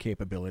warfare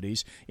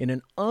capabilities in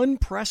an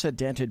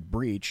unprecedented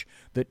breach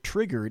that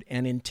triggered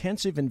an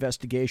intensive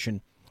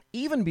investigation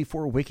even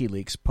before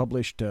WikiLeaks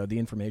published the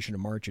information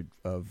in March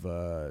of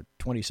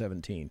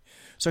 2017.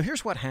 So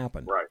here's what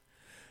happened. Right.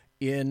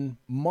 In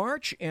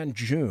March and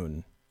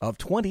June of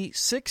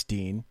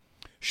 2016,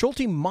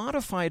 Schulte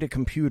modified a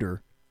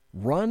computer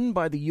run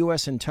by the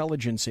U.S.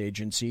 intelligence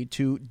agency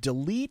to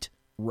delete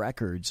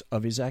records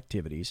of his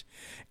activities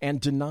and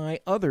deny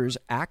others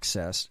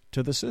access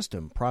to the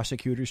system.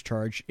 Prosecutors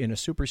charged in a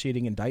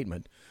superseding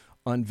indictment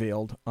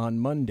unveiled on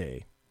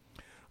Monday.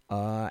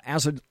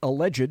 As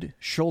alleged,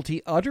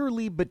 Schulte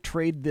utterly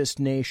betrayed this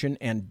nation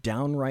and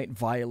downright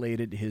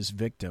violated his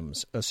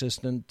victims.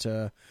 Assistant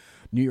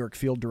New York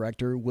Field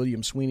Director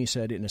William Sweeney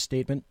said in a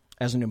statement,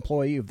 as an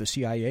employee of the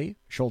CIA,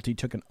 Schulte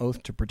took an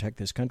oath to protect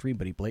his country,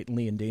 but he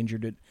blatantly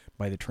endangered it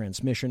by the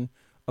transmission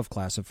of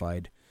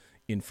classified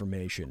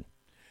information.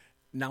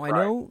 Now, I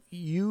know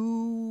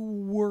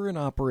you were an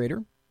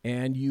operator,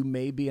 and you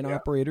may be an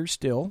operator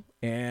still,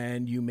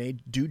 and you may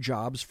do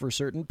jobs for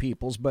certain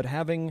peoples, but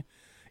having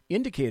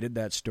indicated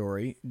that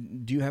story,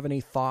 do you have any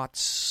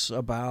thoughts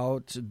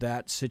about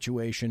that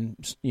situation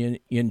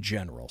in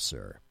general,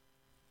 sir?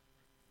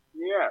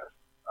 Yes.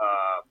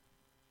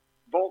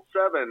 Volt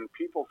 7,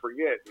 people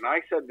forget, and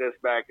I said this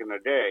back in the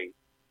day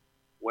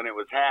when it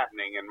was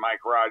happening, and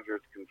Mike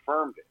Rogers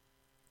confirmed it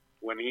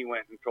when he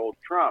went and told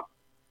Trump.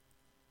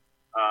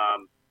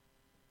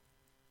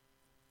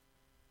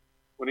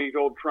 When he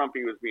told Trump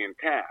he was being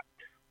tapped.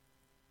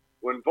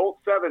 When Volt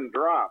 7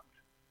 dropped,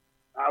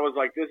 I was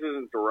like, this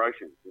isn't the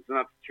Russians. It's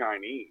not the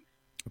Chinese.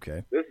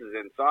 Okay. This is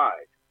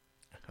inside.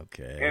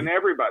 Okay. And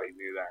everybody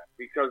knew that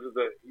because of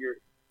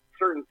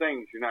certain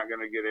things you're not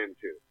going to get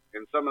into.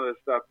 And some of the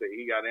stuff that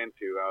he got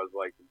into, I was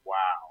like,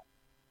 wow.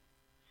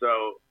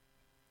 So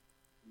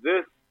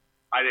this,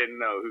 I didn't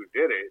know who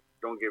did it.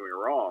 Don't get me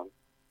wrong.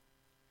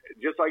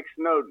 Just like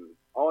Snowden,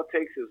 all it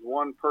takes is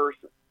one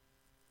person.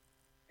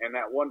 And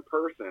that one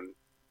person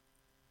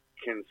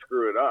can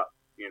screw it up,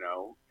 you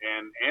know,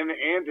 and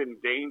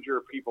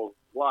endanger people's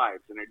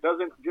lives. And it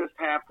doesn't just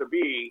have to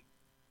be,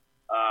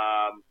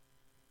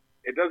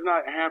 it does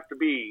not have to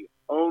be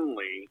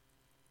only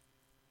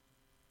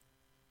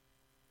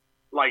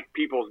like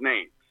people's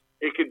names.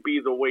 It could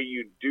be the way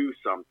you do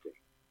something,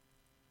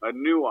 a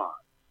nuance,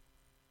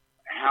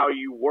 how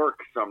you work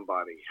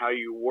somebody, how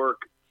you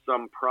work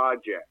some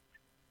project.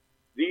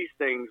 These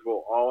things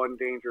will all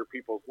endanger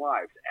people's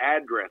lives,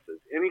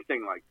 addresses,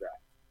 anything like that.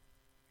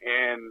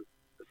 And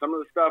some of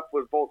the stuff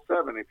with Volt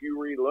 7, if you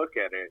relook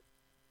at it,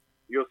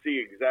 you'll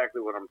see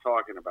exactly what I'm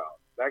talking about.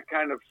 That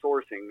kind of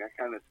sourcing, that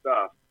kind of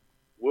stuff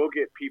will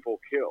get people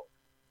killed.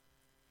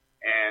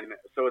 And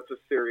so it's a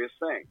serious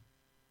thing.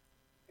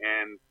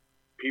 And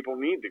people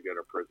need to go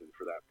to prison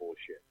for that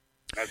bullshit.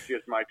 That's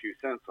just my 2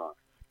 cents on it.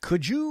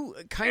 Could you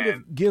kind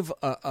of give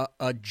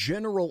a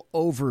general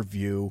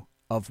overview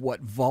of what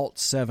Vault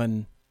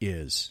 7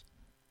 is?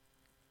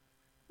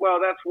 Well,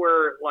 that's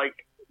where, like,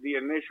 the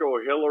initial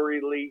Hillary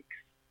leaks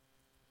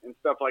and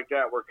stuff like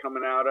that were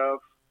coming out of.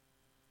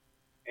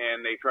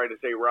 And they tried to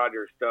say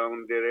Roger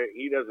Stone did it.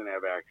 He doesn't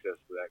have access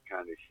to that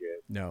kind of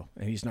shit. No,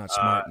 and he's not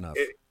smart enough.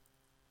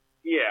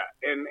 Yeah,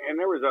 and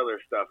there was other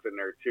stuff in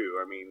there,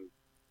 too. I mean,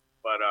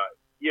 but,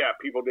 yeah,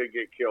 people did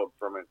get killed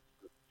from it.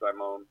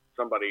 Simone,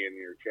 somebody in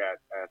your chat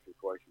asked a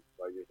question,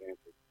 so I just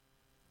answered.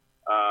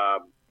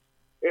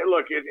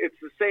 Look, it's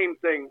the same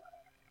thing.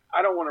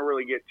 I don't want to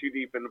really get too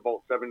deep into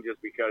Volt 7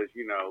 just because,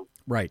 you know.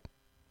 Right.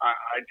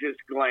 I just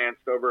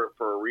glanced over it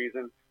for a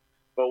reason.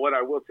 But what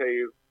I will tell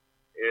you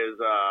is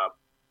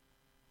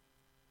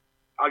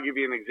I'll give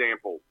you an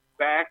example.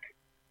 Back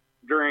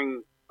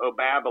during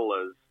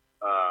Obamala's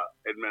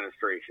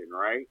administration,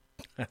 right?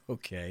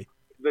 Okay.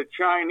 The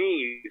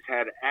Chinese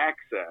had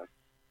access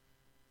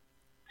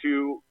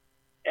to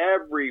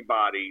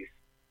everybody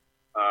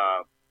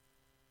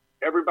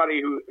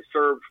who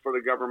served for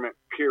the government,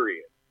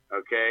 period.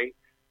 Okay?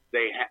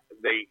 They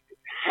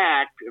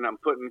hacked, and I'm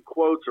putting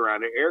quotes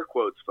around it, air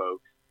quotes,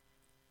 folks.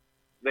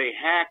 They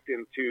hacked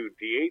into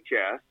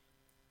DHS.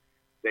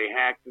 They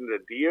hacked into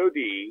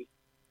DOD.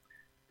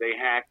 They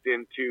hacked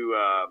into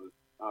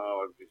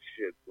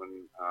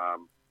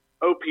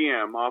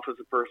OPM, Office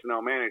of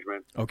Personnel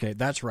Management. Okay,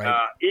 that's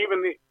right.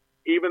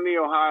 Even the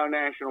Ohio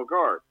National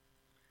Guard.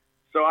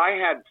 So I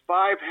had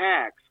 5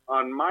 hacks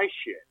on my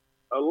shit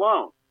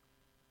alone.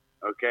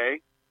 Okay?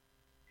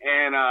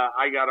 And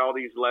I got all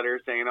these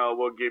letters saying, oh,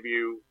 we'll give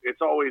you,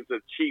 it's always a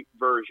cheap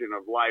version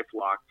of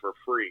LifeLock for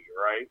free,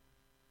 right?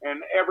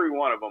 And every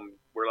one of them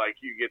were like,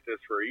 you get this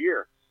for a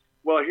year.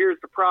 Well, here's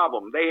the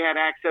problem. They had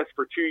access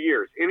for 2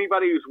 years.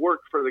 Anybody who's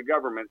worked for the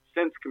government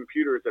since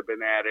computers have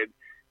been added,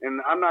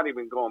 and I'm not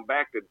even going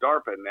back to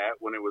DARPANet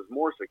when it was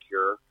more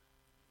secure,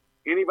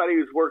 anybody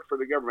who's worked for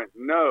the government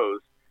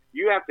knows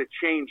you have to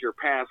change your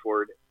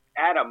password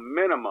at a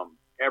minimum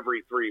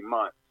every 3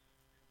 months.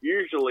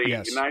 Usually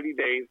Yes. 90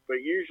 days,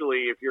 but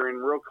usually if you're in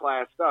real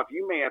class stuff,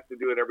 you may have to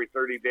do it every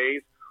 30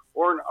 days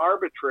or an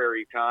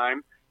arbitrary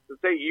time to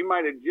say you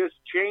might have just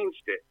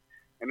changed it.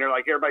 And they're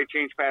like, everybody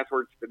change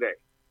passwords today.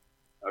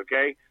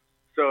 Okay?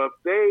 So if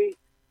they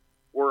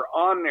were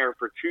on there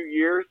for 2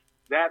 years,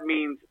 that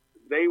means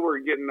they were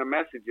getting the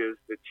messages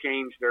to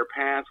change their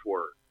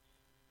password.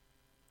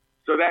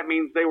 So that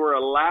means they were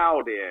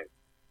allowed it.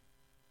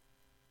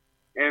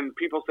 And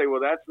people say,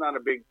 well, that's not a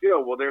big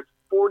deal. Well, there's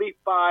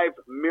 45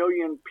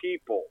 million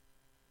people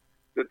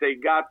that they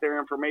got their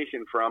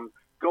information from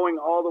going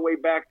all the way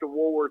back to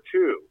World War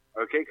II,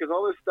 okay? Because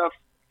all this stuff's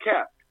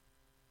kept.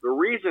 The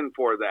reason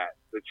for that,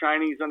 the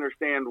Chinese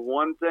understand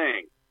one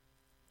thing.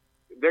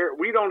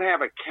 We don't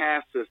have a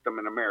caste system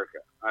in America.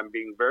 I'm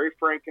being very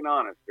frank and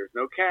honest. There's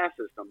no caste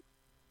system.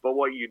 But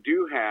what you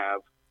do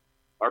have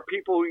are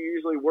people who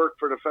usually work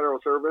for the federal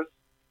service,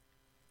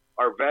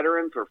 are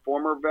veterans or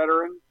former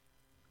veterans,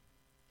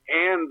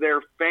 and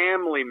their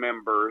family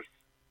members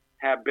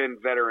have been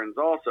veterans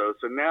also.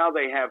 So now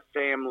they have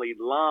family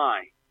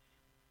lines.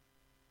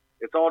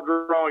 It's all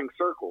drawing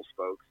circles,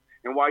 folks.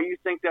 And while you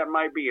think that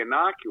might be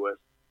innocuous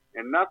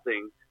and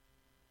nothing,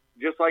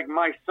 just like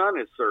my son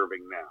is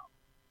serving now.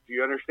 Do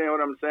you understand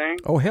what I'm saying?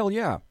 Oh, hell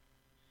yeah.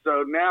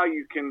 So now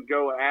you can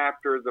go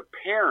after the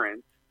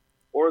parent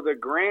or the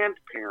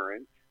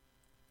grandparent,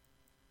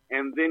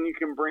 and then you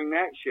can bring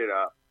that shit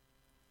up.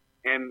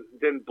 And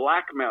then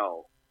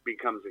blackmail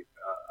becomes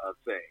a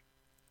thing.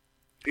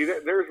 See,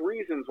 there's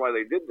reasons why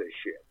they did this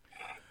shit.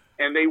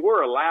 And they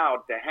were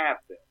allowed to have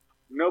this.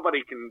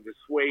 Nobody can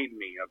dissuade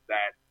me of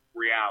that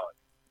reality.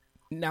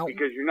 Now,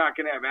 because you're not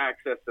going to have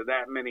access to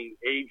that many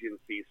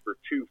agencies for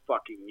 2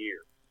 fucking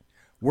years.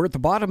 We're at the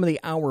bottom of the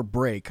hour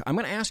break. I'm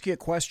going to ask you a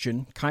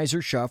question. Kaiser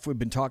Schuff, we've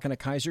been talking to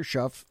Kaiser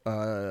Schuff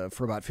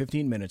for about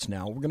 15 minutes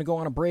now. We're going to go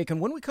on a break. And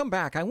when we come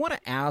back, I want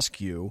to ask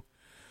you,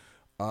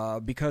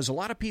 because a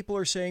lot of people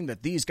are saying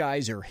that these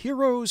guys are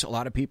heroes. A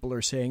lot of people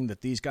are saying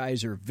that these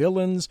guys are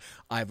villains.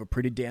 I have a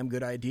pretty damn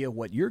good idea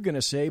what you're going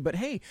to say. But,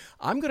 hey,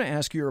 I'm going to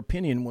ask your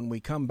opinion when we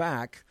come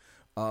back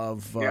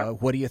of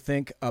what do you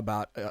think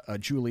about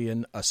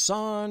Julian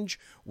Assange?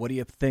 What do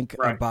you think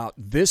about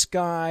this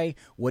guy?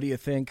 What do you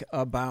think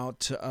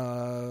about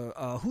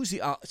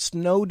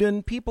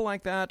Snowden? People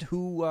like that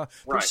who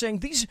they're saying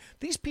these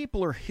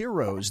people are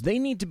heroes. They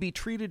need to be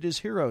treated as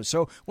heroes.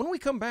 So when we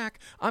come back,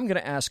 I'm going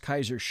to ask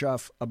Kaiser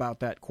Schuff about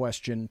that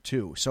question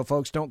too. So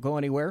folks, don't go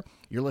anywhere.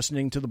 You're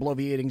listening to the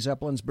Bloviating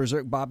Zeppelin's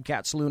Berserk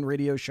Bobcat Saloon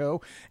Radio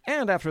Show.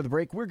 And after the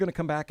break, we're going to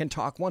come back and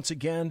talk once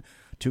again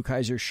to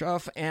Kaiser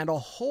Schuff and a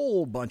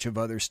whole bunch of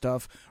other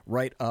stuff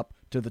right up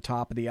to the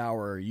top of the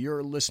hour.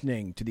 You're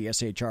listening to the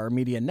SHR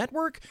Media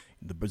Network,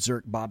 the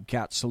Berserk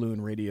Bobcat Saloon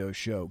Radio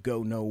Show.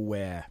 Go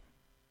nowhere.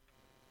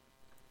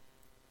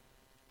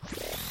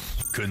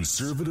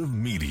 Conservative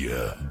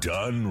media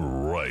done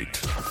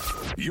right.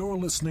 You're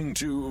listening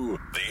to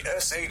the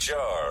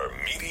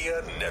SHR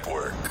Media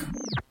Network.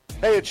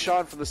 Hey, it's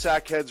Sean from the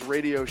Sackheads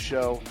Radio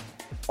Show,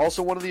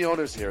 also one of the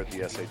owners here at the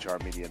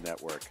SHR Media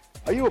Network.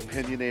 Are you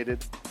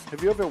opinionated?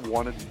 Have you ever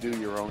wanted to do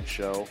your own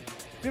show?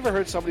 Have you ever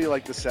heard somebody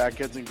like the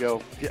Sackheads and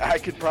go, yeah, I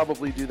could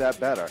probably do that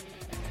better?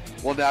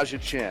 Well, now's your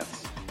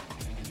chance.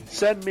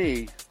 Send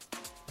me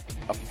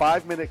a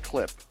 5-minute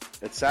clip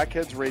at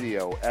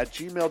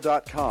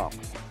sackheadsradio@gmail.com,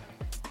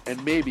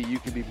 and maybe you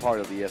can be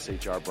part of the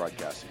SHR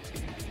broadcasting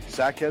team.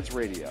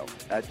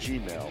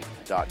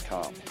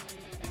 sackheadsradio@gmail.com.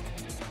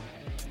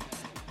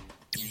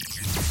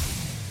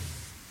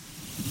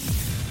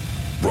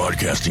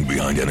 Broadcasting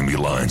behind enemy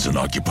lines in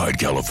occupied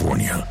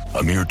California,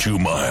 a mere 2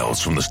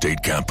 miles from the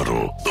state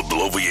capitol, the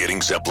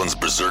Bloviating Zeppelin's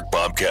Berserk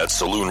Bobcat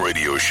Saloon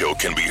Radio Show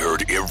can be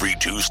heard every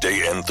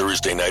Tuesday and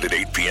Thursday night at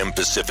 8 p.m.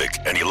 Pacific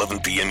and 11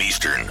 p.m.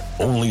 Eastern,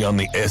 only on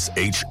the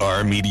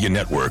SHR Media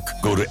Network.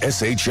 Go to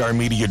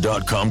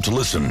shrmedia.com to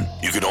listen.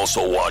 You can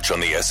also watch on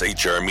the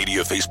SHR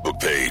Media Facebook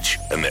page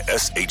and the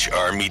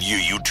SHR Media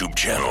YouTube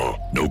channel.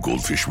 No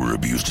goldfish were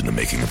abused in the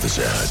making of this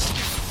ad.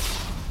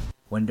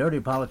 When dirty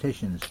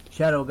politicians,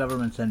 shadow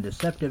governments, and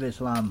deceptive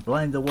Islam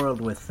blind the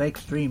world with fake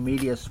stream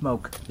media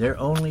smoke, their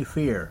only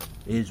fear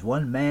is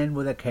one man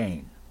with a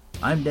cane.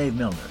 I'm Dave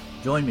Milner.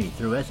 Join me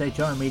through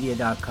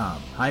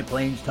shrmedia.com,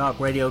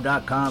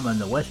 highplains.talkradio.com,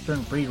 and the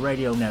Western Free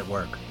Radio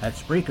Network at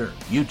Spreaker,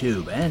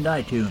 YouTube, and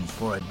iTunes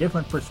for a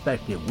different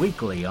perspective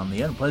weekly on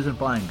the Unpleasant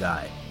Blind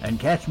Guy. And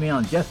catch me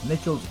on Jeff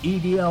Mitchell's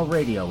EDL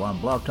Radio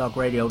on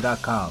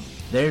blogtalkradio.com.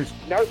 There's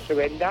no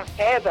surrender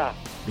ever,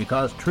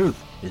 because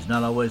truth is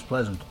not always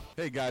pleasant.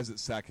 Hey guys,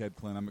 it's Sackhead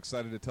Clint. I'm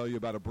excited to tell you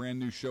about a brand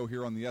new show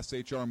here on the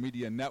SHR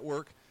Media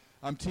Network.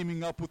 I'm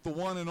teaming up with the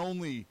one and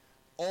only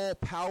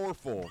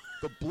all-powerful,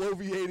 the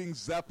Bloviating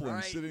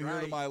Zeppelin, sitting here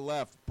to my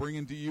left,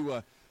 bringing to you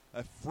a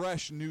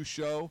fresh new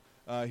show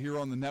here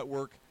on the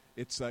network.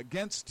 It's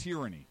Against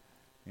Tyranny.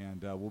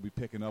 And we'll be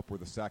picking up where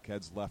the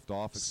Sackheads left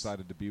off.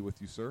 Excited to be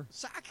with you, sir.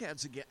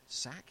 Sackheads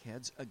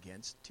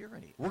against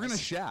tyranny. We're going to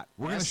chat.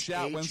 We're going to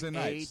chat Wednesday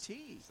nights.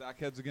 SHAT.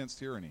 Sackheads against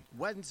tyranny.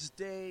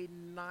 Wednesday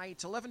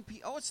night, 11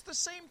 p.m. Oh, it's the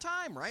same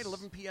time, right?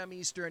 11 p.m.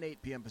 Eastern,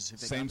 8 p.m.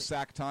 Pacific. Same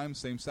sack time,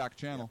 same sack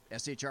channel. Yeah.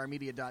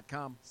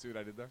 SHRmedia.com. See what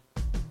I did there?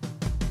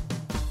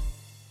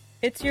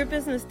 It's your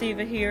business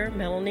diva here,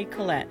 Melanie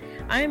Collette.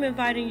 I am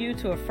inviting you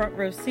to a front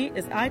row seat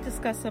as I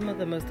discuss some of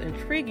the most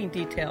intriguing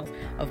details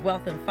of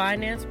wealth and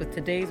finance with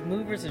today's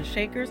movers and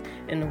shakers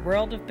in the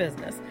world of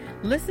business.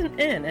 Listen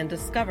in and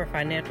discover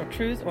financial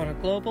truths on a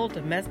global,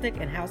 domestic,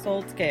 and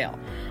household scale.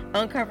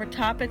 Uncover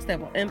topics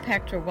that will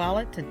impact your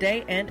wallet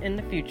today and in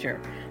the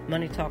future.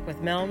 Money Talk with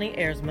Melanie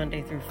airs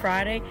Monday through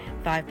Friday,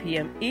 5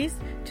 p.m. East,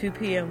 2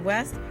 p.m.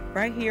 West,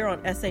 right here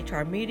on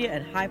SHR Media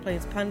and High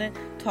Plains Pundit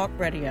Talk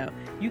Radio.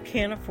 You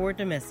can't afford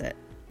to miss it.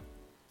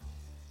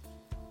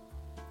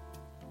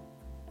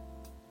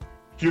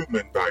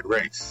 Human by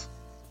race,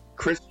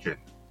 Christian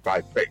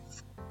by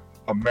faith,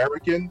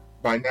 American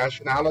by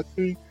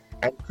nationality,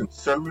 and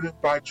conservative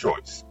by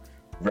choice.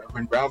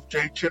 Reverend Ralph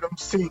J. Chittum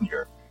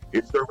Sr.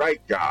 is the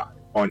right guy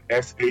on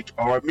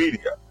SHR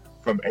Media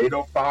from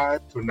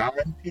 8:05 to 9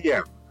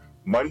 p.m.,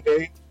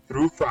 Monday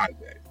through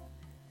Friday.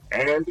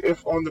 And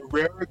if on the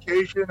rare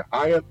occasion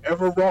I am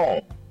ever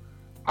wrong,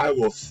 I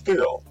will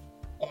still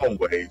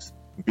always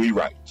be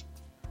right.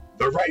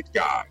 The right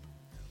guy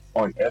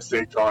on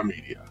SHR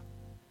Media.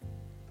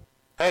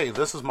 Hey,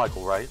 this is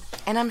Michael Wright.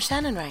 And I'm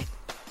Shannon Wright.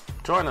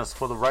 Join us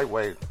for The Right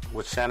Way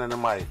with Shannon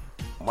and Mike,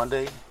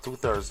 Monday through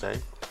Thursday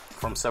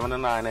from 7 to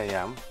 9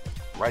 a.m.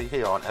 right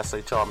here on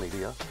SHR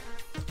Media.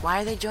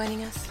 Why are they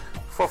joining us?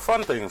 For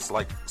fun things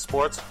like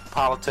sports,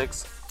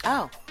 politics.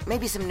 Oh,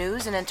 maybe some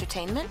news and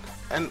entertainment?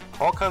 And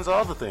all kinds of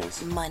other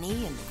things.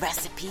 Money and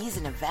recipes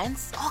and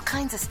events, all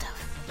kinds of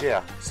stuff.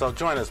 Yeah, so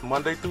join us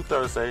Monday through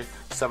Thursday,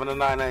 7 to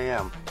 9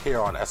 a.m. here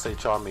on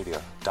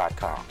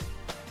SHRmedia.com.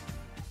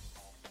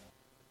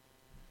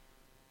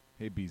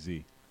 Hey,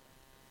 BZ.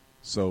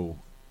 So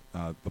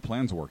the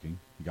plan's working.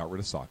 You got rid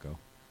of Sacco.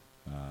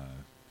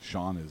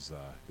 Sean is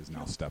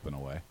now stepping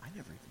away. I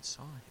never even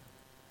saw him.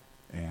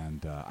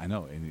 And I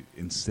know, and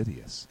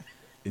Insidious.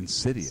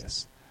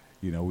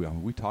 You know,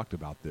 we talked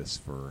about this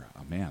for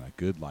a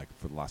good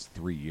for the last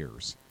 3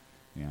 years,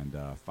 and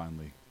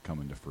finally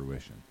coming to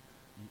fruition.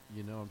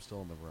 You know I'm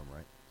still in the room,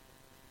 right?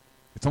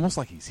 It's almost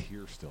like he's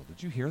here still.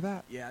 Did you hear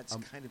that? Yeah, it's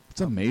kind of. It's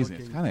amazing.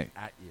 It's kind of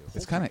at you.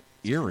 It's kind of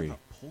eerie. Kind of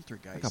a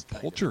poltergeist. Like a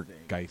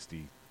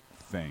poltergeisty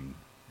thing.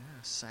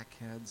 Yeah,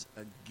 sackheads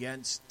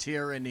against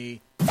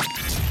tyranny.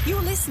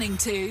 You're listening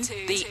to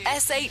the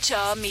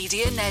SHR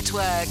Media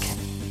Network.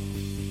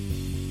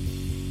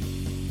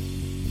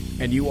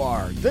 And you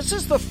are. This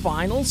is the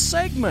final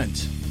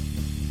segment.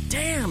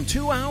 Damn,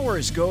 2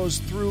 hours goes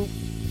through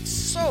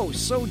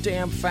so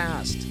damn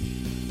fast.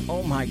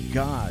 Oh my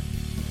God.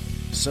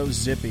 So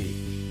zippy.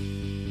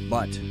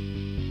 But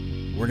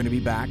we're going to be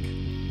back.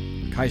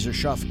 Kaiser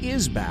Schuff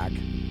is back.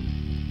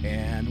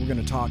 And we're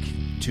going to talk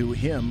to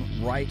him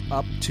right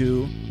up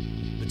to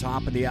the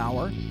top of the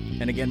hour.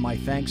 And again, my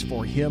thanks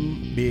for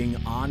him being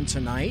on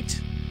tonight.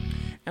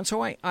 And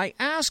so I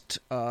asked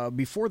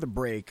before the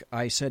break,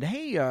 I said,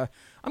 hey, I'm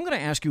going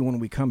to ask you when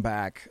we come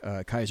back,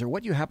 Kaiser,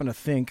 what you happen to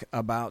think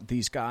about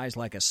these guys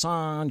like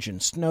Assange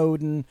and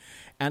Snowden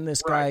and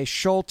this guy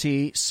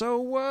Schulte.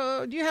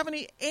 So do you have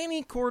any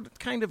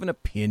kind of an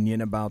opinion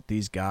about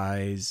these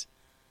guys?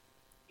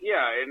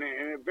 Yeah, and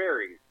it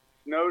varies.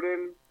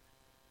 Snowden,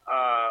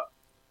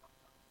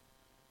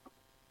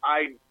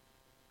 I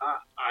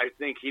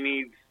think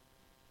he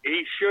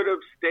should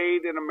have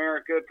stayed in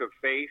America to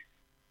face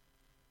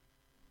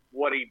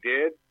what he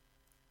did.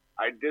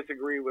 I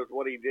disagree with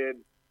what he did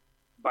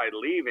by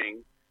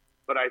leaving,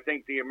 but I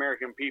think the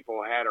American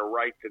people had a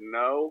right to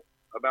know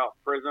about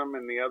PRISM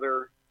and the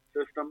other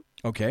system.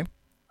 Okay.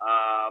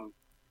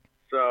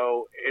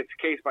 So it's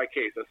case by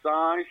case.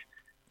 Assange,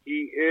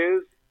 he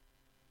is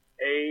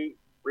a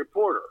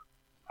reporter.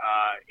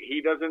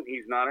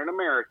 He's not an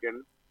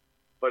American,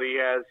 but he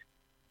has,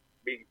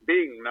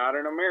 being not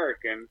an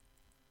American,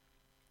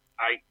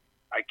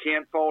 I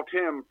can't fault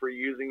him for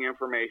using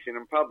information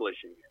and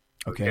publishing it.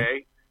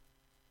 Okay?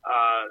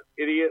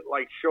 Idiot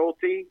like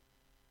Schulte,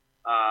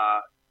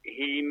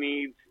 he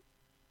needs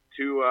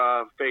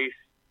to face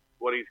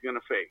what he's going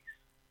to face,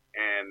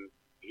 and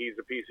he's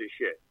a piece of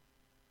shit.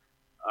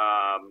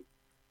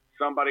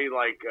 Somebody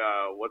like,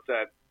 what's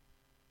that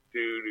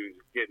dude who's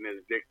getting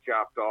his dick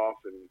chopped off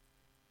and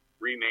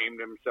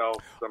renamed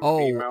himself some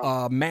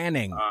female?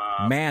 Manning.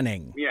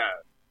 Manning.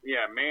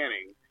 Yeah,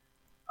 Manning.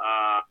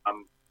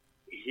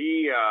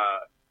 He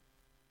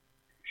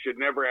should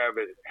never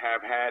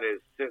have had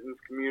his sentence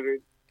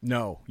commuted.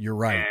 No, you're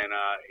right. And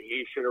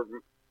he should have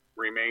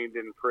remained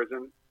in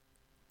prison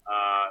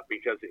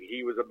because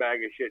he was a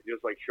bag of shit,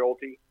 just like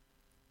Schulte,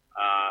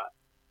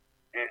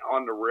 and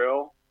on the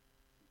real.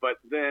 But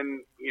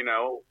then,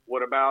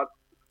 what about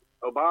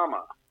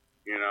Obama?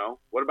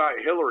 What about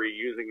Hillary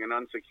using an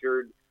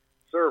unsecured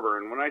server?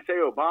 And when I say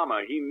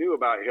Obama, he knew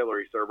about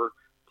Hillary's server.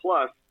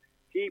 Plus,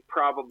 he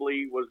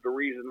probably was the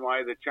reason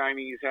why the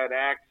Chinese had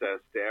access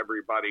to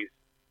everybody's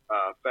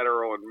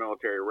federal and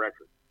military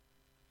records.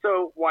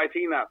 So why is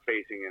he not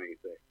facing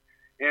anything?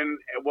 And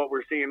what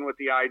we're seeing with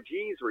the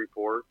IG's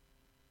report,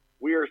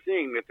 we are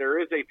seeing that there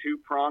is a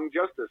two-pronged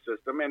justice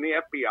system, and the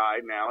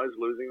FBI now is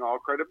losing all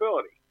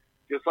credibility.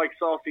 Just like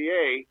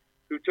Saucier,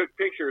 who took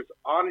pictures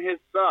on his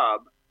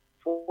sub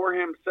for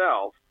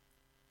himself,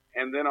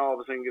 and then all of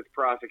a sudden gets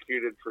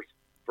prosecuted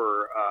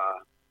for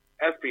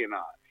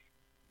espionage.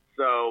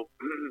 So,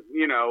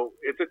 you know,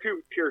 it's a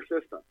two-tier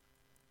system,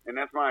 and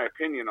that's my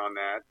opinion on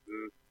that.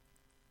 And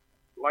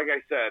like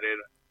I said,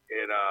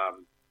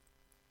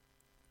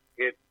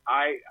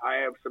 I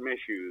have some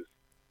issues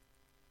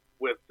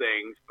with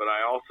things, but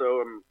I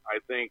also I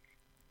think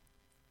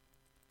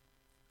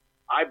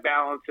I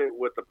balance it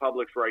with the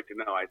public's right to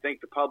know. I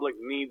think the public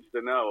needs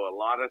to know a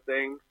lot of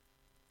things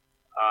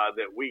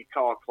that we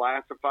call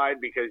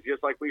classified, because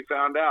just like we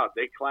found out,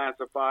 they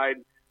classified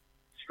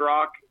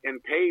Strzok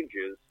and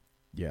Page's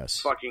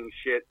fucking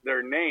shit,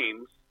 their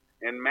names,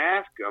 and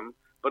masked them,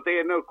 but they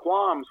had no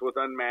qualms with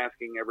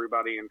unmasking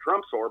everybody in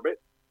Trump's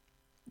orbit.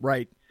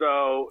 Right.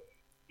 So,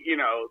 you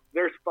know,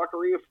 there's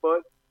fuckery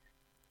afoot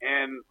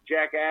and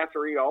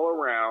jackassery all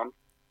around,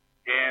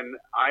 and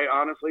I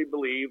honestly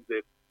believe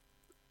that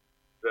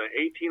the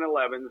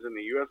 1811s in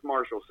the U.S.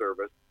 Marshal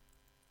Service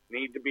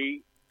need to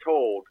be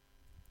told,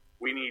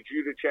 we need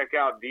you to check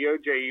out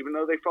DOJ, even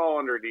though they fall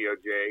under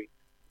DOJ.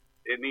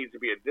 It needs to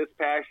be a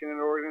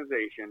dispassionate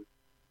organization.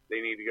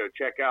 They need to go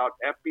check out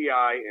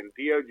FBI and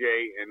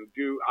DOJ and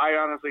I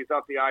honestly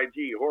thought the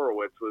IG,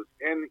 Horowitz,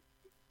 and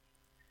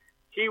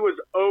he was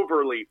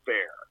overly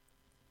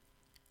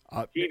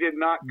fair. He did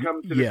not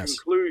come to the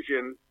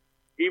conclusion,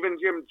 even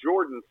Jim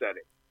Jordan said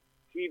it,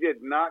 he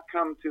did not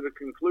come to the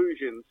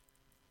conclusions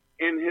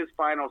in his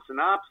final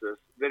synopsis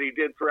that he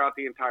did throughout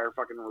the entire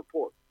fucking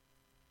report.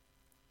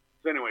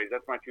 So anyways,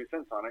 that's my 2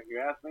 cents on it. You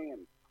asked me,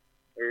 and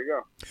there you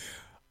go.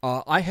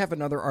 I have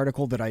another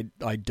article that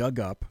I dug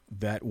up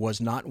that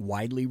was not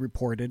widely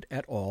reported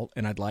at all,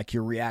 and I'd like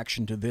your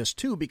reaction to this,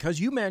 too, because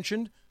you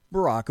mentioned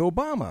Barack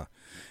Obama.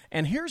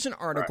 And here's an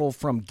article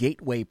from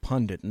Gateway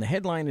Pundit, and the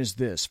headline is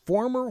this: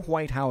 former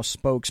White House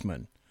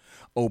spokesman,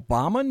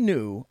 Obama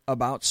knew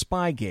about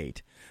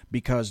Spygate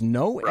because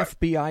no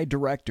FBI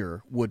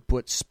director would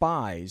put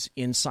spies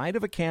inside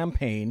of a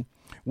campaign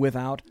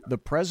without the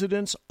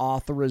president's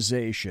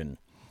authorization.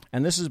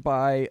 And this is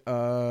by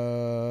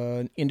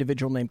an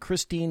individual named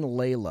Christine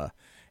Layla.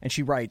 And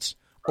she writes,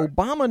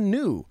 Obama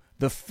knew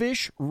the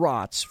fish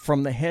rots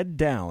from the head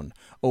down.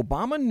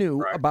 Obama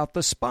knew about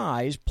the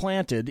spies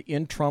planted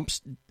in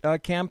Trump's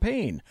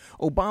campaign.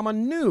 Obama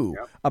knew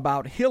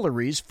about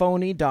Hillary's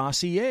phony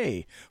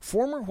dossier.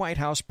 Former White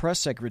House press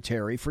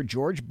secretary for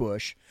George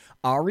Bush,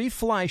 Ari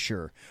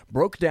Fleischer,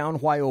 broke down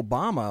why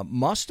Obama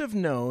must have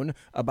known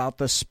about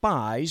the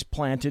spies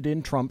planted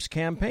in Trump's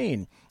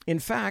campaign. In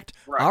fact,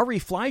 Ari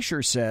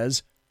Fleischer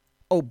says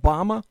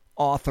Obama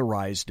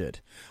authorized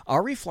it.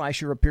 Ari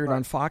Fleischer appeared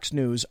on Fox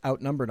News,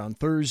 outnumbered on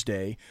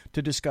Thursday,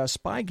 to discuss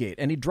Spygate,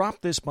 and he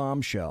dropped this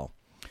bombshell.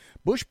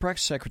 Bush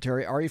press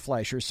secretary Ari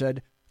Fleischer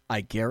said,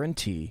 I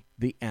guarantee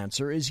the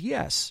answer is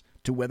yes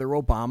to whether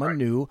Obama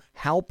knew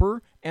Halper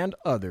and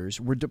others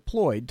were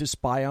deployed to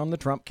spy on the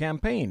Trump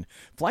campaign.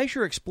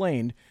 Fleischer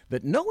explained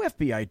that no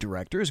FBI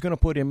director is going to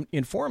put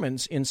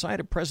informants inside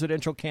a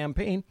presidential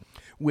campaign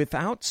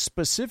without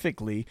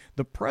specifically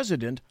the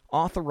president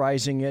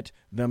authorizing it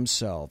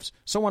themselves.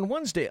 So on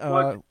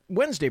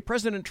Wednesday,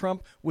 President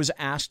Trump was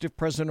asked if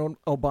President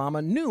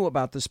Obama knew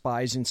about the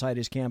spies inside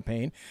his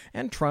campaign,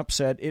 and Trump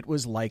said it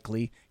was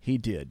likely he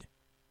did.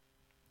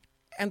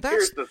 And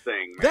here's the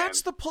thing, man.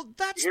 That's the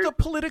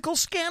political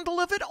scandal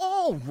of it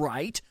all,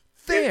 right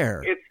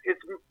there. It's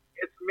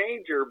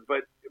major,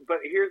 but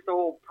here's the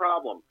whole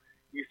problem.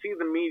 You see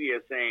the media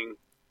saying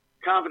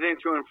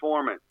confidential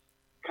informants,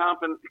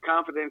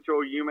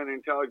 confidential human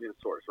intelligence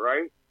source,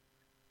 right?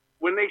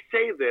 When they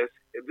say this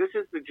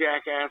is the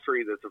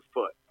jackassery that's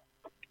afoot.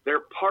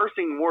 They're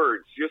parsing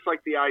words just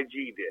like the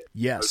IG did.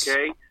 Yes.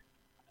 Okay?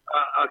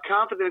 A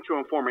confidential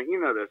informant,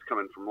 you know this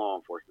coming from law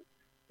enforcement.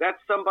 That's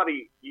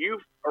somebody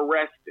you've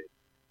arrested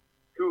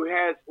who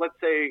has, let's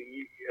say,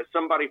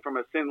 somebody from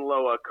a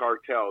Sinaloa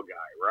cartel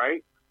guy,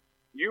 right?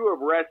 You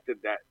arrested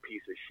that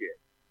piece of shit.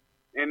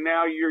 And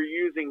now you're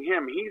using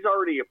him. He's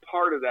already a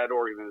part of that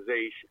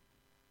organization.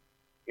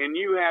 And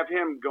you have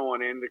him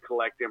going in to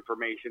collect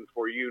information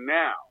for you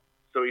now.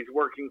 So he's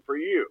working for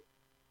you.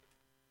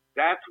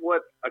 That's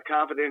what a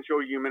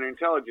confidential human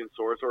intelligence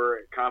source or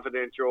a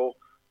confidential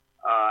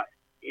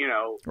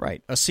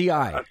a CI.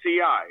 A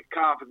CI,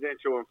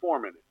 confidential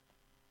informant.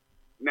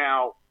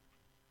 Now,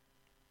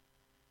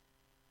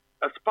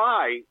 a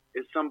spy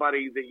is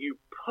somebody that you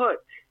put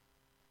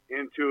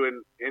into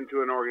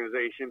an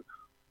organization,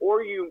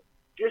 or you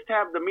just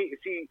have the meet.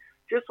 See,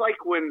 just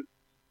like when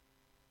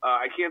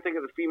I can't think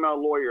of the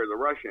female lawyer, the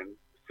Russian,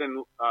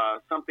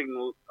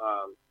 something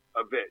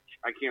a bitch.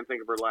 I can't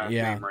think of her last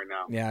name right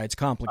now. Yeah, it's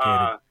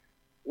complicated.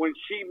 When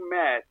she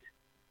met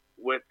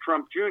with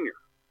Trump Jr.,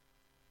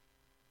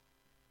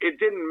 it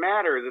didn't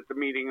matter that the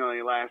meeting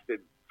only lasted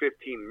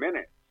 15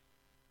 minutes.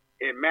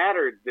 It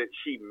mattered that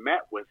she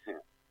met with him.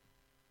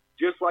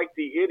 Just like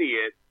the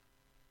idiot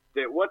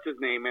that, what's his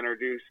name,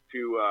 introduced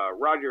to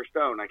Roger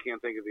Stone. I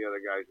can't think of the other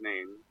guy's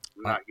name.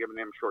 I'm not giving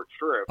him short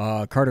shrift.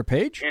 Carter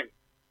Page?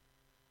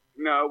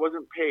 No, it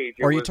wasn't Page.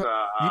 It Or was,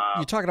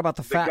 you talking about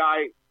the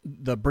guy,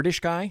 the British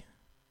guy?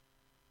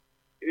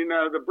 You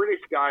know, the British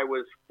guy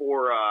was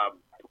for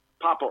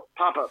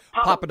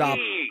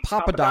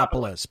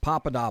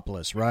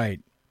Papadopoulos, right.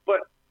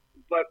 But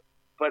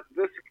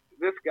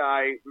this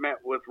guy met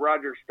with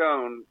Roger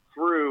Stone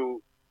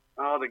through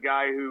the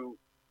guy who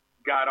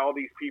got all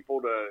these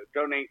people to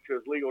donate to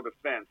his legal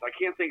defense. I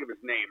can't think of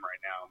his name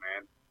right now,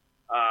 man.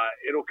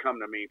 It'll come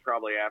to me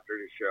probably after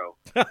the show.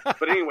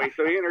 But anyway,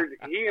 so he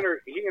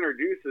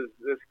introduces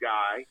this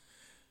guy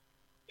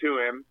to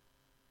him.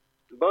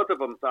 Both of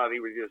them thought he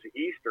was just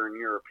Eastern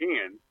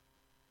European.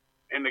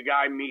 And the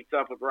guy meets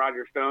up with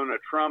Roger Stone, a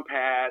Trump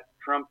hat,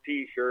 Trump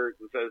T-shirt,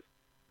 and says,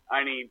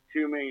 I need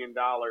 $2 million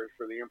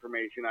for the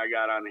information I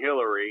got on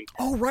Hillary.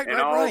 Oh, right, and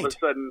all of a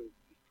sudden,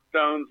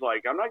 Stone's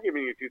like, I'm not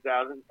giving you $2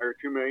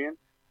 million.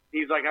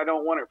 He's like, I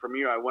don't want it from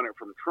you. I want it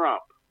from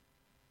Trump.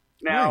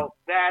 Now,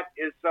 that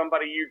is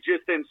somebody you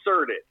just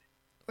inserted.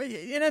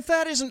 And if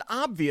that isn't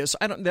obvious,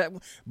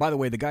 by the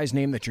way, the guy's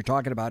name that you're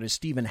talking about is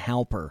Stephen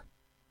Halper.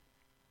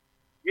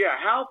 Yeah,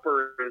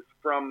 Halper is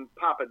from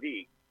Papa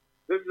D.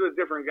 This is a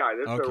different guy.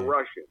 This is a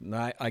Russian.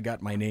 I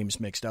got my names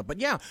mixed up. But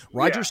yeah,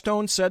 Roger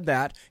Stone said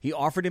that. He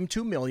offered him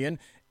 $2 million,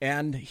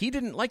 and he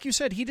didn't, like you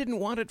said, he didn't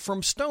want it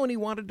from Stone. He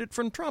wanted it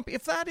from Trump.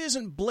 If that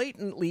isn't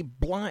blatantly,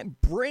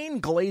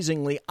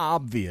 brain-glazingly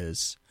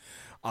obvious,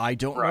 I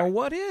don't know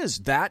what is.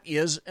 That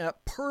is a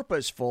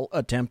purposeful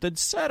attempted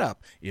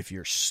setup, if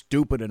you're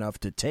stupid enough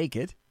to take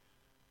it.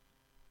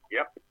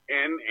 Yep,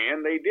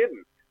 and they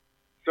didn't.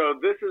 So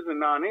this is a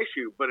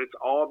non-issue, but it's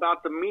all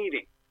about the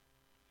meeting.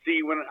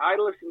 See, when I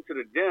listened to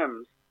the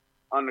Dems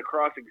on the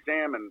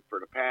cross-examine for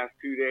the past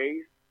 2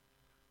 days,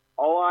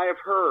 all I have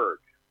heard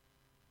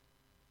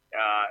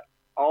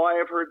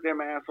them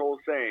assholes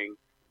saying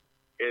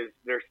is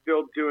they're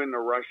still doing the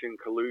Russian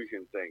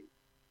collusion thing.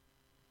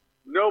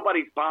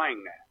 Nobody's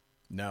buying that.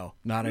 No,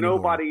 not anymore.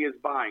 Nobody is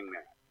buying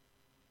that.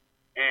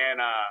 And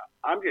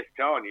I'm just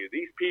telling you,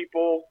 these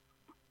people,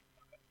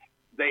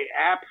 they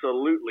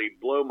absolutely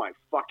blow my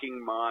fucking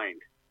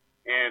mind.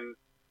 And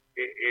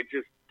it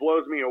just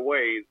blows me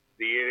away,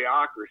 the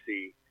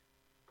idiocracy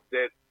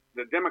that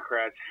the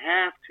Democrats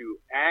have to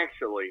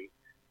actually,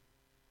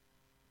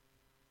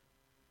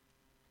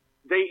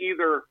 they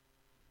either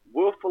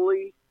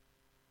willfully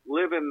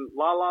live in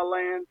la-la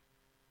land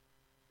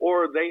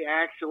or they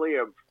actually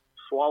have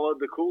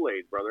swallowed the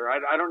Kool-Aid, brother.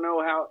 I don't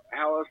know how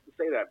else to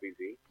say that,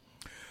 BZ.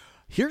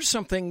 Here's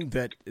something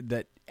that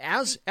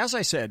as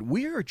I said,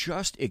 we are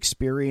just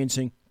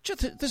experiencing.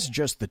 This is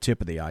just the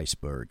tip of the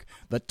iceberg,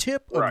 the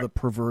tip of the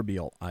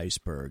proverbial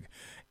iceberg.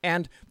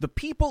 And the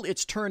people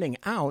it's turning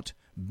out,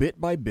 bit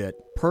by bit,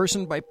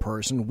 person by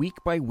person, week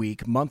by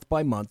week, month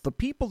by month, the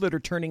people that are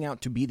turning out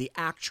to be the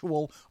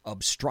actual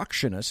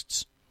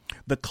obstructionists,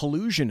 the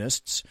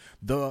collusionists,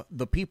 the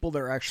people that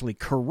are actually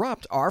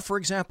corrupt are, for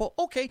example,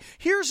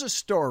 here's a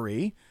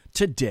story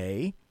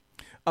today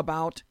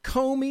about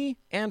Comey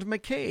and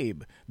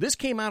McCabe. This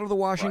came out of the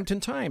Washington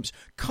Times.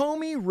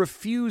 Comey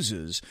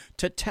refuses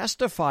to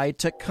testify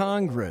to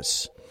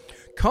Congress.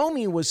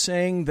 Comey was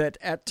saying that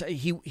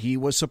he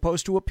was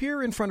supposed to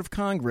appear in front of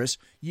Congress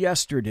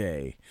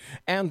yesterday.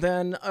 And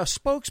then a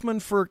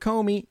spokesman for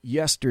Comey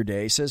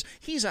yesterday says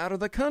he's out of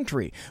the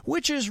country,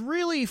 which is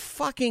really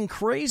fucking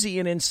crazy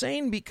and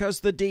insane because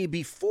the day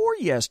before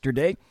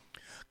yesterday,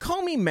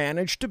 Comey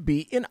managed to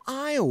be in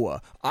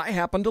Iowa. I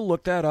happened to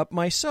look that up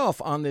myself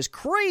on this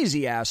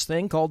crazy-ass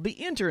thing called the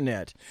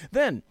Internet.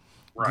 Then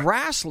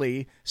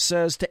Grassley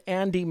says to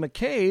Andy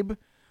McCabe,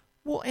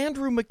 well,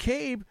 Andrew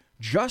McCabe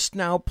just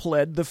now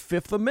pled the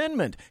Fifth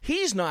Amendment.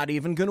 He's not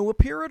even going to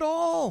appear at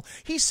all.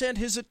 He sent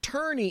his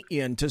attorney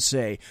in to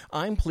say,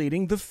 I'm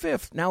pleading the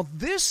Fifth. Now,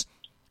 this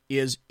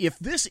is, if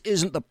this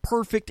isn't the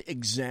perfect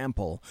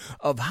example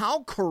of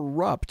how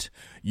corrupt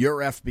your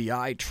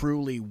FBI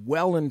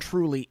well and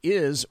truly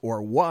is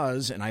or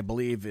was, and I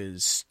believe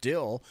is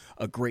still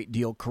a great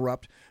deal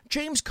corrupt,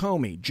 James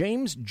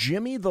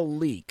Jimmy the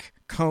Leak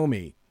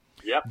Comey,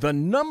 the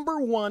number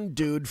one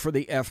dude for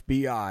the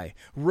FBI,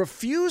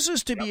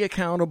 refuses to be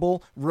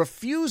accountable,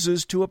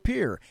 refuses to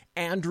appear.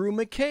 Andrew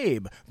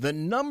McCabe, the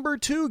number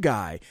two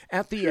guy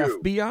at the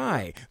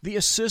FBI, the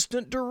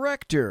assistant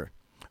director,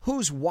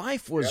 whose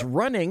wife was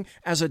running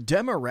as a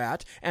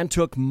Democrat and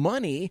took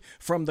money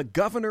from the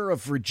governor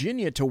of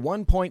Virginia to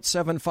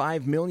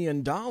 $1.75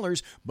 million.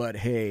 But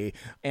hey,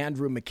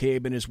 Andrew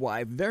McCabe and his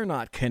wife, they're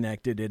not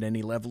connected at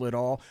any level at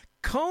all.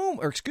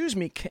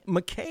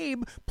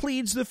 McCabe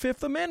pleads the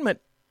Fifth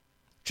Amendment,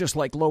 just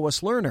like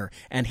Lois Lerner,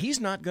 and he's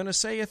not going to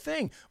say a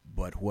thing.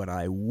 But what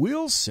I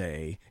will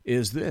say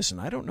is this,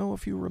 and I don't know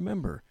if you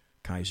remember,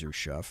 Kaiser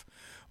Schuff,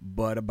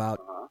 but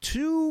about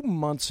 2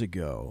 months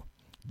ago,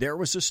 there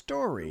was a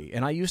story,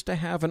 and I used to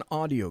have an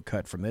audio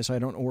cut from this. I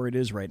don't know where it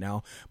is right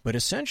now, but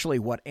essentially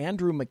what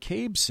Andrew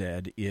McCabe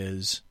said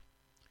is,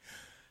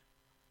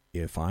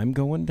 if I'm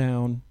going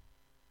down,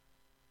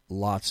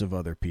 lots of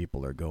other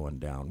people are going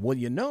down. Well,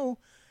 you know,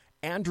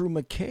 Andrew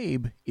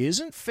McCabe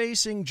isn't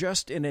facing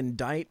just an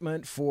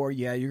indictment for,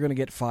 you're going to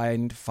get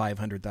fined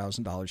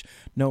 $500,000.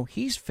 No,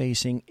 he's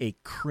facing a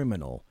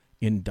criminal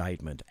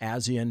indictment,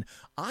 as in,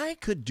 I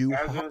could do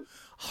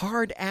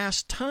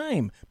hard-ass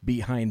time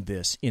behind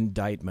this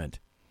indictment.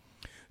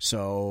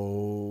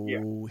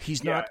 So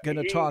he's not going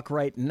to talk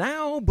right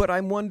now, but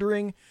I'm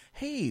wondering,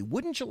 hey,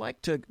 wouldn't you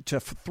like to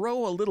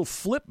throw a little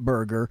flip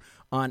burger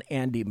on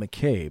Andy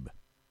McCabe?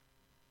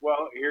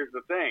 Well, here's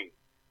the thing.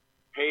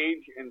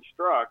 Page and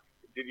Strzok,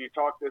 did you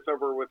talk this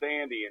over with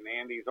Andy in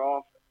Andy's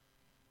office?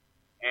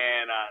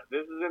 And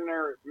this is in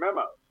their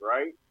memos,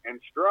 right? And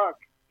Strzok,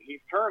 he's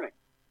turning.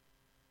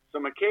 So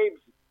McCabe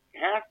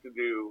has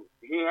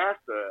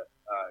to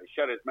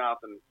shut his mouth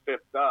and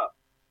fifth up.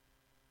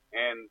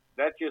 And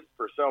that's just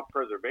for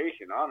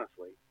self-preservation,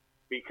 honestly,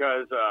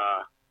 because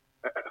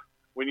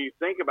when you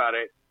think about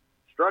it,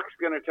 Strzok's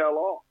going to tell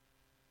all.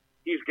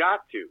 He's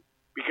got to,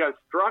 because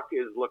Strzok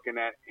is looking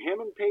at him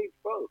and Page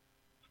both.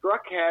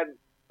 Strzok had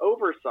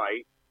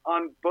oversight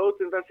on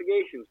both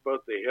investigations,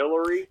 both the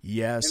Hillary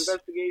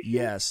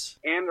investigation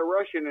and the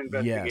Russian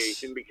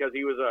investigation, because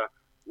he was a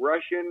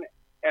Russian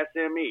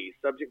SME,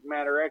 subject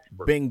matter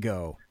expert.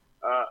 Bingo.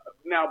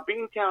 Now,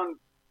 Beantown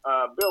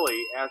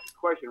Billy asked a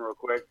question real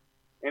quick,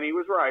 and he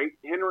was right.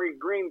 Henry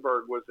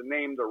Greenberg was the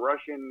name the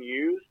Russian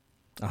used,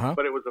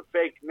 but it was a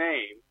fake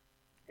name.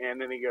 And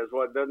then he goes,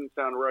 well, it doesn't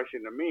sound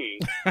Russian to me.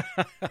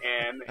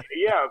 And,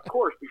 yeah, of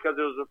course, because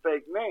it was a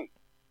fake name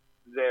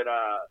that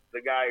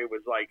the guy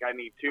was like, I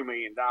need $2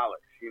 million,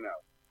 you know.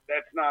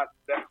 That's not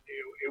 –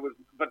 it was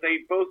 – but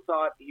they both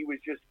thought he was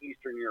just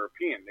Eastern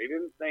European. They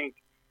didn't think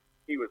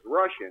he was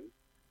Russian,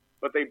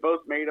 but they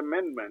both made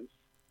amendments.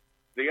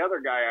 The other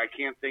guy, I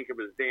can't think of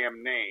his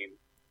damn name,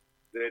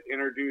 that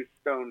introduced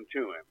Stone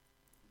to him.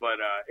 But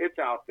it's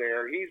out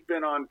there. He's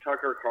been on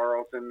Tucker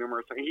Carlson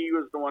numerous times. He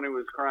was the one who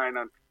was crying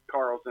on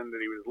Carlson that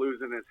he was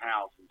losing his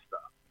house and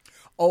stuff.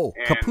 Oh,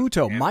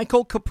 Caputo,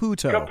 Michael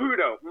Caputo.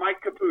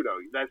 Mike Caputo,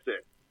 that's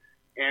it.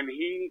 And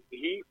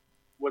he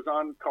was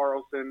on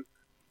Carlson,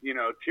 you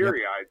know,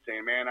 teary-eyed,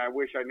 saying, man, I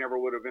wish I never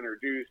would have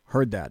introduced.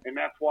 Heard that. And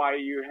that's why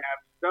you have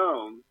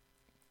Stone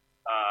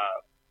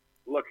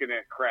looking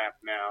at crap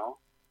now.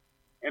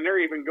 And they're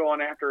even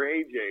going after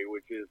AJ,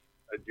 which is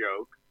a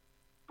joke.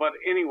 But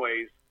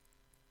anyways,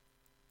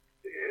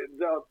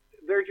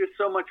 there's just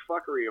so much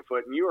fuckery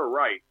afoot, and you are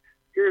right.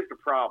 Here's the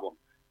problem.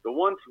 The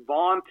once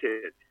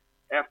vaunted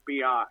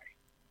FBI.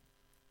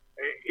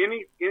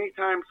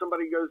 Anytime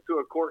somebody goes to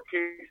a court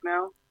case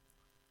now,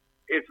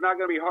 it's not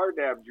going to be hard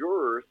to have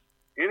jurors,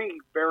 any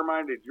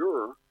fair-minded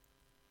juror,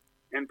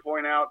 and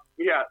point out,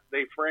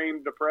 they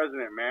framed the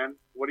president, man.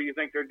 What do you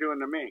think they're doing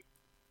to me?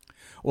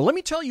 Well, let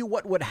me tell you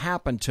what would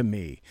happen to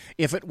me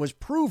if it was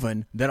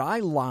proven that I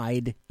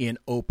lied in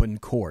open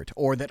court,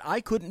 or that I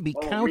couldn't be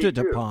counted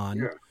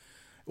upon,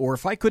 or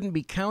if I couldn't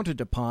be counted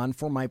upon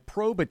for my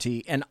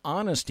probity and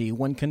honesty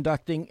when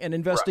conducting an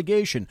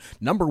investigation.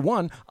 Right. Number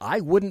one,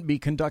 I wouldn't be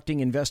conducting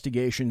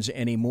investigations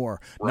anymore.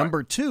 Right.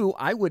 Number two,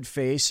 I would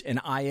face an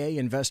IA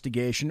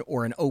investigation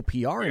or an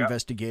OPR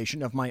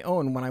investigation of my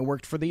own when I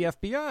worked for the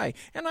FBI.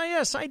 And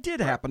I did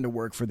happen to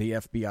work for the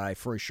FBI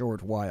for a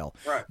short while.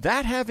 Right.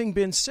 That having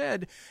been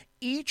said,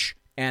 each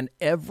and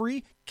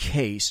every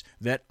case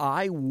that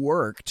I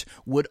worked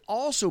would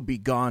also be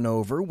gone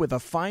over with a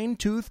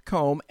fine-tooth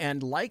comb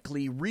and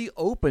likely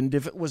reopened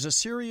if it was a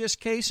serious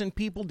case and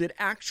people did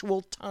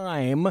actual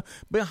time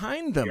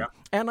behind them. Yeah.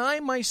 And I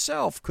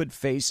myself could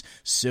face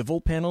civil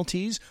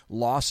penalties,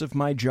 loss of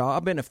my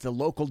job, and if the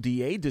local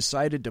DA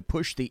decided to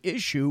push the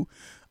issue,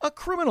 a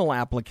criminal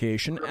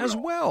application as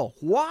well.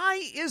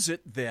 Why is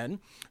it, then,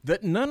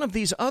 that none of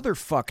these other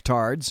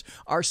fucktards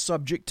are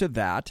subject to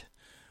that?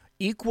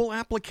 Equal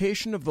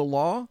application of the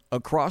law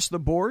across the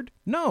board?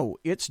 No,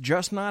 it's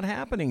just not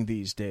happening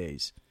these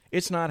days.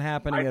 It's not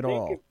happening at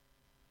all.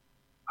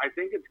 I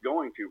think it's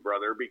going to,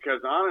 brother,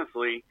 because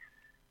honestly,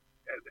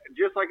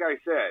 just like I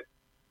said,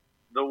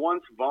 the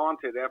once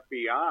vaunted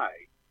FBI,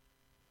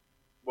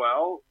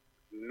 well,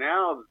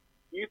 now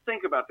you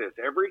think about this.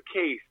 Every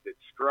case that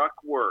Strzok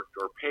worked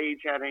or Page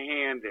had a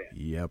hand in.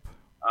 Yep.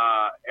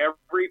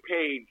 Every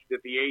page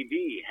that the AD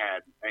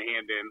had a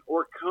hand in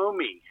or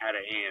Comey had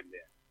a hand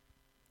in.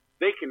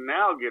 They can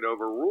now get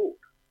overruled.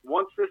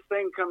 Once this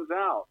thing comes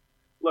out,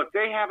 look,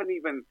 they haven't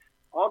even,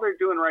 all they're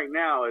doing right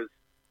now is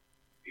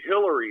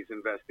Hillary's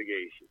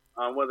investigation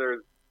on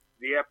whether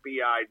the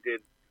FBI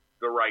did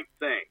the right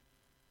thing,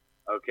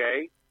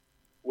 okay,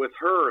 with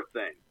her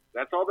thing.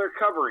 That's all they're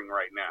covering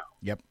right now.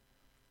 Yep.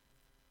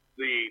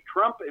 The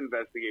Trump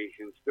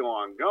investigation is still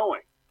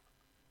ongoing.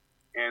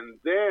 And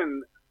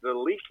then the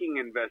leaking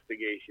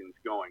investigation's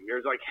going.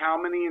 There's like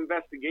how many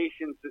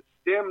investigations that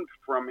stemmed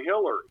from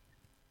Hillary?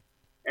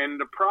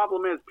 And the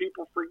problem is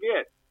people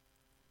forget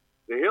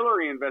the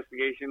Hillary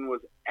investigation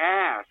was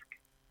asked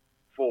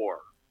for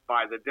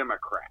by the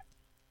Democrats.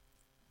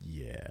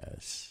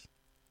 Yes.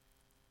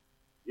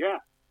 Yeah.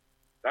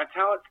 That's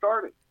how it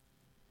started.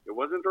 It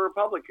wasn't the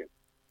Republicans.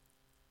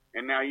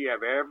 And now you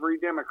have every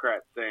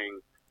Democrat saying,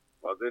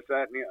 well, this,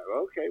 that, and the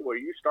other. Okay, well,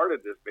 you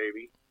started this,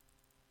 baby.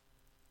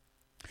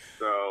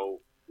 So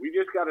we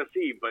just got to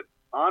see. But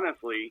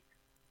honestly,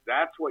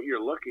 that's what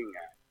you're looking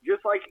at.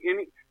 Just like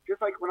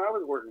when I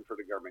was working for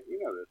the government, you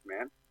know this,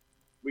 man.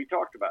 We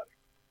talked about it.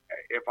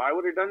 If I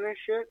would have done this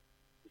shit,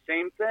 the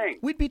same thing.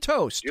 We'd be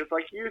toast. Just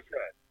like you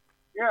said.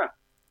 Yeah.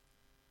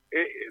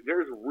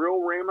 There's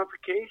real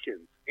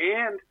ramifications.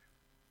 And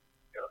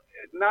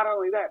not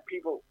only that,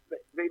 people,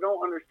 they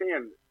don't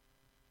understand.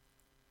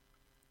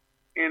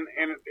 And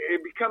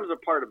it becomes a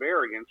part of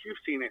arrogance.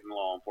 You've seen it in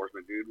law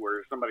enforcement, dude,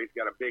 where somebody's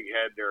got a big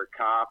head, they're a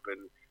cop,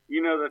 and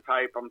you know the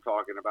type I'm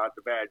talking about,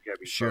 the bad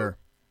Chevy. Sure.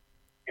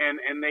 Folks.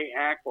 And they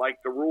act like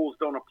the rules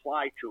don't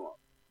apply to them.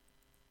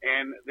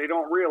 And they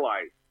don't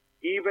realize,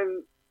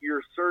 even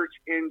your search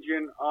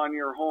engine on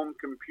your home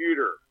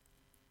computer,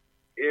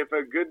 if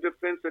a good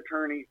defense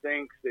attorney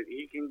thinks that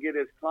he can get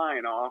his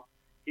client off,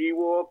 he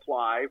will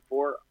apply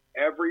for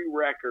every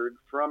record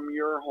from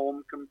your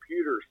home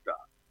computer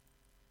stuff.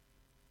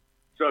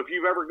 So if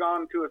you've ever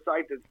gone to a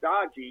site that's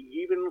dodgy,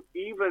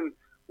 even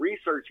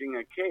researching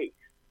a case,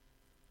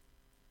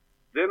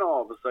 then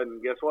all of a sudden,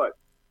 guess what?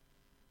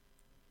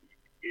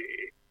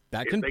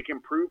 If they can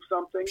prove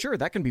something, sure,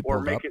 that can be or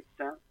pulled make up. it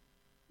sound,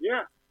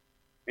 yeah,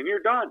 and you're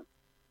done.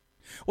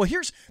 Well,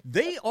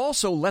 they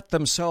also left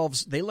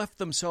themselves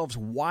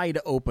wide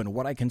open,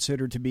 what I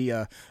consider to be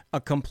a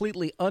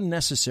completely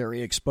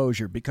unnecessary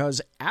exposure,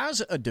 because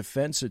as a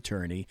defense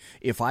attorney,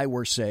 if I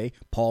were, say,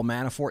 Paul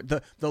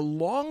Manafort, the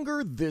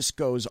longer this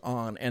goes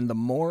on and the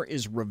more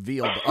is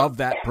revealed of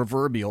that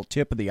proverbial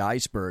tip of the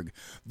iceberg,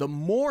 the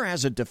more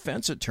as a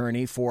defense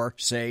attorney for,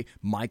 say,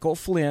 Michael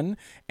Flynn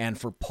and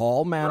for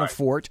Paul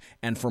Manafort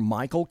and for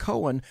Michael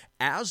Cohen,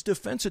 as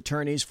defense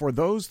attorneys for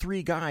those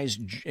three guys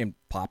in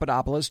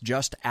Papadopoulos,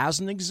 just as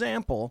an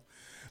example,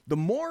 the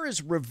more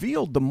is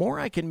revealed, the more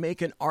I can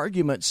make an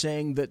argument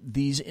saying that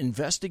these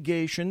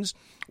investigations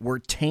were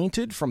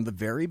tainted from the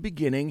very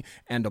beginning,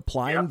 and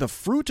applying the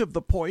fruit of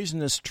the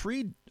poisonous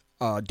tree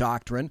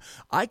doctrine,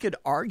 I could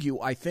argue,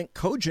 I think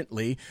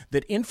cogently,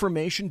 that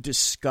information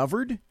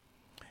discovered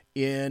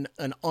in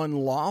an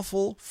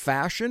unlawful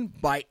fashion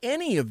by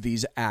any of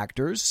these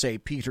actors, say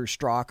Peter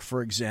Strzok,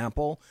 for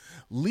example,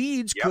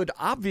 could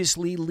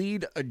obviously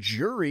lead a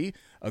jury,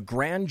 a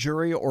grand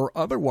jury or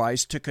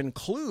otherwise, to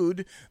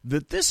conclude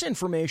that this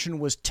information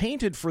was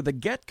tainted for the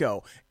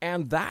get-go,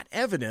 and that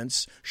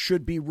evidence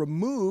should be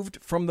removed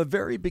from the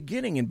very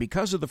beginning. And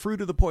because of the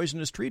fruit of the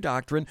poisonous tree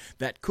doctrine,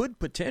 that could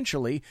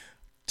potentially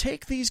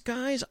take these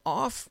guys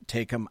off,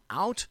 take them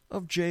out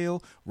of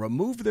jail,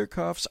 remove their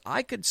cuffs.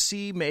 I could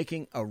see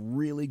making a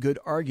really good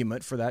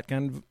argument for that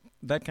kind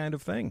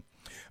of thing.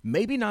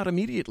 Maybe not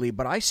immediately,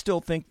 but I still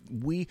think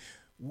we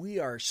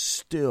are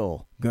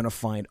still going to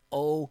find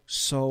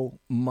so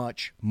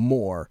much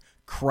more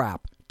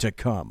crap to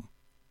come.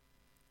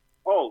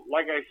 Oh,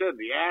 like I said,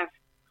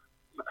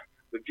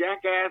 the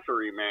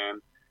jackassery, man,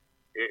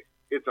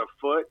 it's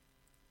afoot,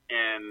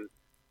 and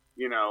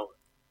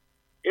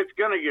it's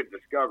going to get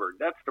discovered.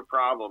 That's the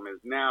problem, is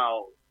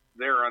now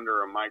they're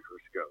under a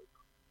microscope.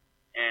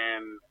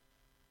 And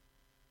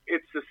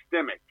it's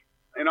systemic.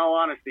 In all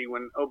honesty,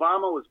 when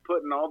Obama was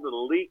putting all the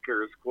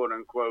leakers, quote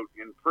unquote,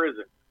 in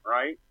prison,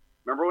 right?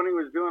 Remember when he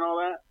was doing all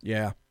that?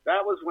 Yeah.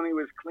 That was when he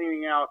was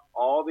cleaning out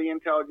all the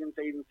intelligence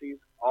agencies,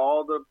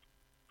 all the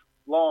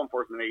law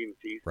enforcement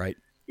agencies, right,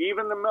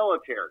 even the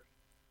military,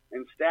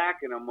 and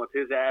stacking them with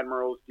his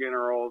admirals,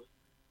 generals,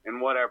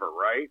 and whatever,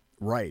 right?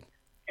 Right.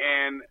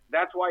 And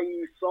that's why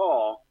you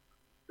saw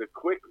the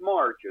quick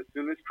march as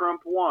soon as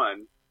Trump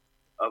won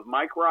of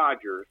Mike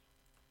Rogers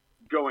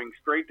going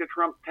straight to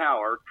Trump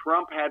Tower.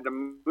 Trump had to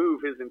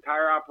move his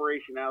entire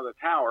operation out of the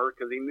tower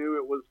because he knew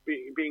it was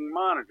being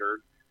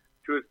monitored,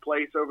 to his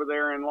place over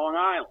there in Long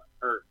Island.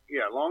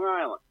 Long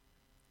Island.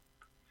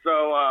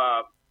 So,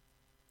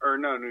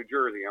 New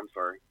Jersey, I'm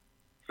sorry.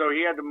 So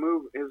he had to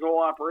move his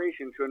whole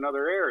operation to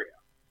another area.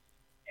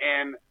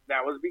 And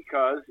that was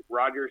because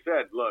Roger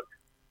said, look,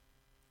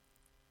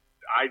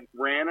 I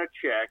ran a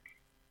check.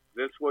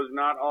 This was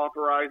not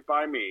authorized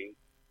by me.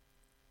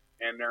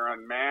 And they're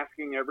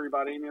unmasking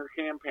everybody in your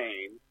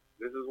campaign.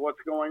 This is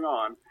what's going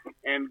on.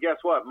 And guess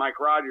what? Mike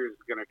Rogers is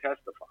going to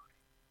testify.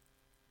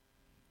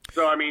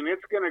 So, I mean,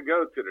 it's going to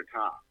go to the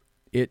top.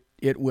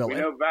 It will. We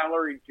know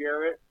Valerie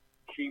Jarrett,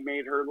 she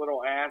made her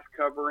little ass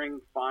covering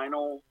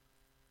final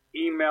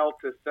email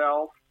to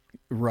self.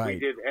 Right. We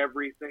did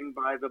everything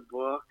by the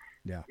book.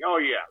 Yeah. Oh,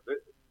 yeah.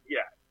 Yeah.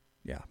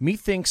 Yeah.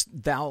 Methinks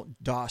thou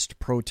dost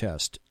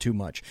protest too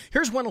much.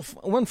 Here's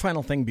one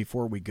final thing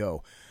before we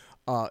go.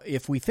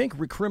 if we think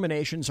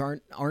recriminations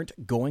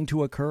aren't going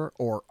to occur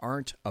or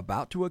aren't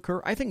about to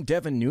occur, I think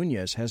Devin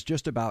Nunes has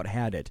just about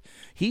had it.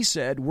 He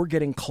said we're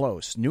getting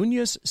close.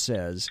 Nunes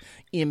says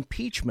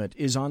impeachment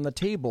is on the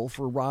table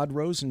for Rod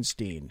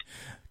Rosenstein.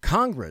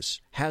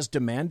 Congress has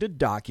demanded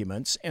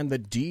documents, and the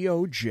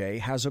DOJ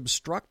has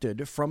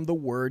obstructed from the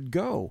word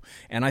go.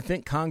 And I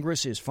think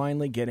Congress is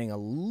finally getting a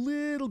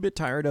little bit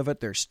tired of it.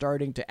 They're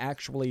starting to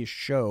actually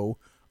show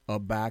a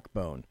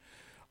backbone.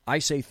 I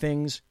say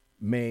things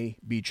may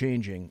be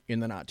changing in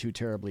the not too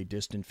terribly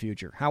distant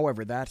future.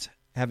 However, that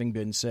having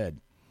been said,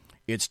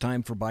 it's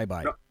time for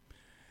bye-bye.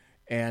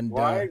 And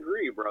I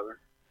agree, brother.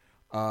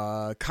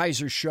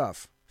 Kaiser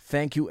Schuff,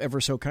 thank you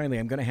ever so kindly.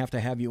 I'm going to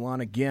have you on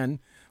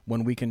again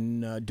when we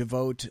can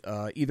devote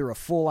either a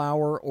full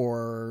hour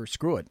or,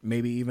 screw it,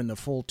 maybe even the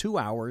full 2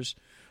 hours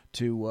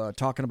to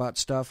talking about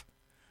stuff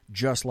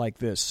just like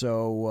this.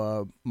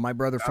 So, my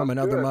brother from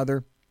another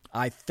mother,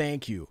 I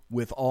thank you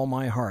with all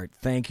my heart.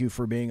 Thank you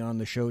for being on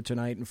the show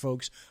tonight. And,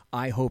 folks,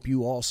 I hope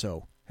you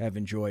also have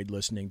enjoyed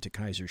listening to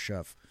Kaiser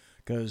Schuff,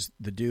 because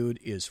the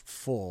dude is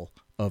full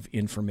of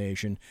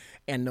information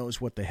and knows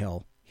what the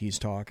hell he's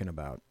talking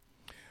about.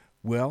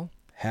 Well,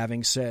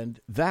 having said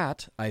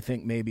that, I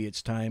think maybe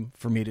it's time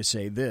for me to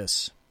say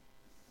this.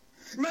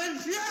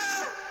 Monsieur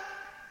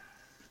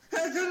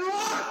has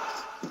unlocked!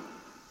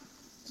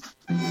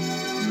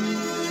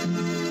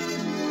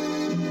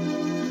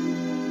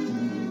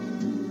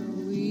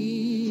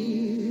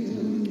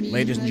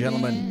 Ladies and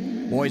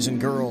gentlemen, boys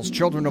and girls,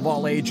 children of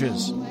all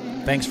ages,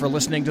 thanks for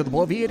listening to the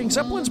Bloviating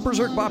Zeppelins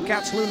Berserk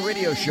Bobcat Saloon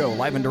Radio Show,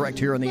 live and direct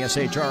here on the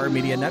SHR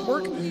Media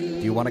Network.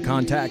 If you want to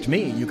contact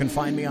me, you can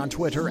find me on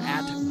Twitter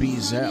at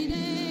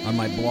BZepp, on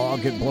my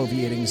blog at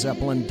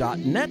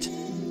bloviatingzeppelin.net,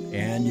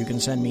 and you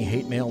can send me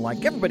hate mail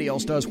like everybody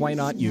else does. Why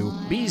not you?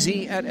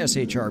 BZ at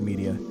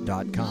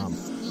shrmedia.com.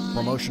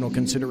 Promotional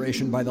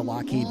consideration by the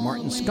Lockheed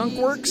Martin Skunk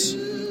Works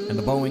and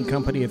the Boeing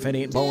Company. If it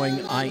ain't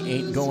Boeing, I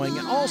ain't going.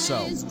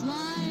 Also,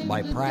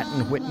 by Pratt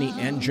 & Whitney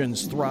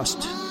Engines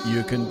Thrust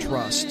You Can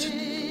Trust.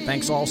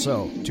 Thanks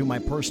also to my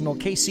personal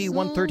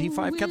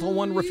KC-135 Kettle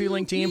One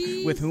refueling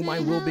team, with whom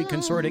I will be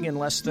consorting in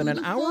less than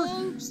an hour.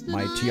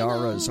 My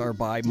tiaras are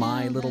by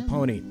My Little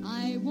Pony.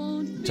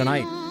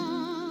 Tonight,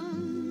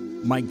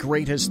 my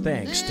greatest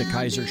thanks to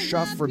Kaiser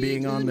Schuff for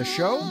being on the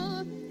show.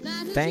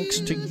 Thanks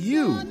to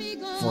you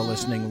for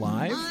listening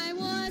live.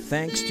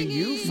 Thanks to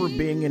you for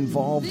being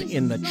involved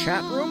in the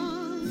chat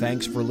room.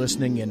 Thanks for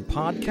listening in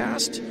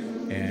podcast.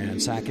 And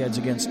Sackheads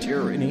Against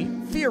Tyranny,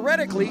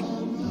 theoretically,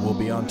 will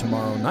be on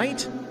tomorrow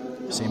night.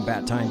 Same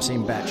bat time,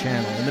 same bat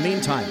channel. In the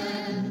meantime,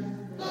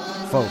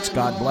 folks,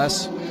 God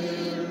bless.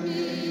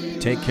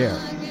 Take care.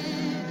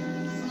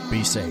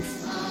 Be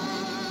safe.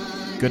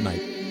 Good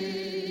night.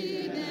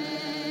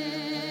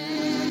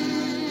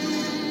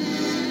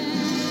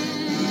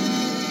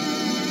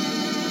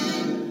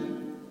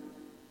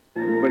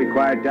 Everybody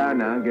quiet down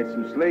now and get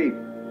some sleep.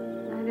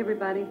 Good night,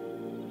 everybody.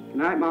 Good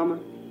night, Mama.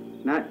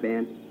 Good night,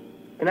 Ben.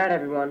 Good night,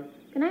 everyone.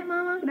 Good night,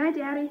 Mama. Good night,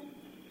 Daddy.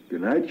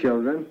 Good night,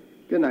 children.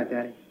 Good night,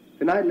 Daddy.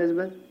 Good night,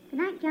 Elizabeth. Good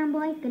night, John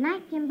Boy. Good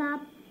night, Jim Bob.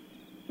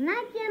 Good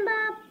night, Jim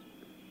Bob.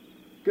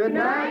 Good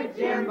night,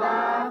 Jim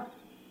Bob.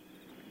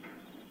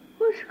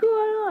 What's going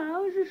on? I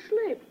was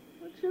asleep.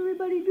 What's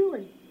everybody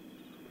doing?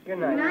 Good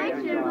night,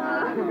 Jim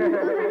Bob.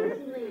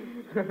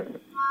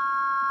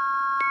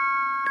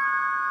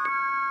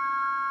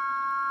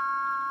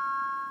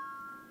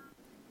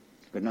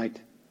 Good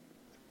night,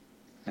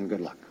 and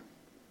good luck.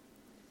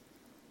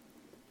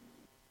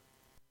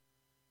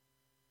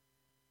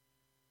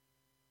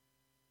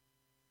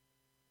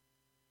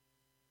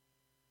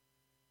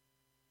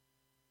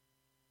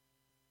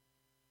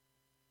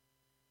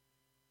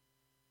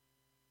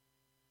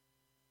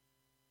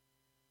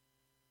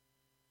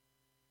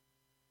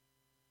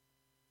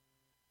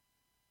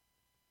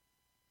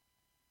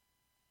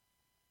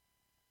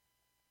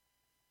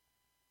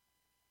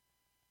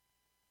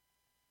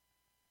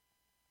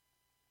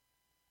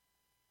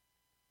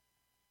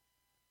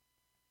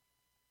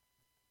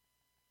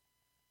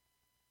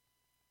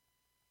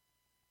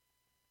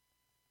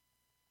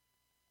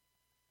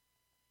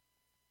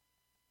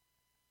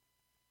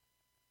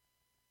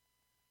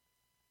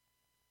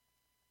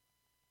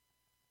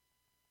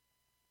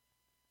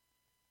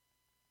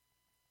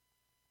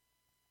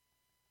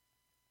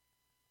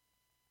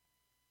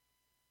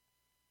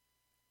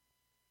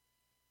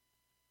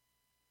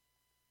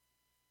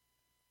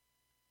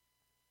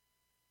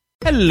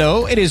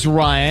 Hello, it is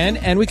Ryan,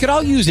 and we could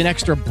all use an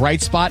extra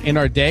bright spot in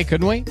our day,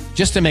 couldn't we?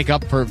 Just to make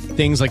up for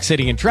things like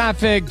sitting in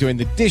traffic, doing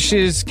the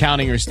dishes,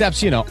 counting your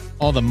steps,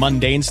 all the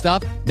mundane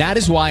stuff. That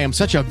is why I'm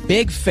such a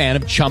big fan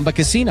of Chumba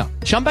Casino.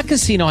 Chumba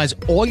Casino has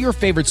all your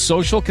favorite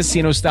social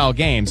casino-style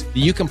games that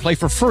you can play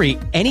for free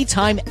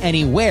anytime,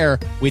 anywhere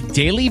with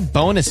daily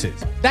bonuses.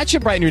 That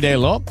should brighten your day a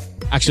little.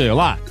 Actually, a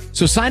lot.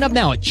 So sign up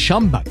now at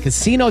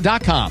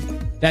ChumbaCasino.com.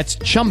 That's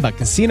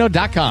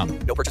ChumbaCasino.com.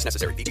 No purchase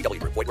necessary. VGW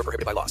Group. Void where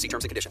prohibited by law. See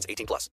terms and conditions. 18+.